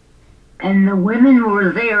everything, and the women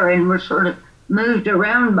were there and were sort of moved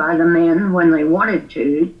around by the men when they wanted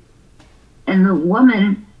to, and the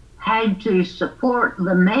woman had to support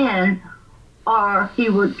the man or he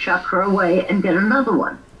would chuck her away and get another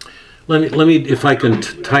one. Let me if I can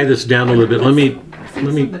tie this down a little bit. I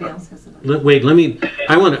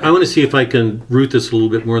want to see if I can root this a little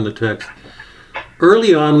bit more in the text.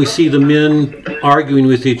 Early on, we see the men arguing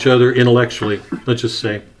with each other intellectually, let's just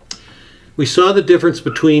say. We saw the difference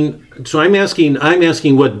between, so I'm asking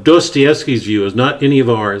what Dostoevsky's view is, not any of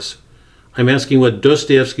ours. I'm asking what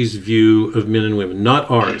Dostoevsky's view of men and women,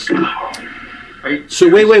 not ours. So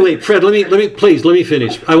wait, Fred, let me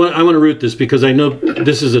finish. I want to root this because I know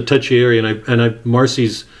this is a touchy area, and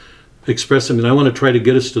Marcy's expressed them, and I want to try to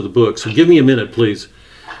get us to the book. So give me a minute, please.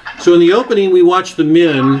 So in the opening, we watched the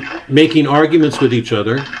men making arguments with each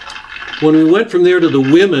other. When we went from there to the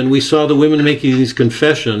women, we saw the women making these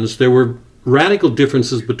confessions. There were radical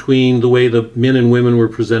differences between the way the men and women were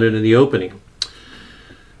presented in the opening.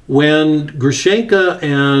 When Grushenka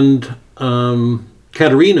and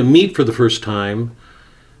Katerina meet for the first time,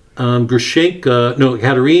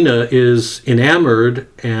 Katerina is enamored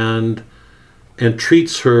and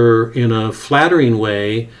treats her in a flattering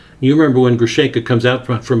way. You remember when Grushenka comes out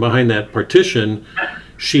from behind that partition,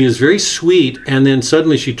 she is very sweet, and then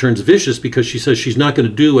suddenly she turns vicious because she says she's not going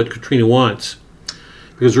to do what Katrina wants.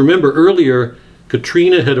 Because remember earlier,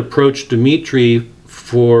 Katrina had approached Dmitri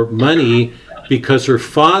for money because her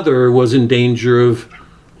father was in danger of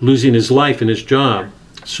losing his life and his job.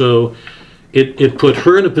 So it put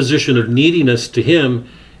her in a position of neediness to him,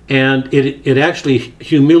 and it actually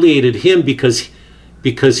humiliated him because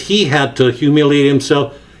he had to humiliate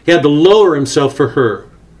himself. He had to lower himself for her.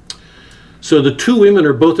 So the two women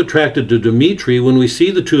are both attracted to Dmitri. When we see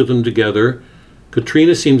the two of them together,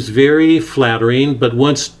 Katrina seems very flattering, but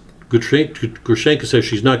once Grushenka says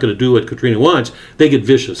she's not going to do what Katrina wants, they get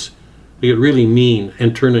vicious. They get really mean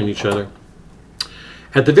and turn on each other.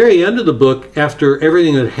 At the very end of the book, after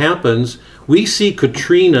everything that happens, we see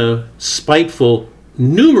Katrina spiteful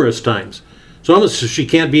numerous times. It's almost as she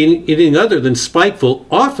can't be anything other than spiteful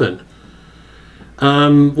often.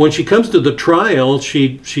 When she comes to the trial,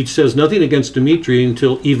 she says nothing against Dmitri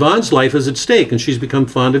until Ivan's life is at stake, and she's become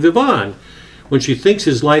fond of Ivan. When she thinks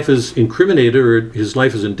his life is incriminated or his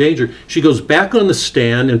life is in danger, she goes back on the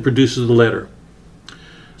stand and produces the letter.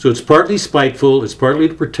 So it's partly spiteful, it's partly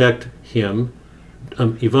to protect him,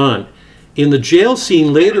 Ivan. In the jail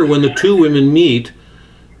scene later, when the two women meet,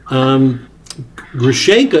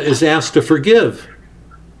 Grushenka is asked to forgive.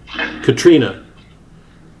 Katrina.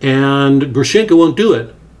 And Grushenka won't do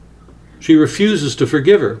it. She refuses to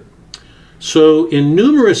forgive her. So in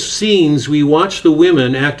numerous scenes, we watch the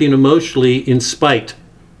women acting emotionally in spite.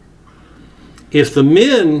 If the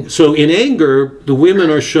men, so in anger, the women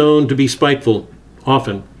are shown to be spiteful,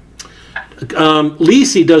 often.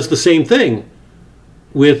 Lisi does the same thing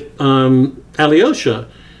with Alyosha.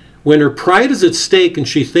 When her pride is at stake and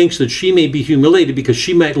she thinks that she may be humiliated because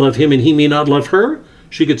she might love him and he may not love her,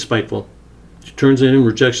 she gets spiteful. She turns in and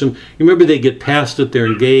rejects him. You remember they get past it, they're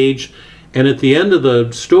engaged, and at the end of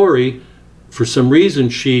the story, for some reason,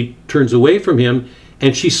 she turns away from him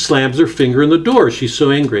and she slams her finger in the door. She's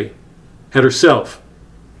so angry at herself.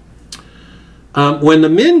 When the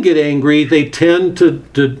men get angry, they tend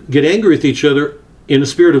to get angry with each other in a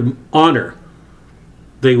spirit of honor.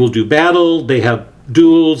 They will do battle. They have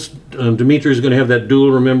duels. Dmitri is going to have that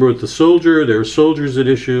duel, remember, with the soldier. There are soldiers at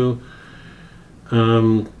issue.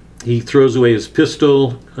 He throws away his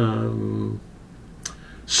pistol.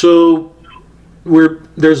 So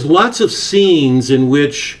there's lots of scenes in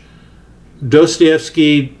which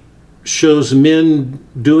Dostoevsky shows men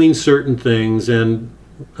doing certain things and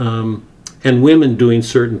women doing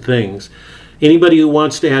certain things. Anybody who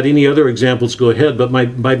wants to add any other examples, go ahead. But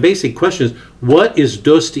my basic question is, what is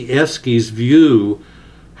Dostoevsky's view?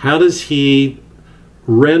 How does he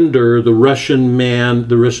render the Russian man,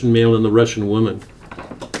 the Russian male, and the Russian woman?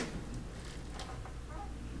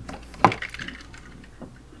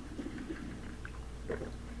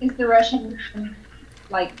 Is the Russian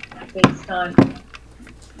based on,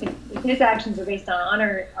 if his actions are based on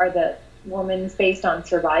honor, are the woman's based on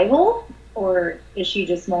survival, or is she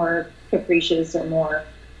just more capricious or more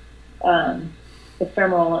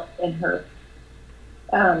ephemeral in her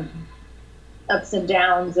ups and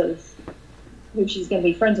downs of who she's going to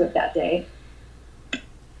be friends with that day?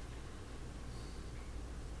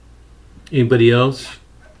 Anybody else?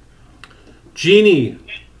 Jeannie,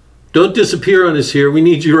 don't disappear on us here. We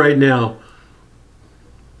need you right now.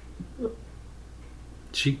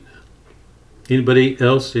 Anybody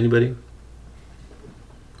else? Anybody?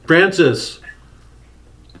 Francis.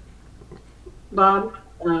 Bob,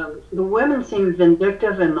 the women seem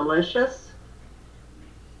vindictive and malicious.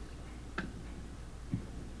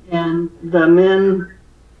 And the men,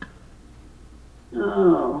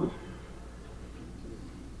 well,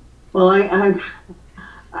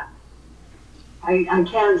 I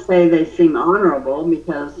can't say they seem honorable,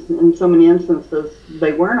 because in so many instances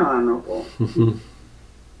they weren't honorable.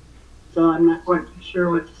 So I'm not quite sure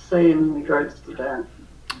what to say in regards to that.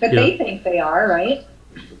 But they think they are, right?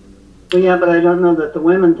 Well, yeah, but I don't know that the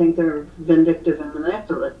women think they're vindictive and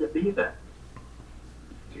manipulative either.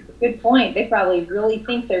 Good point. They probably really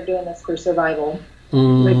think they're doing this for survival.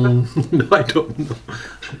 No, I don't know.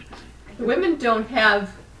 The women don't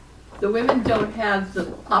have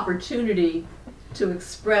the opportunity to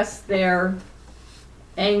express their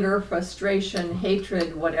anger, frustration,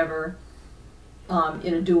 hatred, whatever,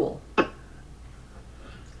 in a duel.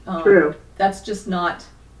 True. That's just not,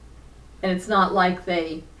 and it's not like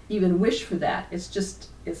they even wish for that. It's just,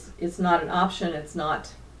 it's not an option. It's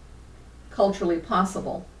not culturally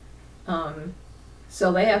possible.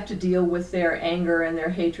 So they have to deal with their anger and their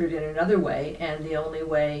hatred in another way, and the only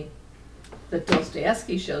way that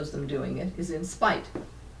Dostoevsky shows them doing it is in spite.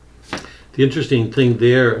 The interesting thing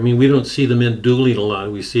there, I mean, we don't see the men dueling a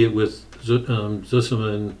lot. We see it with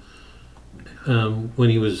Zosima when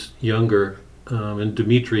he was younger, and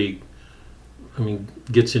Dmitri, I mean,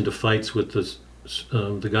 gets into fights with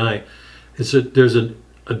the guy. There's a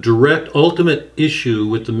direct, ultimate issue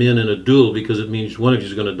with the men in a duel, because it means one of you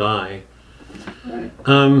is going to die. Right.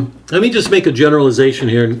 Let me just make a generalization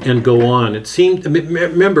here and go on. It seemed,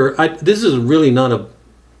 remember, this is really not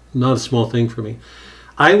a small thing for me.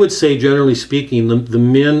 I would say, generally speaking, the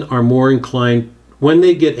men are more inclined, when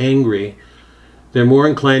they get angry, they're more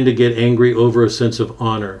inclined to get angry over a sense of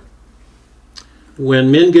honor.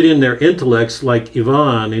 When men get in their intellects, like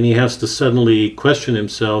Ivan, and he has to suddenly question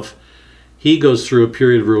himself, he goes through a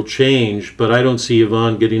period of real change, but I don't see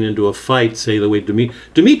Ivan getting into a fight, say, the way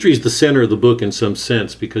Dmitri's the center of the book in some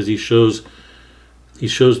sense, because he shows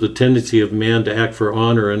the tendency of man to act for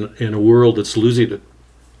honor in a world that's losing it.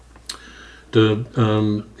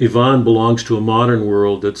 Ivan belongs to a modern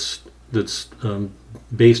world that's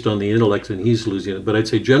based on the intellect, and he's losing it. But I'd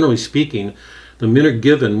say, generally speaking, the men are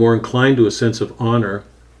given more inclined to a sense of honor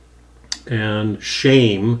and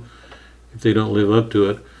shame if they don't live up to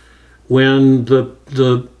it. When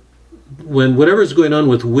when whatever's going on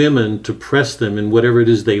with women to press them in whatever it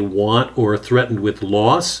is they want, or are threatened with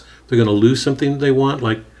loss, they're going to lose something they want,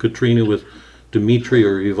 like Katrina with Dmitri,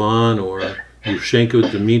 or Ivan, or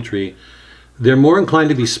Grushenka, Dmitri, they're more inclined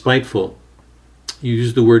to be spiteful. You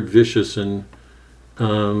use the word vicious and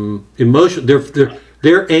emotion.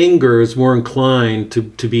 Their anger is more inclined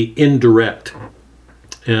to be indirect.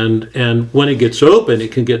 And when it gets open,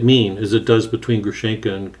 it can get mean, as it does between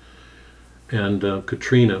Grushenka and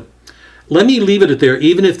Katrina. Let me leave it at there,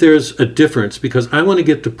 even if there's a difference, because I want to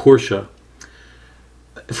get to Portia.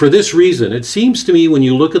 For this reason, it seems to me when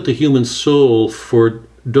you look at the human soul for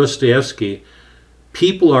Dostoevsky,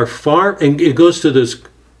 people are far, and it goes to this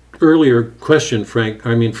earlier question, Fred,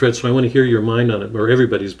 so I want to hear your mind on it, or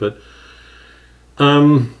everybody's, but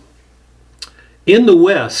in the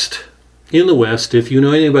West, if you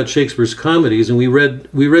know anything about Shakespeare's comedies, and we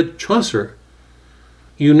read Chaucer,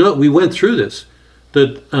 we went through this,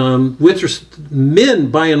 that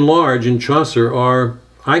men by and large in Chaucer are,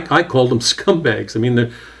 I call them scumbags. I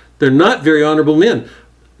mean, they're not very honorable men.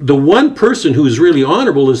 The one person who is really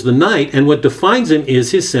honorable is the knight, and what defines him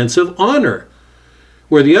is his sense of honor.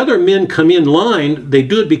 Where the other men come in line, they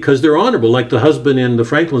do it because they're honorable, like the husband in the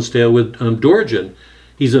Franklin's Tale with Dorigen.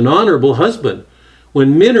 He's an honorable husband.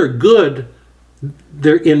 When men are good,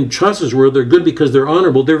 they're in Chaucer's world, they're good because they're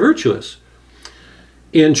honorable, they're virtuous.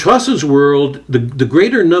 In Chaucer's world, the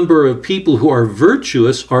greater number of people who are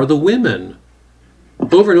virtuous are the women,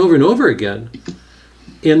 over and over and over again.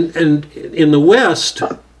 In the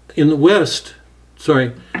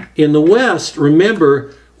West,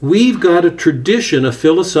 remember, we've got a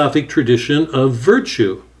philosophic tradition of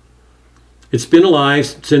virtue. It's been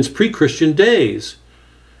alive since pre-Christian days.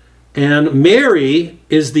 And Mary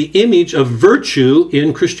is the image of virtue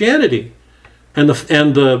in Christianity. And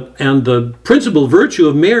the principal virtue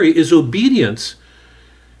of Mary is obedience.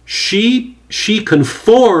 She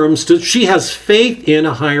conforms to, she has faith in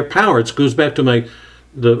a higher power. It goes back to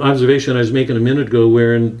the observation I was making a minute ago,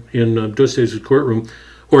 where in Dostoevsky's courtroom,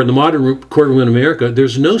 or in the modern courtroom in America,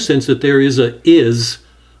 there's no sense that there is a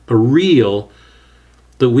real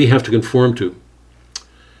that we have to conform to.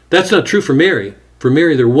 That's not true for Mary. For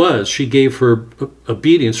Mary, there was. She gave her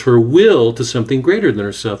obedience, her will, to something greater than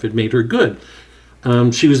herself. It made her good.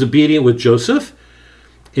 She was obedient with Joseph.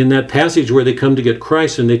 In that passage where they come to get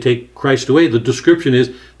Christ and they take Christ away, the description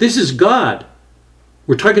is, this is God.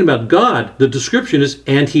 We're talking about God. The description is,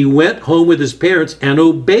 and he went home with his parents and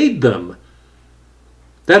obeyed them.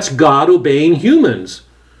 That's God obeying humans.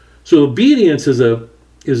 So obedience is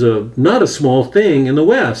not a small thing in the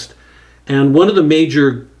West. And one of the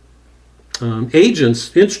major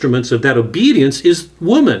instruments of that obedience is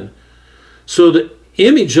woman. So the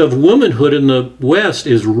image of womanhood in the West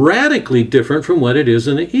is radically different from what it is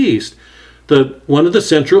in the East. We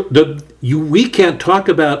can't talk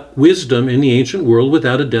about wisdom in the ancient world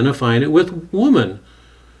without identifying it with woman.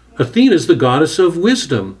 Athena is the goddess of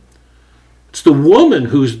wisdom. It's the woman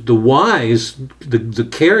who's the wise, the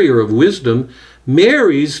carrier of wisdom.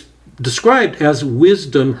 Mary's described as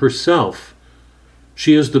wisdom herself.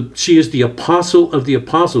 She is the apostle of the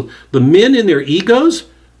apostles. The men in their egos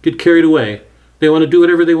get carried away. They want to do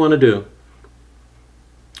whatever they want to do.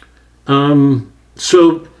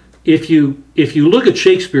 So if you look at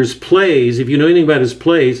Shakespeare's plays, if you know anything about his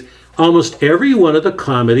plays, almost every one of the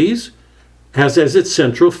comedies has as its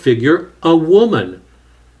central figure a woman.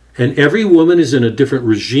 And every woman is in a different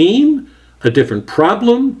regime, a different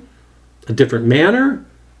problem, a different manner,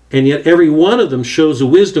 and yet every one of them shows a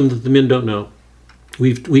wisdom that the men don't know.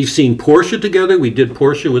 We've seen Portia together. We did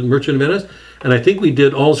Portia with Merchant of Venice, and I think we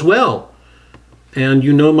did All's Well. And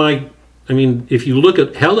if you look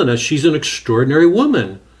at Helena, she's an extraordinary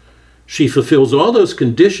woman. She fulfills all those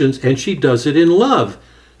conditions, and she does it in love.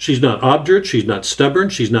 She's not obdurate, she's not stubborn,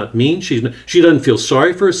 she's not mean, she doesn't feel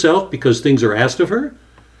sorry for herself because things are asked of her.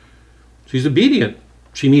 She's obedient.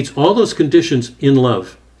 She meets all those conditions in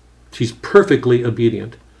love. She's perfectly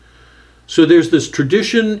obedient. So there's this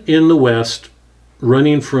tradition in the West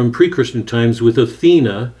running from pre-Christian times with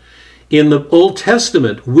Athena. In the Old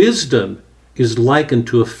Testament, wisdom is likened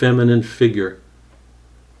to a feminine figure.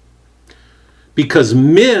 Because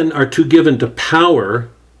men are too given to power,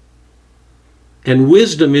 and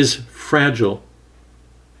wisdom is fragile.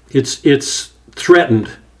 It's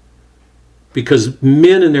threatened. Because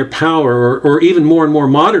men in their power, or even more and more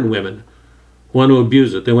modern women, want to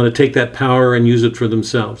abuse it. They want to take that power and use it for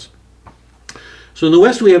themselves. So in the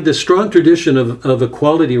West, we have this strong tradition of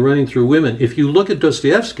equality running through women. If you look at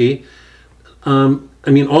Dostoevsky, all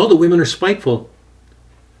the women are spiteful.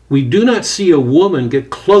 We do not see a woman get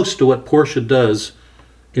close to what Portia does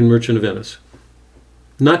in Merchant of Venice.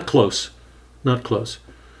 Not close. Not close.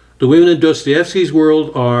 The women in Dostoevsky's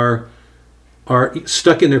world are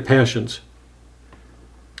stuck in their passions.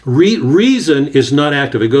 Reason is not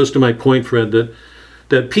active. It goes to my point, Fred,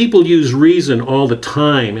 that people use reason all the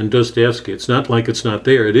time in Dostoevsky. It's not like it's not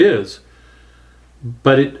there. It is.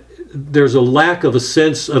 But there's a lack of a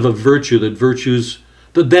sense of a virtue,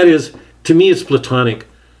 that is, to me it's Platonic,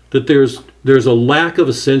 that there's a lack of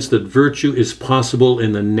a sense that virtue is possible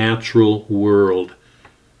in the natural world.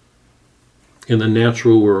 In the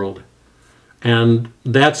natural world. And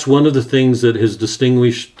that's one of the things that has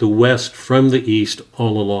distinguished the West from the East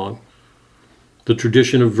all along. The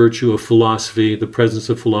tradition of virtue, of philosophy, the presence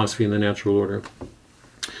of philosophy in the natural order.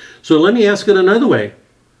 So let me ask it another way.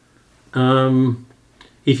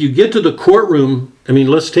 If you get to the courtroom,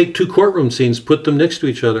 let's take two courtroom scenes, put them next to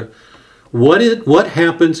each other. What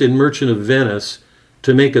happens in Merchant of Venice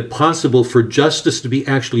to make it possible for justice to be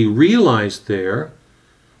actually realized there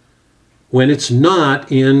when it's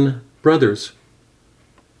not in Brothers?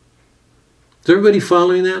 Is everybody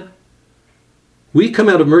following that? We come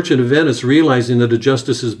out of Merchant of Venice realizing that a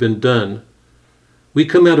justice has been done. We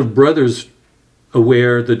come out of Brothers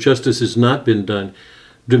aware that justice has not been done.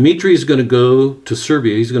 Dmitri is going to go to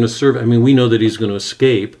Serbia. He's going to serve. We know that he's going to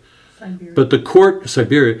escape. Siberia.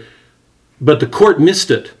 But the court missed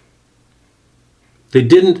it. They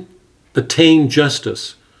didn't attain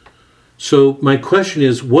justice. So my question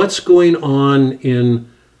is, what's going on in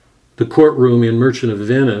the courtroom in Merchant of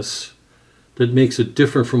Venice that makes it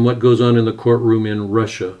different from what goes on in the courtroom in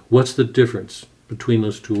Russia? What's the difference between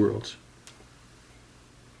those two worlds?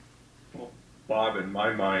 Well, Bob, in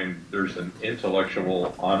my mind, there's an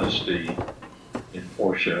intellectual honesty in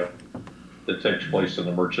Portia that takes place in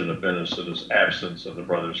the Merchant of Venice that is absence of the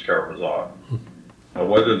Brothers Karamazov. Now,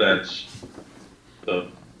 whether that's the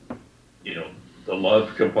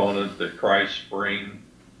love component that Christ bring,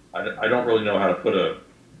 I don't really know how to put a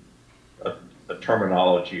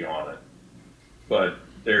terminology on it, but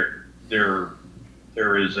there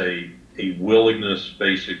is a willingness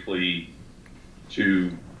basically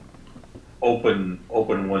to open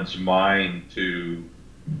one's mind to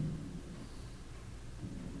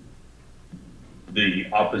the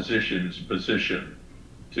opposition's position,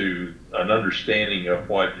 to an understanding of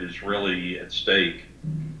what is really at stake,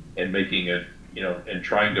 and making it, and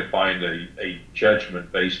trying to find a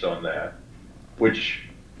judgment based on that, which,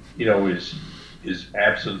 is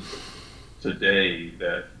absent today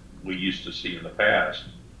that we used to see in the past.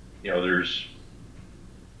 There's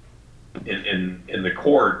in the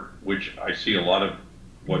court, which I see a lot of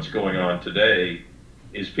what's going on today,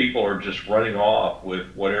 is people are just running off with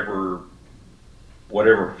whatever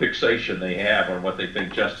fixation they have on what they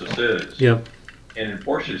think justice is. Yep. And in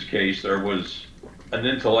Portia's case, there was an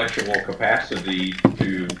intellectual capacity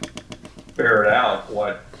to ferret out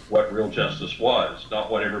what real justice was,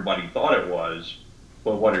 not what everybody thought it was,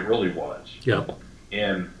 but what it really was. Yeah.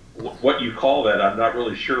 And what you call that, I'm not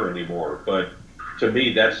really sure anymore. But to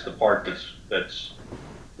me, that's the part that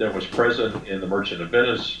was present in the Merchant of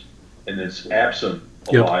Venice, and it's absent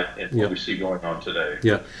a lot in what we see going on today.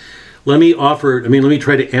 Yeah. Let me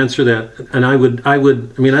try to answer that. And I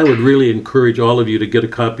would really encourage all of you to get a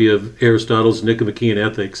copy of Aristotle's Nicomachean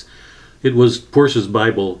Ethics. It was Portia's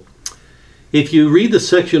Bible. If you read the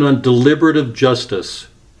section on deliberative justice,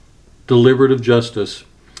 there's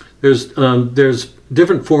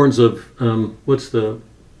different forms of, what's the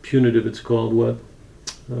punitive it's called, what?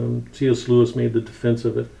 C.S. Lewis made the defense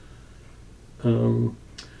of it.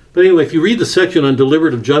 But anyway, if you read the section on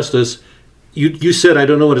deliberative justice, you said, I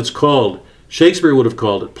don't know what it's called. Shakespeare would have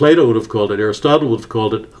called it, Plato would have called it, Aristotle would have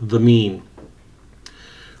called it the mean.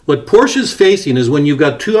 What Portia's facing is when you've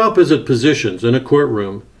got two opposite positions in a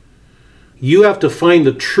courtroom, you have to find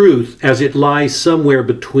the truth as it lies somewhere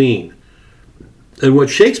between. And what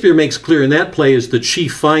Shakespeare makes clear in that play is that she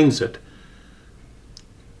finds it.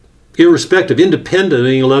 Irrespective, independent of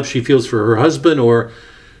any love she feels for her husband, or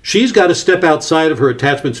she's got to step outside of her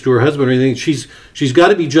attachments to her husband or anything. She's got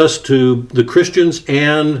to be just to the Christians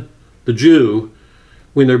and the Jew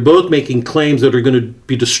when they're both making claims that are going to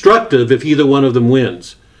be destructive if either one of them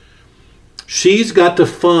wins. She's got to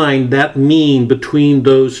find that mean between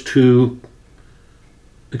those two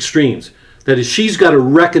extremes. That is, she's got to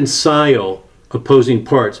reconcile opposing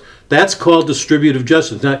parts. That's called distributive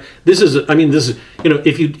justice. Now, I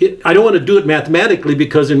don't want to do it mathematically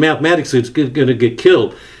because in mathematics it's going to get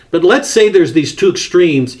killed. But let's say there's these two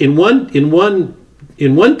extremes. In one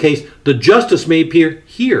case, the justice may appear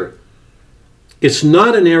here. It's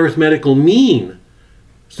not an arithmetical mean.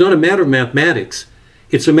 It's not a matter of mathematics.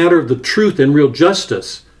 It's a matter of the truth and real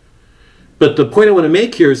justice. But the point I want to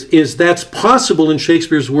make here is that's possible in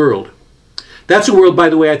Shakespeare's world. That's a world, by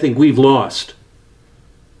the way, I think we've lost.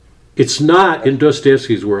 It's not in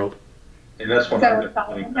Dostoevsky's world. And that's what Is that I'm what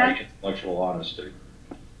defining Solomon by had? intellectual honesty.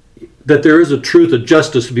 That there is a truth, a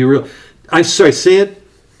justice to be real. I'm sorry, say it.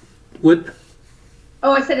 What?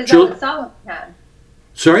 Oh, I said, is Jill- that what Solomon had?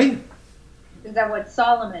 Sorry? Is that what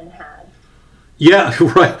Solomon had? Yeah,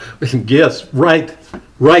 right. Yes, right.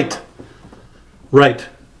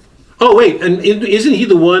 Oh, wait, and isn't he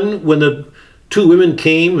the one when the two women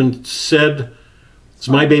came and said, it's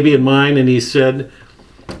my baby and mine, and he said,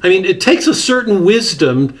 I mean, it takes a certain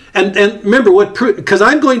wisdom, and remember what, because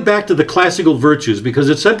I'm going back to the classical virtues, because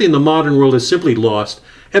it's something the modern world has simply lost.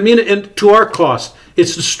 I mean, and to our cost,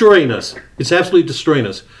 it's destroying us. It's absolutely destroying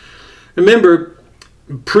us. Remember,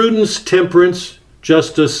 prudence, temperance,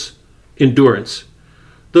 justice, endurance.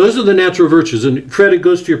 Those are the natural virtues. And Fred, it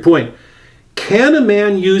goes to your point. Can a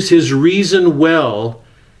man use his reason well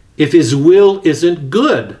if his will isn't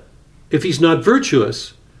good, if he's not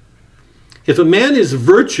virtuous? If a man is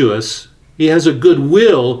virtuous, he has a good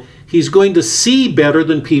will, he's going to see better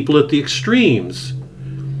than people at the extremes.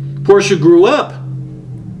 Portia grew up,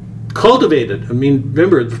 cultivated, I mean,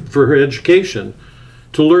 remember, for her education,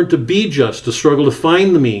 to learn to be just, to struggle to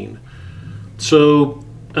find the mean. So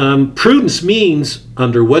prudence means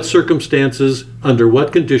under what circumstances, under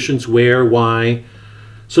what conditions, where, why.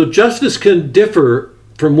 So justice can differ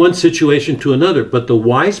from one situation to another, but the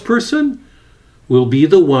wise person will be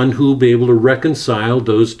the one who will be able to reconcile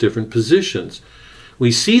those different positions.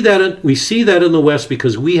 We see that in the West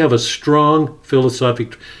because we have a strong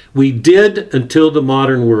philosophic. We did until the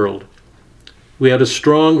modern world. We had a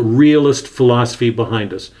strong realist philosophy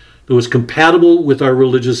behind us that was compatible with our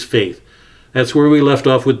religious faith. That's where we left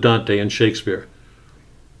off with Dante and Shakespeare.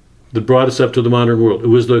 That brought us up to the modern world. It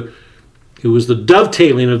was the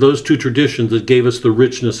dovetailing of those two traditions that gave us the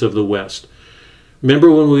richness of the West.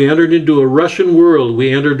 Remember, when we entered into a Russian world,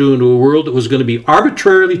 we entered into a world that was going to be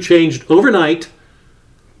arbitrarily changed overnight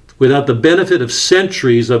without the benefit of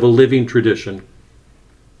centuries of a living tradition.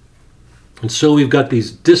 And so we've got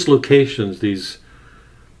these dislocations,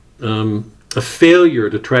 a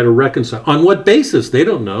failure to try to reconcile. On what basis? They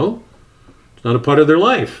don't know. It's not a part of their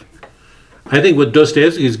life. I think what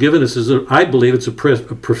Dostoevsky has given us is, I believe it's a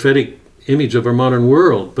prophetic image of our modern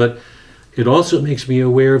world, but it also makes me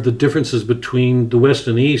aware of the differences between the West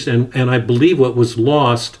and the East, and I believe what was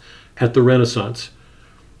lost at the Renaissance,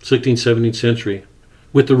 16th, 17th century.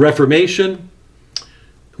 With the Reformation,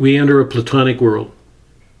 we enter a Platonic world.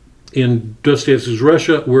 In Dostoevsky's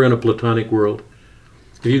Russia, we're in a Platonic world.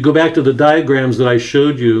 If you go back to the diagrams that I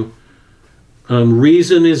showed you,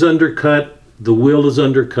 reason is undercut, the will is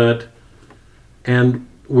undercut, and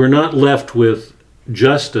we're not left with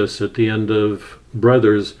justice at the end of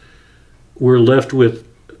Brothers. We're left with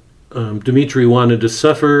Dmitri wanted to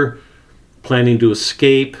suffer, planning to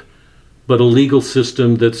escape, but a legal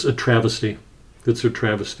system that's a travesty. It's a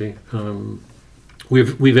travesty.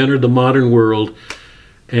 We've entered the modern world,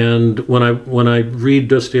 and when I read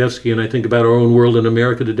Dostoevsky and I think about our own world in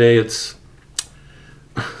America today, it's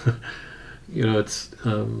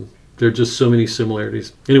there are just so many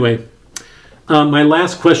similarities. Anyway, my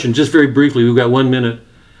last question, just very briefly, we've got 1 minute.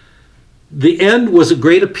 The end was a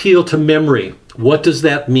great appeal to memory. What does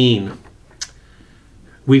that mean?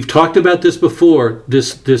 We've talked about this before,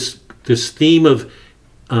 this theme of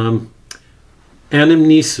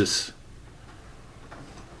anamnesis,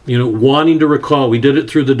 wanting to recall. We did it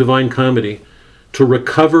through the Divine Comedy, to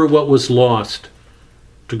recover what was lost,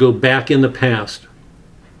 to go back in the past.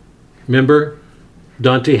 Remember,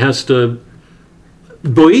 Dante has to,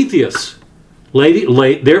 Boethius, there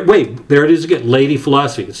it is again, lady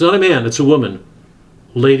philosophy. It's not a man, it's a woman.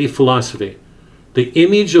 Lady philosophy. The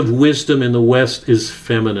image of wisdom in the West is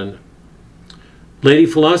feminine. Lady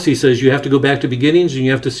philosophy says you have to go back to beginnings and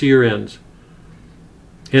you have to see your ends.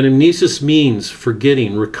 Anamnesis means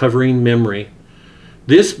forgetting, recovering memory.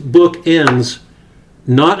 This book ends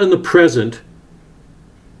not in the present.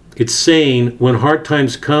 It's saying, when hard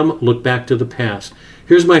times come, look back to the past.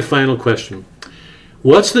 Here's my final question.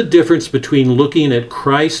 What's the difference between looking at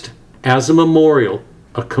Christ as a memorial,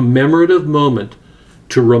 a commemorative moment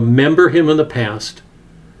to remember him in the past,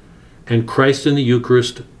 and Christ in the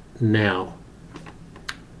Eucharist now?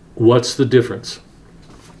 What's the difference?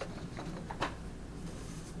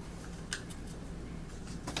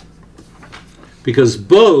 Because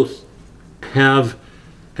both have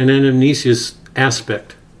an anamnesis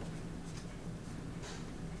aspect.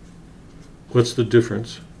 What's the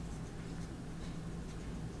difference?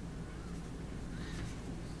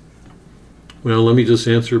 Well, let me just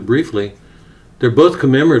answer briefly. They're both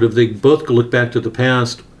commemorative. They both look back to the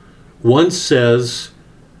past. One says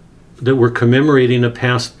that we're commemorating an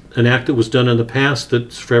act that was done in the past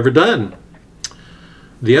that's forever done.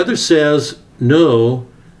 The other says, no,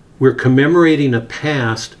 we're commemorating a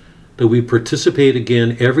past that we participate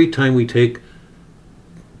again every time we take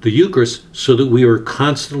the Eucharist, so that we are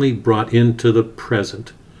constantly brought into the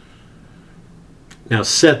present. Now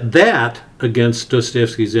set that against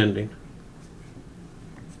Dostoevsky's ending.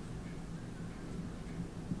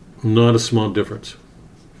 Not a small difference.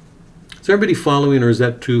 Is everybody following, or is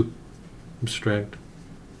that too abstract?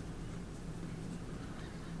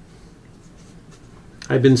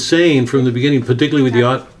 I've been saying from the beginning, particularly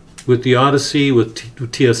with the Odyssey,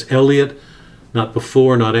 with T.S. Eliot, not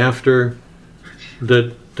before, not after,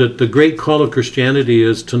 that the great call of Christianity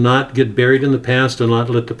is to not get buried in the past and not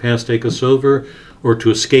let the past take us over, or to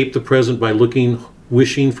escape the present by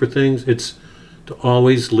wishing for things. It's to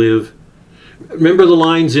always live. Remember the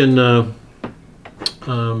lines in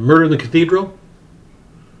Murder in the Cathedral?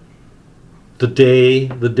 The day,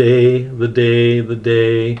 the day, the day, the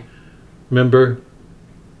day. Remember?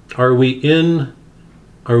 Are we in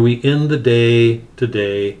the day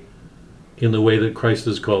today in the way that Christ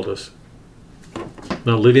has called us?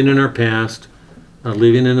 Not living in our past, not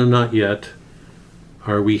living in a not yet.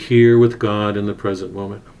 Are we here with God in the present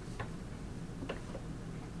moment?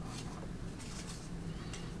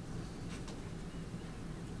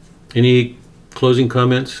 Any closing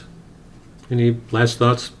comments? Any last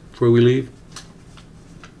thoughts before we leave?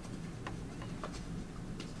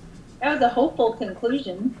 That was a hopeful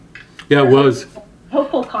conclusion. Yeah, it was.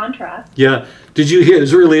 Hopeful contrast. Yeah. Did you hear?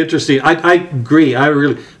 It's really interesting. I agree.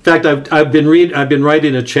 In fact, I've been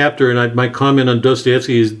writing a chapter, and my comment on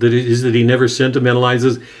Dostoevsky is that he never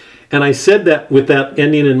sentimentalizes, and I said that with that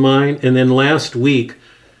ending in mind. And then last week,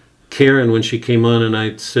 Karen, when she came on, and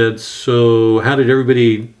I said, "So, what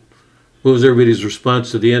was everybody's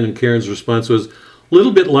response to the end?" And Karen's response was a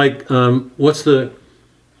little bit like, "What's the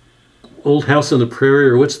old house on the prairie?"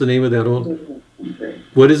 Or what's the name of that old?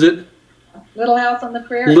 What is it? Little House on the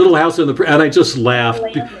Prairie. Little House on the Prairie. And I just laughed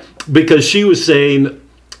because she was saying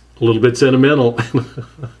a little bit sentimental.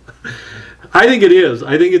 I think it is.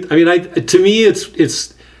 To me,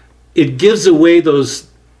 it gives away those,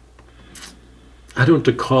 I don't know what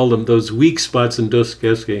to call them, those weak spots in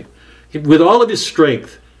Dostoevsky. With all of his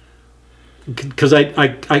strength, because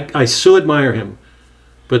I so admire him,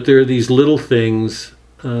 but there are these little things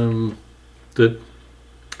that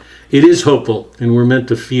it is hopeful, and we're meant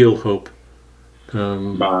to feel hope.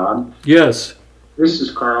 Bob? Yes? This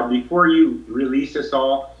is Carl. Before you release us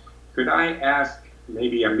all, could I ask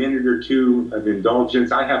maybe a minute or two of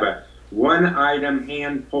indulgence? I have a one-item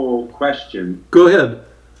hand poll question. Go ahead.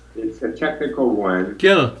 It's a technical one.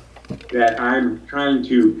 Yeah. That I'm trying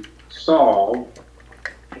to solve,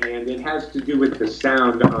 and it has to do with the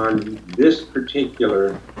sound on this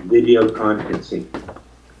particular video conferencing.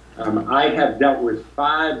 I have dealt with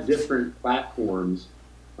 5 different platforms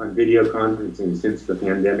on video conferencing since the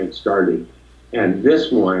pandemic started. And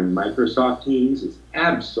this one, Microsoft Teams, is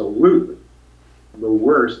absolutely the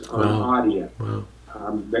worst on audio. Wow.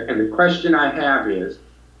 And the question I have is,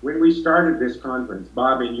 when we started this conference,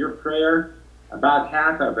 Bob, in your prayer, about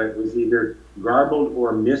half of it was either garbled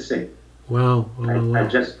or missing. Wow.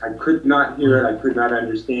 I could not hear it. I could not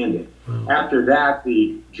understand it. Wow. After that,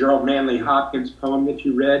 the Gerald Manley Hopkins poem that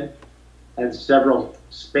you read had several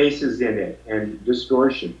spaces in it and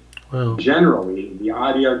distortion. Wow. Generally, the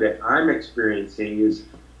audio that I'm experiencing is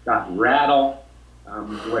got rattle,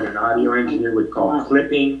 what an audio engineer would call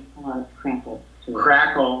clipping,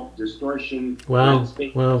 crackle, distortion,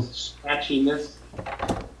 scratchiness.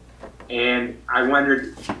 And I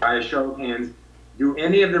wondered, by a show of hands, do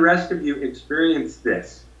any of the rest of you experience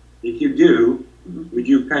this? If you do, would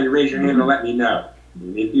you kind of raise your hand and let me know?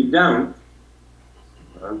 And if you don't,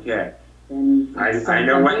 okay. I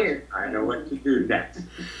know what to do next.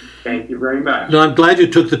 Thank you very much. No, I'm glad you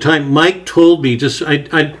took the time. Mike told me,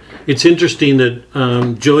 it's interesting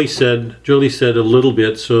that Jolie said a little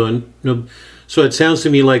bit, so it sounds to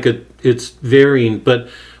me like it's varying, but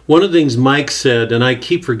one of the things Mike said, and I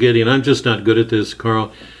keep forgetting, I'm just not good at this,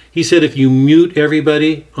 Carl, he said if you mute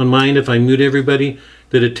everybody, on mine, if I mute everybody,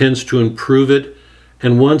 that it tends to improve it,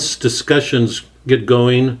 and once discussions get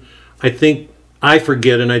going, I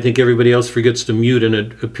forget, and I think everybody else forgets to mute, and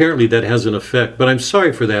apparently that has an effect. But I'm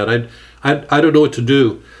sorry for that. I don't know what to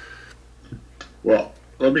do. Well,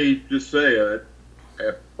 let me just say,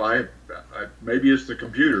 maybe it's the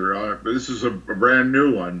computer. This is a brand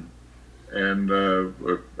new one, and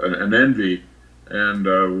an Envy,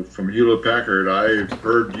 and from Hewlett Packard, I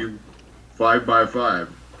heard you 5x5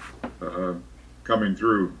 coming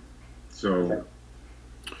through. So.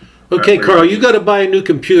 Okay, Carl, you got to buy a new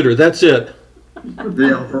computer. That's it.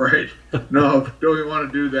 Yeah, right. No, don't we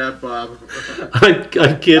want to do that, Bob?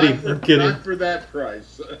 I'm kidding. I'm kidding. Not for that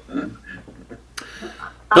price.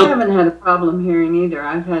 I haven't had a problem hearing either.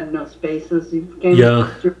 I've had no spaces. You came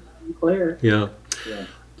through clear. Yeah.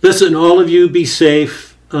 Listen, all of you, be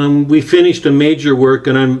safe. We finished a major work,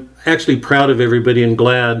 and I'm actually proud of everybody and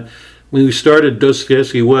glad. When we started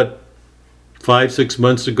Dostoevsky, 5-6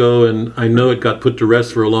 months ago, and I know it got put to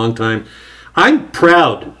rest for a long time. I'm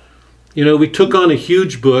proud. You know, we took on a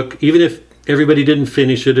huge book, even if everybody didn't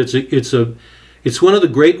finish it. It's one of the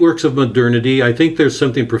great works of modernity. I think there's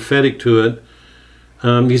something prophetic to it.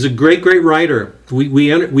 He's a great writer.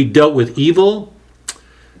 We dealt with evil,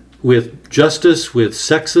 with justice, with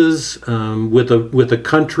sexes, with a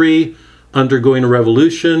country undergoing a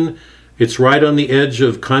revolution. It's right on the edge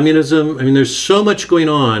of communism. I mean, there's so much going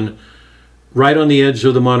on right on the edge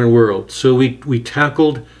of the modern world. So we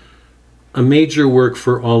tackled a major work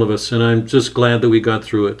for all of us, and I'm just glad that we got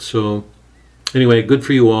through it. So anyway, good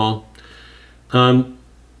for you all. We're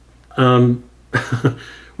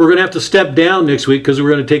going to have to step down next week because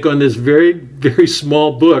we're going to take on this very, very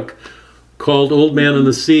small book called Old Man and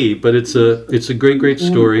the Sea, but it's a great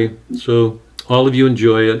story. So all of you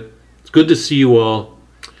enjoy it. It's good to see you all.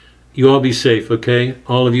 You all be safe, okay?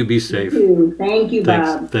 All of you be safe. Thank you,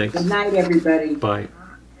 Bob. Thanks. Good night, everybody. Bye.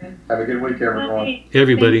 Have a good week, everyone.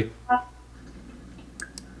 Everybody.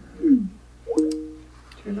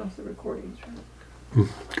 Turn off the recordings.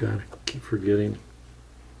 God, I keep forgetting.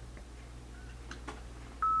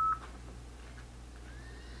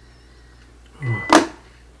 Oh.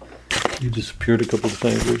 You disappeared a couple of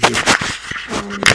times, did you?